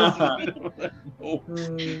 Oh.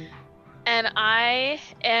 And I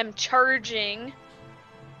am charging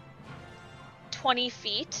 20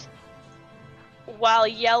 feet while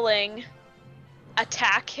yelling,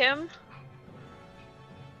 attack him,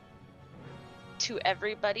 to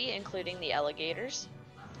everybody, including the alligators.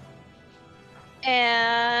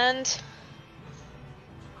 And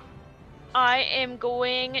I am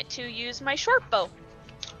going to use my short bow.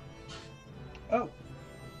 Oh.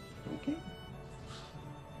 Okay.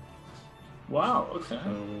 Wow, okay.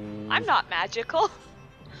 I'm not magical.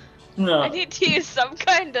 No. I need to use some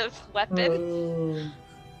kind of weapon,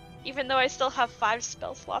 even though I still have 5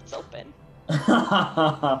 spell slots open.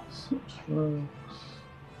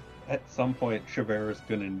 At some point, Chavera's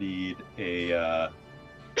gonna need a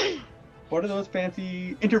what are those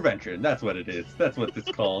fancy intervention? That's what it is. That's what it's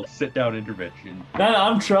called. Sit down intervention. Man,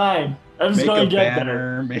 I'm trying. I'm just Make gonna a get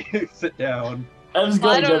banner. Sit down. there. I'm just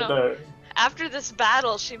Well, I gonna don't get know. there. After this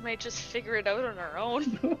battle, she might just figure it out on her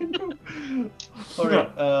own. All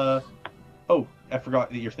right. Oh, I forgot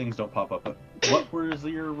that your things don't pop up. What were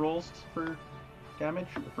your rolls for damage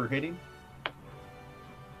for hitting?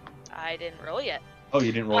 I didn't roll yet. Oh,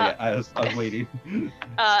 you didn't roll yet. I was waiting.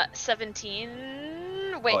 17.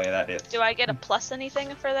 Wait, Oh yeah, that hits. do I get a plus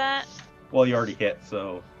anything for that? Well, you already hit,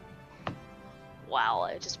 so. Wow,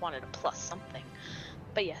 I just wanted a plus something.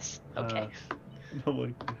 But yes, okay. No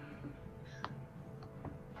way.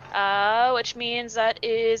 Which means that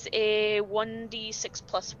is a 1d6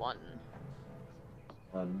 plus 1.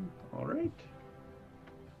 All right.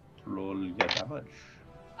 Roll your damage.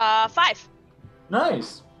 5.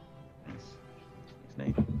 Nice.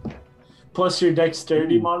 Nice. Plus your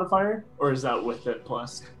dexterity Ooh. modifier? Or is that with it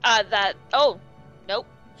plus? Nope.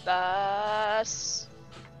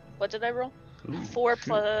 What did I roll? Ooh, 4 shoot.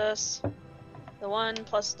 plus the 1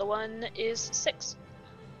 plus the 1 is 6.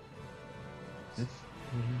 This-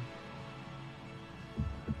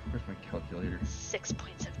 Where's my calculator? 6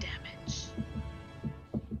 points of damage.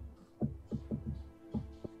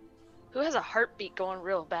 Who has a heartbeat going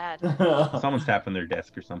real bad? Someone's tapping their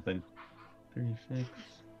desk or something. 36.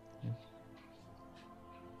 Yes.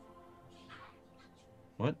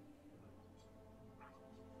 What?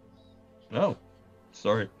 Oh,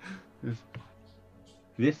 sorry.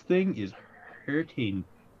 This thing is hurting.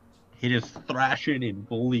 It is thrashing and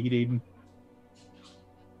bleeding.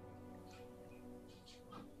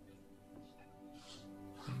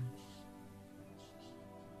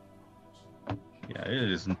 Yeah,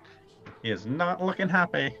 it is not looking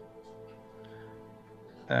happy.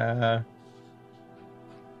 And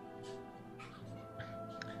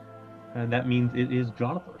that means it is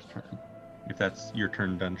Jonathan's turn. If that's your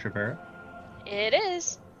turn done, Chavera. It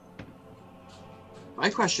is. My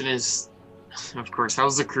question is, of course,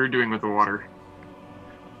 how's the crew doing with the water?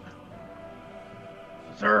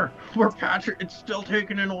 Sir, we're patching. It's still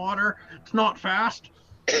taking in water. It's not fast.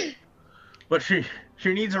 But she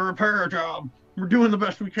needs a repair job. We're doing the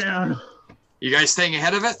best we can. You guys staying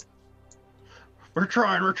ahead of it? We're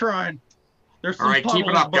trying. There's some All right, keep it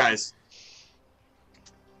puddles, up, but- guys.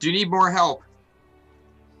 Do you need more help?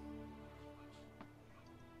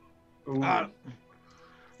 Ooh.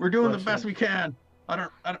 We're doing the Question. best we can. I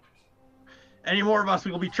don't. Any more of us,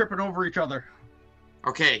 we will be tripping over each other.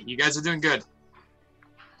 Okay, you guys are doing good.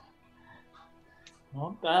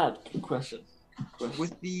 Not bad. Good question.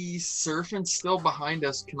 With the serpent still behind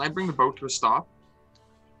us, can I bring the boat to a stop?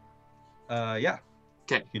 Yeah.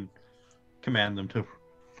 'Kay. You can command them to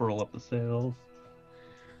furl up the sails.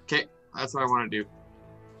 Okay, that's what I want to do.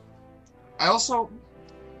 I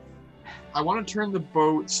want to turn the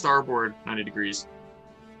boat starboard 90 degrees.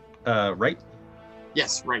 Right.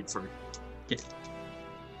 Yes, right, sorry.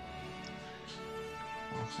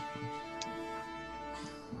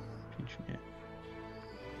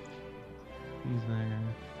 He's there.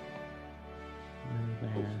 You're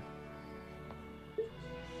there.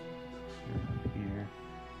 You're up here.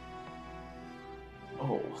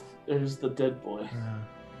 Oh, there's the dead boy.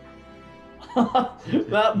 Uh,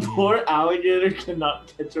 That poor alligator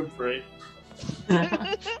cannot catch a break. trying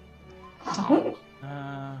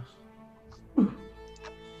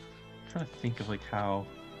to think of like how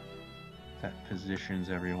that positions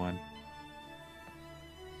everyone.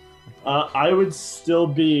 I would still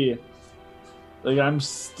be like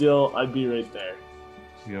I'd be right there.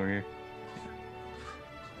 You over here?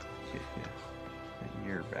 Yeah. And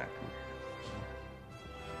you're back over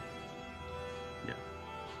here.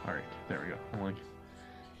 Yeah. Alright, there we go. I'm like,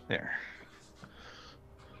 there.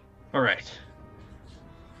 Alright.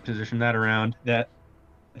 Position that around. I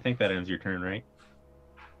think that ends your turn, right?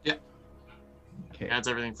 Yeah. Okay. That's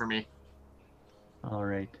everything for me.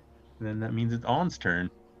 Alright. Then that means it's On's turn.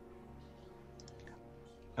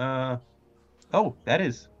 Oh, that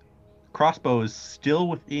is. Crossbow is still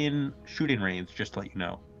within shooting range, just to let you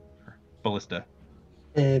know. Ballista.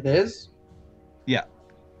 It is. Yeah.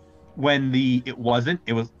 When it wasn't,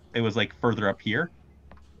 it was like further up here.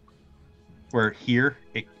 Where here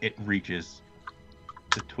it reaches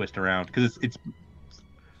to twist around because it's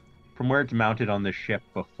from where it's mounted on the ship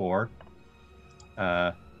before.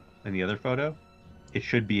 In the other photo, it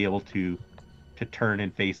should be able to turn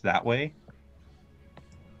and face that way.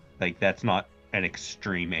 Like that's not an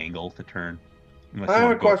extreme angle to turn. I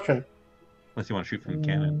have a question. Unless you want to shoot from the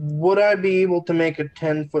cannon. Would I be able to make a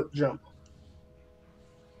 10-foot jump?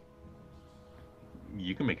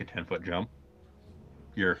 You can make a 10-foot jump.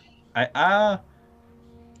 I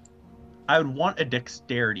would want a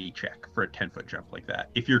dexterity check for a 10-foot jump like that.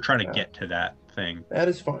 If you're trying to get to that thing. That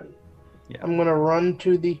is fine. Yeah. I'm gonna run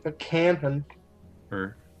to the cannon.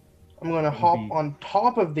 Or I'm gonna hop on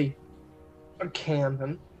top of the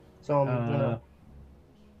cannon. So I'm gonna.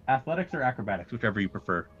 Athletics or acrobatics, whichever you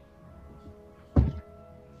prefer.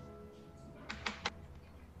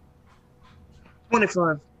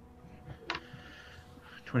 25.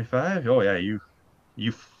 25? Oh yeah,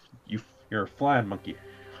 you're a flying monkey.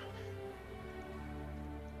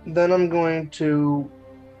 Then I'm going to.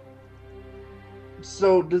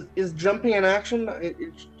 So is jumping an action?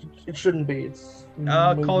 It shouldn't be. It's.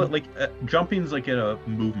 Call it like jumping's like a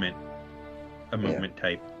movement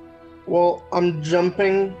type. Well, I'm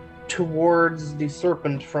jumping towards the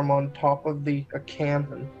serpent from on top of the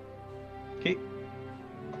cannon. Okay.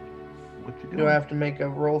 What you doing? Do I have to make a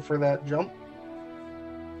roll for that jump?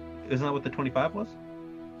 Isn't that what the 25 was?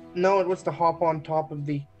 No, it was to hop on top of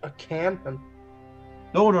the cannon.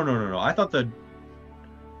 No. I thought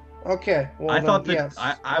Okay. Well, I thought that yes.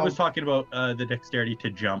 I was talking about the dexterity to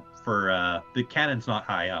jump for the cannon's not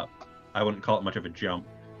high up. I wouldn't call it much of a jump.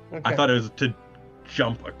 Okay. I thought it was to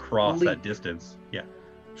jump across Leap. that distance. Yeah.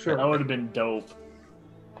 Sure. That would have been dope.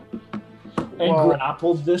 And Well-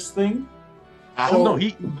 grappled this thing. Oh no,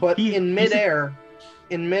 But in he's-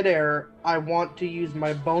 midair, I want to use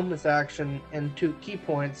my bonus action and 2 key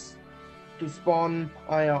points to spawn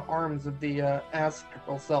my arms of the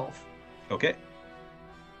astral self. Okay.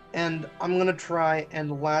 And I'm gonna try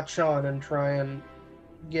and latch on and try and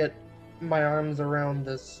get my arms around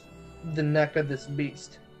the neck of this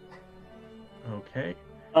beast. Okay.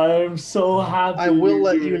 I'm so happy. I will you're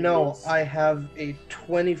let doing you know this. I have a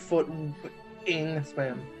 20-foot wing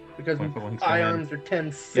span because 20-foot wingspan. my arms are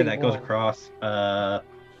 10 feet Yeah, that goes long. across.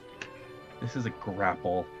 This is a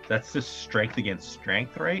grapple. That's just strength against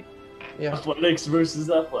strength, right? Yeah. Athletics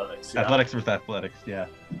versus athletics. Yeah. Athletics versus athletics, yeah.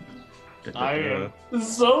 I am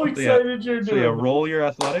so excited you're So doing yeah, roll your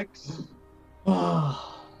athletics. this.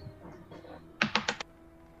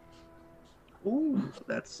 Ooh,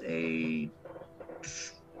 that's a...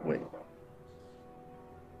 Wait.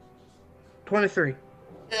 23.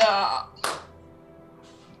 Yeah.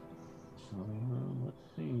 Let's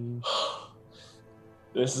see.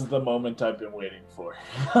 This is the moment I've been waiting for.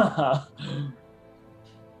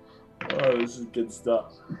 Oh, this is good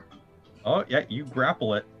stuff. Oh yeah, you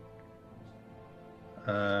grapple it.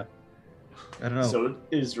 I don't know. So it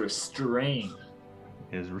is restrained.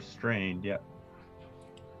 Is restrained, yeah.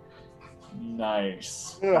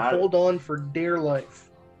 Nice. I'm gonna That- hold on for dear life.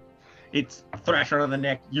 It's thrashed out of the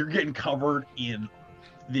neck. You're getting covered in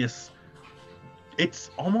this. It's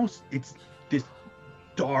this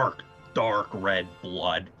dark red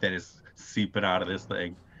blood that is seeping out of this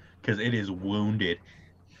thing because it is wounded.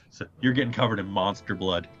 So you're getting covered in monster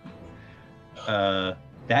blood.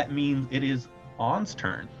 That means it is On's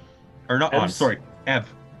turn, or not On. Ev's. Sorry,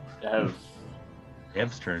 Ev. Ev.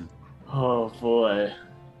 Ev's turn, Oh boy.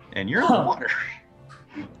 and you're in the water.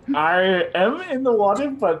 I am in the water,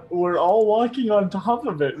 but we're all walking on top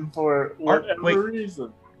of it for whatever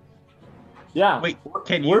reason. Yeah. Wait,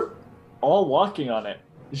 we're all walking on it.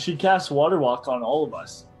 She casts water walk on all of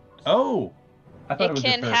us. Oh, I thought It it was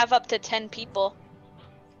can just have up to 10 people.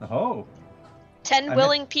 Oh, 10 I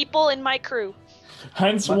willing people in my crew.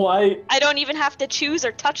 Hence why. I don't even have to choose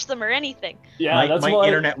or touch them or anything. Yeah, that's my why.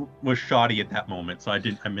 internet was shoddy at that moment, so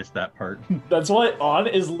I missed that part. That's why On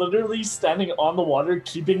is literally standing on the water,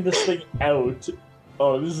 keeping this thing out.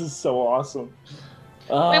 Oh, this is so awesome.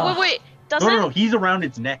 Wait. Doesn't No, he's around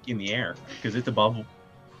its neck in the air because it's above.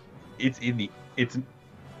 It's kind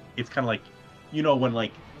of like, when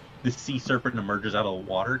like the sea serpent emerges out of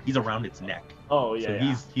the water. He's around its neck. Oh yeah. So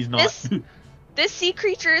yeah. he's not. this sea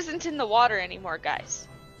creature isn't in the water anymore, guys.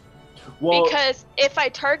 Well, Because if I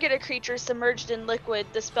target a creature submerged in liquid,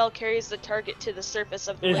 the spell carries the target to the surface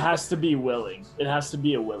of the it liquid. has to be willing. It has to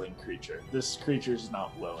be a willing creature. This creature's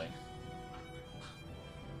not willing.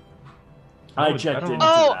 I checked into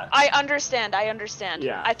Oh, that. I understand.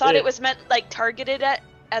 Yeah, I thought it was meant like targeted at,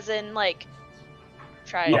 as in like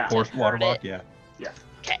try Yeah. to Forced water hurt walk, it. yeah.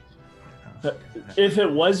 Okay. If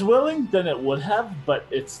it was willing, then it would have, but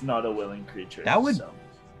it's not a willing creature. That would- so.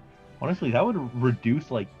 Honestly, that would reduce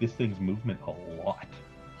like this thing's movement a lot.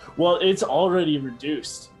 Well, it's already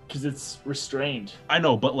reduced because it's restrained. I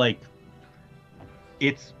know, but like,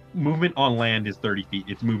 its movement on land is 30 feet.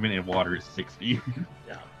 Its movement in water is 6 feet.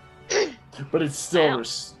 But it's still Wow.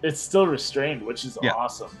 it's still restrained, which is Yeah.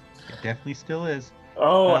 awesome. It definitely still is.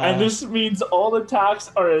 Oh, and Uh, this means all attacks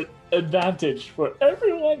are an advantage for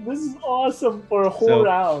everyone. This is awesome for a whole So-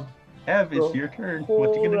 round. Ev, it's your turn.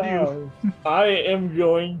 What you gonna do? I am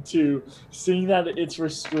going to, seeing that it's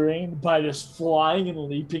restrained by this flying and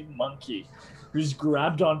leaping monkey who's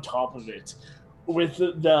grabbed on top of it, with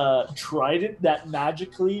the trident that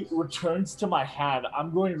magically returns to my hand,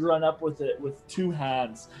 I'm going to run up with it with two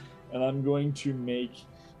hands, and I'm going to make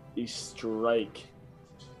a strike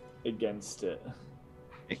against it.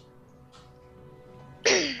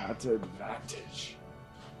 At advantage.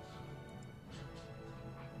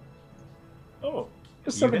 Oh,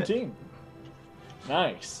 a 17.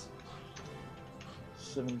 Nice.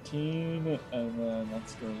 17, and then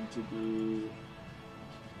that's going to be.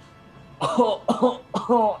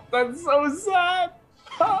 Oh, that's so sad.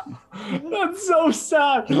 That's so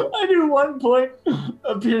sad. I do 1 point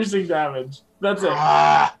of piercing damage. That's it.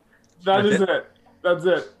 That's it. That's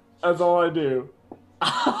it. That's all I do.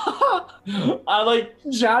 I like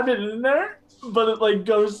jab it in there, but it like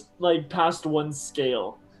goes like past one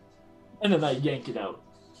scale, and then I yank it out.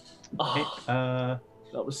 Okay, Oh,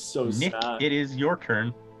 that was so Nick, sad. it is your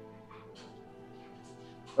turn.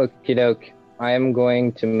 Okie doke. I am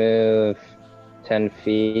going to move 10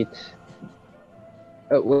 feet.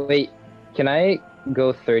 Oh, wait. Can I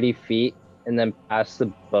go 30 feet and then pass the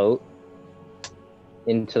boat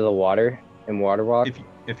into the water and water walk?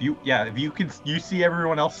 If you see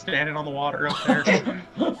everyone else standing on the water up there.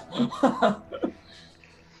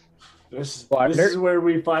 This Water. is where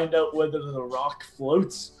we find out whether the rock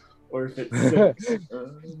floats or if it sinks.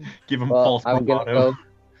 Give him Well, false bravado.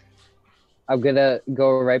 I'm gonna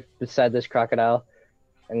go right beside this crocodile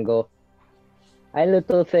and go, "Hi,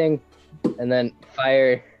 little thing," and then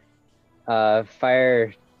fire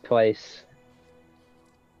twice.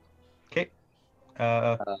 Okay.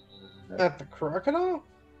 At the crocodile?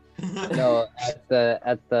 No, at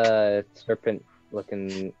the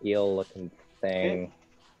serpent-looking, eel-looking thing.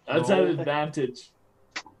 That's an advantage.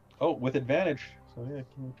 Oh, with advantage. So yeah,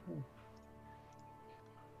 give me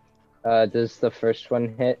a try. Does the first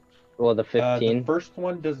one hit? Well, the 15. The first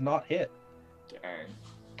one does not hit. Dang.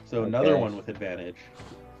 So another Okay. one with advantage.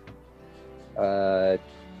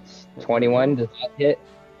 21 does that hit?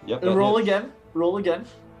 Yep. And roll again. Roll again.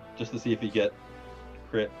 Just to see if you get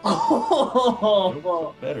crit. Oh,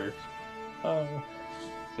 Nope, better. So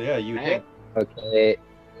yeah, you hit. Okay,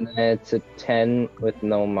 and then it's a 10 with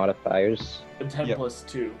no modifiers, a 10 Yep. plus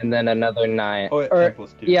 2. and then another 9. Oh, yeah, Or 10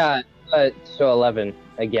 plus 2. yeah, so 11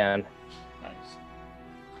 again. Nice.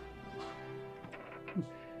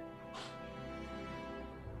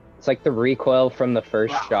 It's like the recoil from the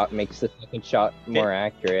first shot makes the second shot more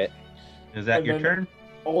accurate. Is that And your then- turn?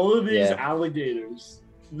 All of these Yeah. alligators.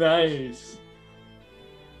 Nice.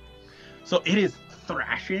 So it is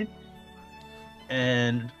thrashing.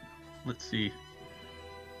 And let's see.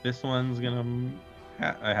 This one's gonna.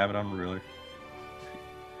 I have it on ruler.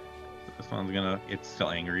 This one's gonna. It's still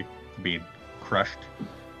angry, being crushed.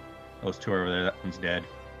 Those two are over there. That one's dead.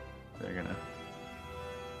 They're gonna.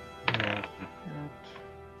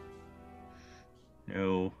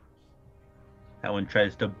 No. That one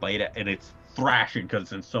tries to bite it, and it's thrashing because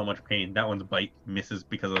it's in so much pain. That one's bite misses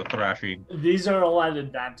because of the thrashing. These are all at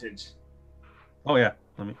advantage. Oh yeah,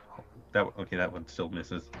 that one still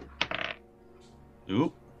misses.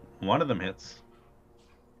 Oop, one of them hits.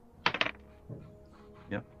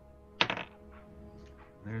 Yep.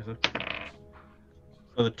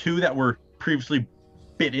 So the two that were previously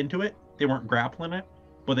bit into it, they weren't grappling it,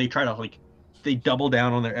 but they try to they double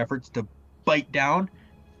down on their efforts to bite down,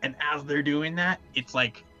 and as they're doing that, it's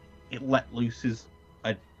like it let loose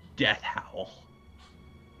a death howl.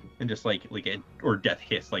 And just or death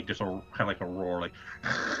hiss, just kind of like a roar,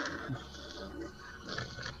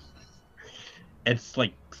 it's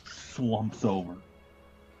slumps over.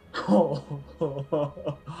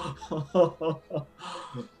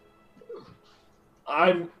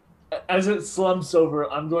 As it slumps over,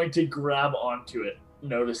 I'm going to grab onto it,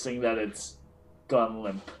 noticing that it's gone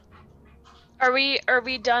limp. Are we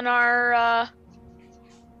done our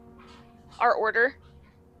order?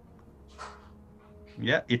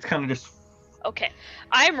 Yeah, it's kind of just. Okay,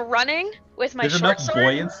 I'm running with my There's short enough sword,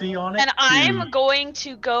 buoyancy on it. and I'm going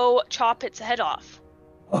to go chop its head off.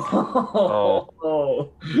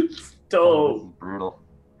 Oh, this stove. is brutal.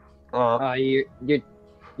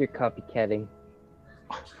 You're copycatting.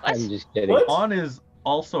 What? I'm just kidding. What? On is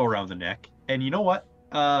also around the neck, and you know what?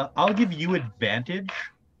 I'll give you advantage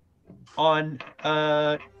on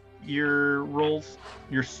your rolls,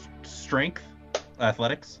 your strength,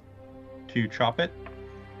 athletics, to chop it,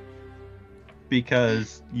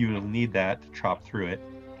 because you will need that to chop through it.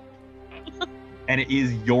 And it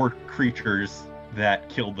is your creatures that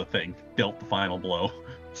killed the thing, dealt the final blow.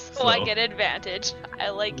 So I get advantage. I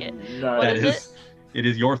like it. Nice. That is is, it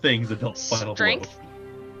is your things that dealt the final Strength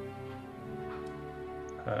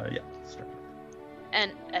blow. Yeah, strength.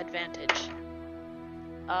 and advantage.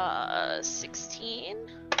 16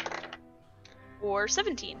 or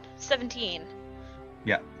 17. 17.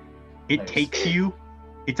 It Nice. takes you.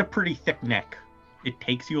 It's a pretty thick neck. It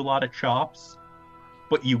takes you a lot of chops,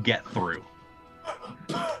 but you get through.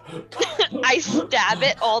 I stab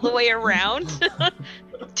it all the way around,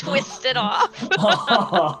 twist it off.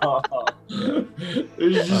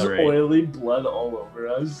 There's just Alright. oily blood all over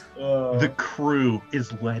us. The crew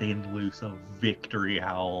is letting loose a victory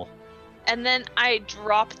howl. And then I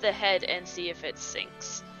drop the head and see if it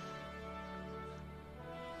sinks.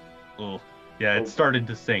 Oh, yeah, it started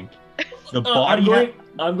to sink. The I'm body.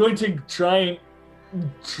 going to try and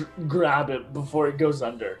grab it before it goes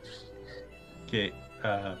under. Okay.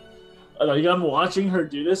 I'm watching her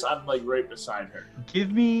do this. I'm right beside her.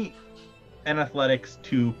 Give me an athletics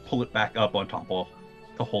to pull it back up on top of,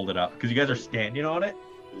 to hold it up, because you guys are standing on it,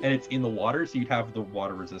 and it's in the water, so you'd have the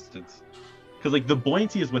water resistance. Because the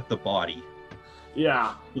buoyancy is with the body.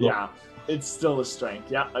 Yeah, Look. yeah. It's still a strength.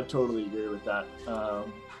 Yeah, I totally agree with that. I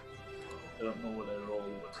don't know what I roll.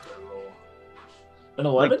 What did I roll? An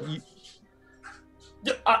 11?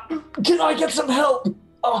 Can I get some help?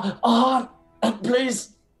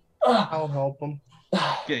 Please. I'll help him.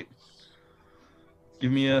 Okay.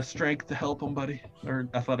 Give me a strength to help him, buddy, or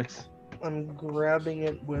athletics. I'm grabbing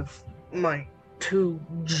it with my two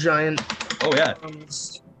giant Oh yeah.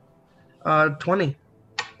 arms. 20.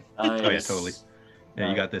 Oh yeah, totally. Yeah,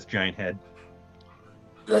 you got this giant head.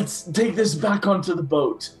 Let's take this back onto the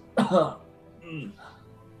boat.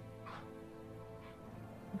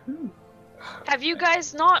 Have you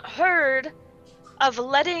guys not heard of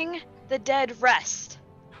letting the dead rest?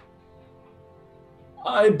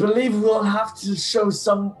 I believe we'll have to show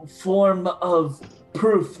some form of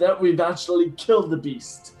proof that we've actually killed the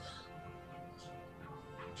beast.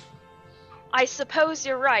 I suppose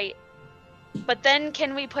you're right. But then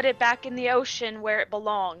can we put it back in the ocean where it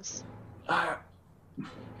belongs?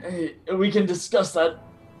 We can discuss that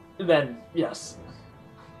then, yes.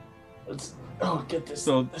 Let's get this.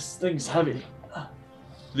 So- this thing's heavy.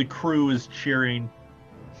 The crew is cheering.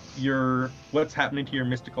 What's happening to your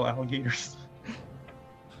mystical alligators?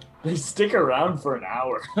 They stick around for an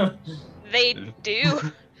hour. They do.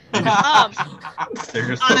 They're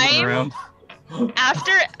just sitting I'm- around.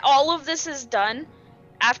 After all of this is done,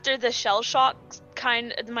 after the shell shock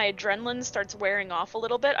my adrenaline starts wearing off a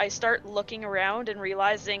little bit, I start looking around and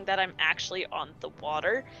realizing that I'm actually on the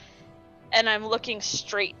water. And I'm looking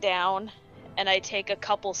straight down, and I take a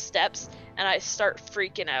couple steps, and I start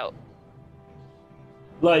freaking out.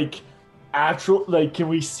 Can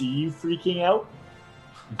we see you freaking out?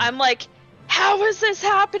 I'm like, how is this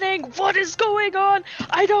happening? What is going on?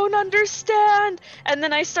 I don't understand. And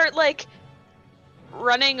then I start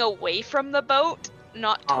running away from the boat,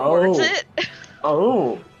 not towards Oh. it,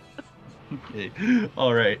 Oh. Okay.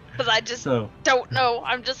 All right. because I just So don't know.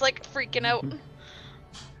 I'm just freaking out.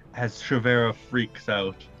 as Shavera freaks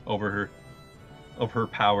out over her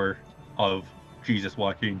power of Jesus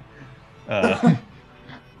walking.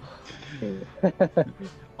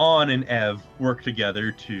 On and Ev work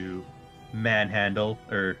together to manhandle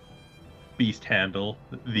or beast handle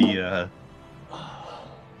the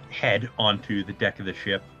head onto the deck of the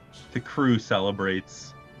ship. The crew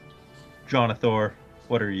celebrates. Jonathor,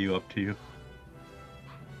 what are you up to?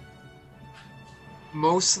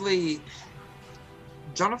 Mostly,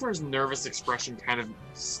 Jonathan's nervous expression kind of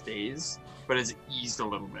stays, but has eased a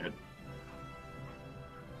little bit.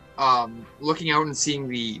 Looking out and seeing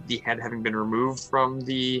the head having been removed from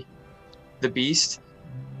the beast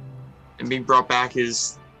and being brought back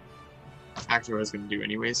is actually what I was going to do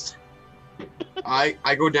anyways.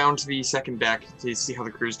 I go down to the second deck to see how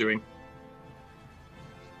the crew's doing.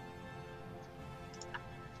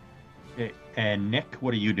 Okay, and Nick,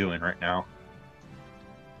 what are you doing right now?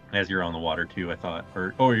 As you're on the water too, I thought,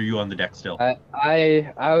 or are you on the deck still?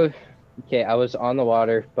 I was on the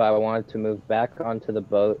water, but I wanted to move back onto the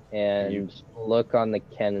boat and look on the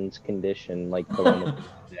cannon's condition, like the one with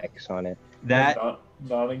the X on it. That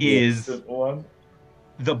not is one.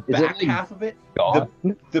 the Is it back like half of it. gone?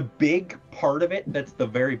 The big part of it that's the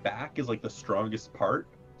very back is like the strongest part,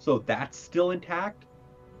 so that's still intact.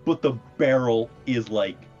 But the barrel is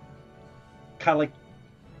like kind of like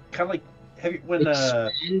have you,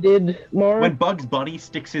 Expanded more? when Bugs Bunny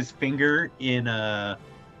sticks his finger in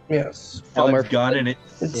Yes. Elmer Fud's gun and it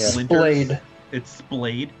It's splinters. splayed. It's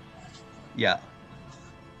splayed. Yeah.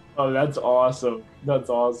 Oh, that's awesome. That's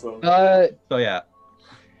awesome. So yeah.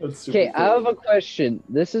 That's super Okay, I cool. have a question.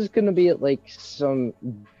 This is gonna be like some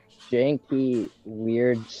janky,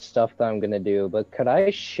 weird stuff that I'm gonna do, but could I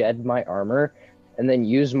shed my armor and then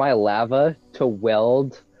use my lava to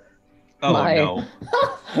weld Oh My- no.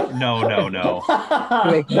 No. to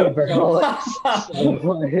make the barrel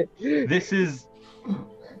somewhat? This is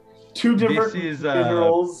Two different This is,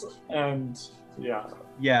 minerals and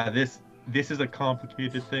yeah. This is a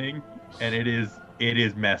complicated thing, and it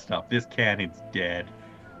is messed up. This cannon's dead.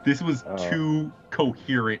 This was Oh. two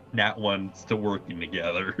coherent nat ones to working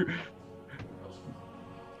together.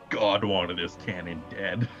 God wanted this cannon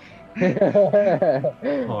dead.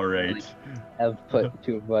 All right. I've put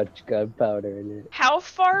too much gunpowder in it. How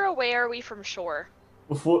far away are we from shore?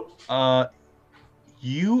 Before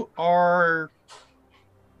You are,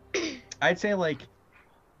 I'd say like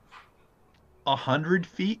 100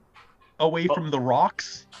 feet away from the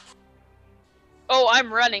rocks. Oh,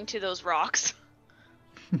 I'm running to those rocks.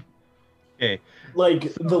 Okay.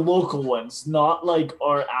 like the local ones, not like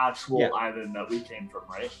our actual Yeah. island that we came from,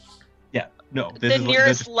 right? No, The this is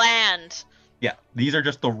nearest land. yeah. These are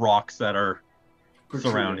just the rocks that are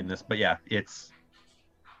Protruding. surrounding this, but yeah, it's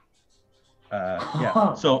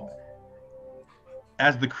yeah. So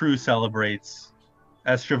as the crew celebrates,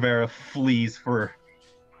 as Shavera flees for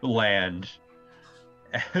land,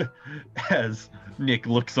 as Nick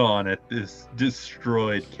looks on at this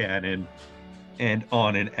destroyed cannon, and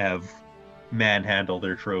On and Ev manhandle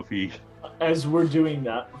their trophy. As we're doing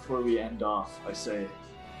that, before we end off, I say,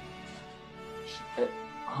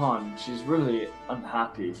 Han, she's really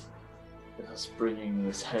unhappy with us bringing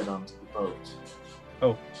this head onto the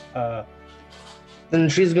boat. Then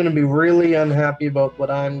she's going to be really unhappy about what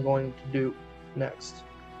I'm going to do next.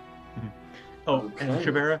 Oh, and Okay.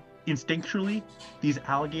 Shavera, instinctually, these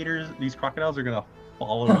crocodiles are gonna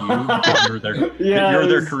follow you. You're their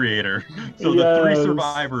Yes. creator. So the three Yes.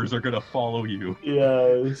 survivors are gonna follow you.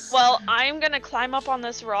 Yes. Well, I'm gonna climb up on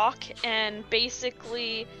this rock and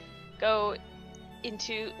basically go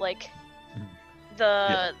into like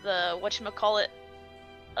the whatchamacallit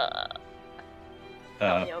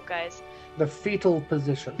help me out, guys. The fetal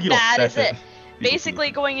position. Fetal, That that's is it. Fetal Basically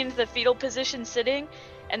position. going into the fetal position sitting,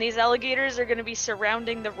 and these alligators are gonna be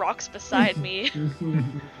surrounding the rocks beside me.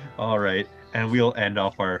 All right, and we'll end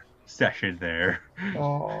off our session there.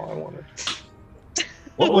 Oh, I wanted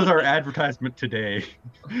What was our advertisement today?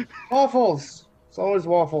 waffles. It's always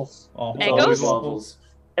waffles. Oh, It's always Egos? waffles.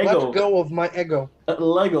 Let Ego. go of my ego.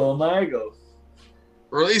 Lego, my ego.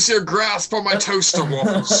 Release your grasp on my toaster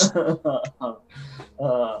waffles.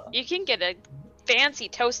 You can get a fancy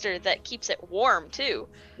toaster that keeps it warm too.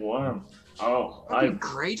 Warm. Oh, That'd be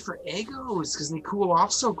great for Egos because they cool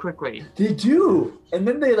off so quickly. They do, and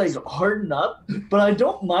then they like harden up. But I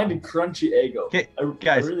don't mind a crunchy Eggo. Okay, I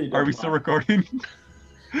guys, really don't are we still mind. recording?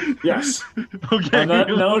 Yes. Okay. On that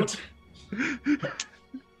note, keep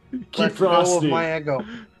Let go of frosty my ego.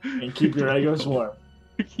 and keep your Eggos warm.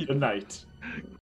 Good night.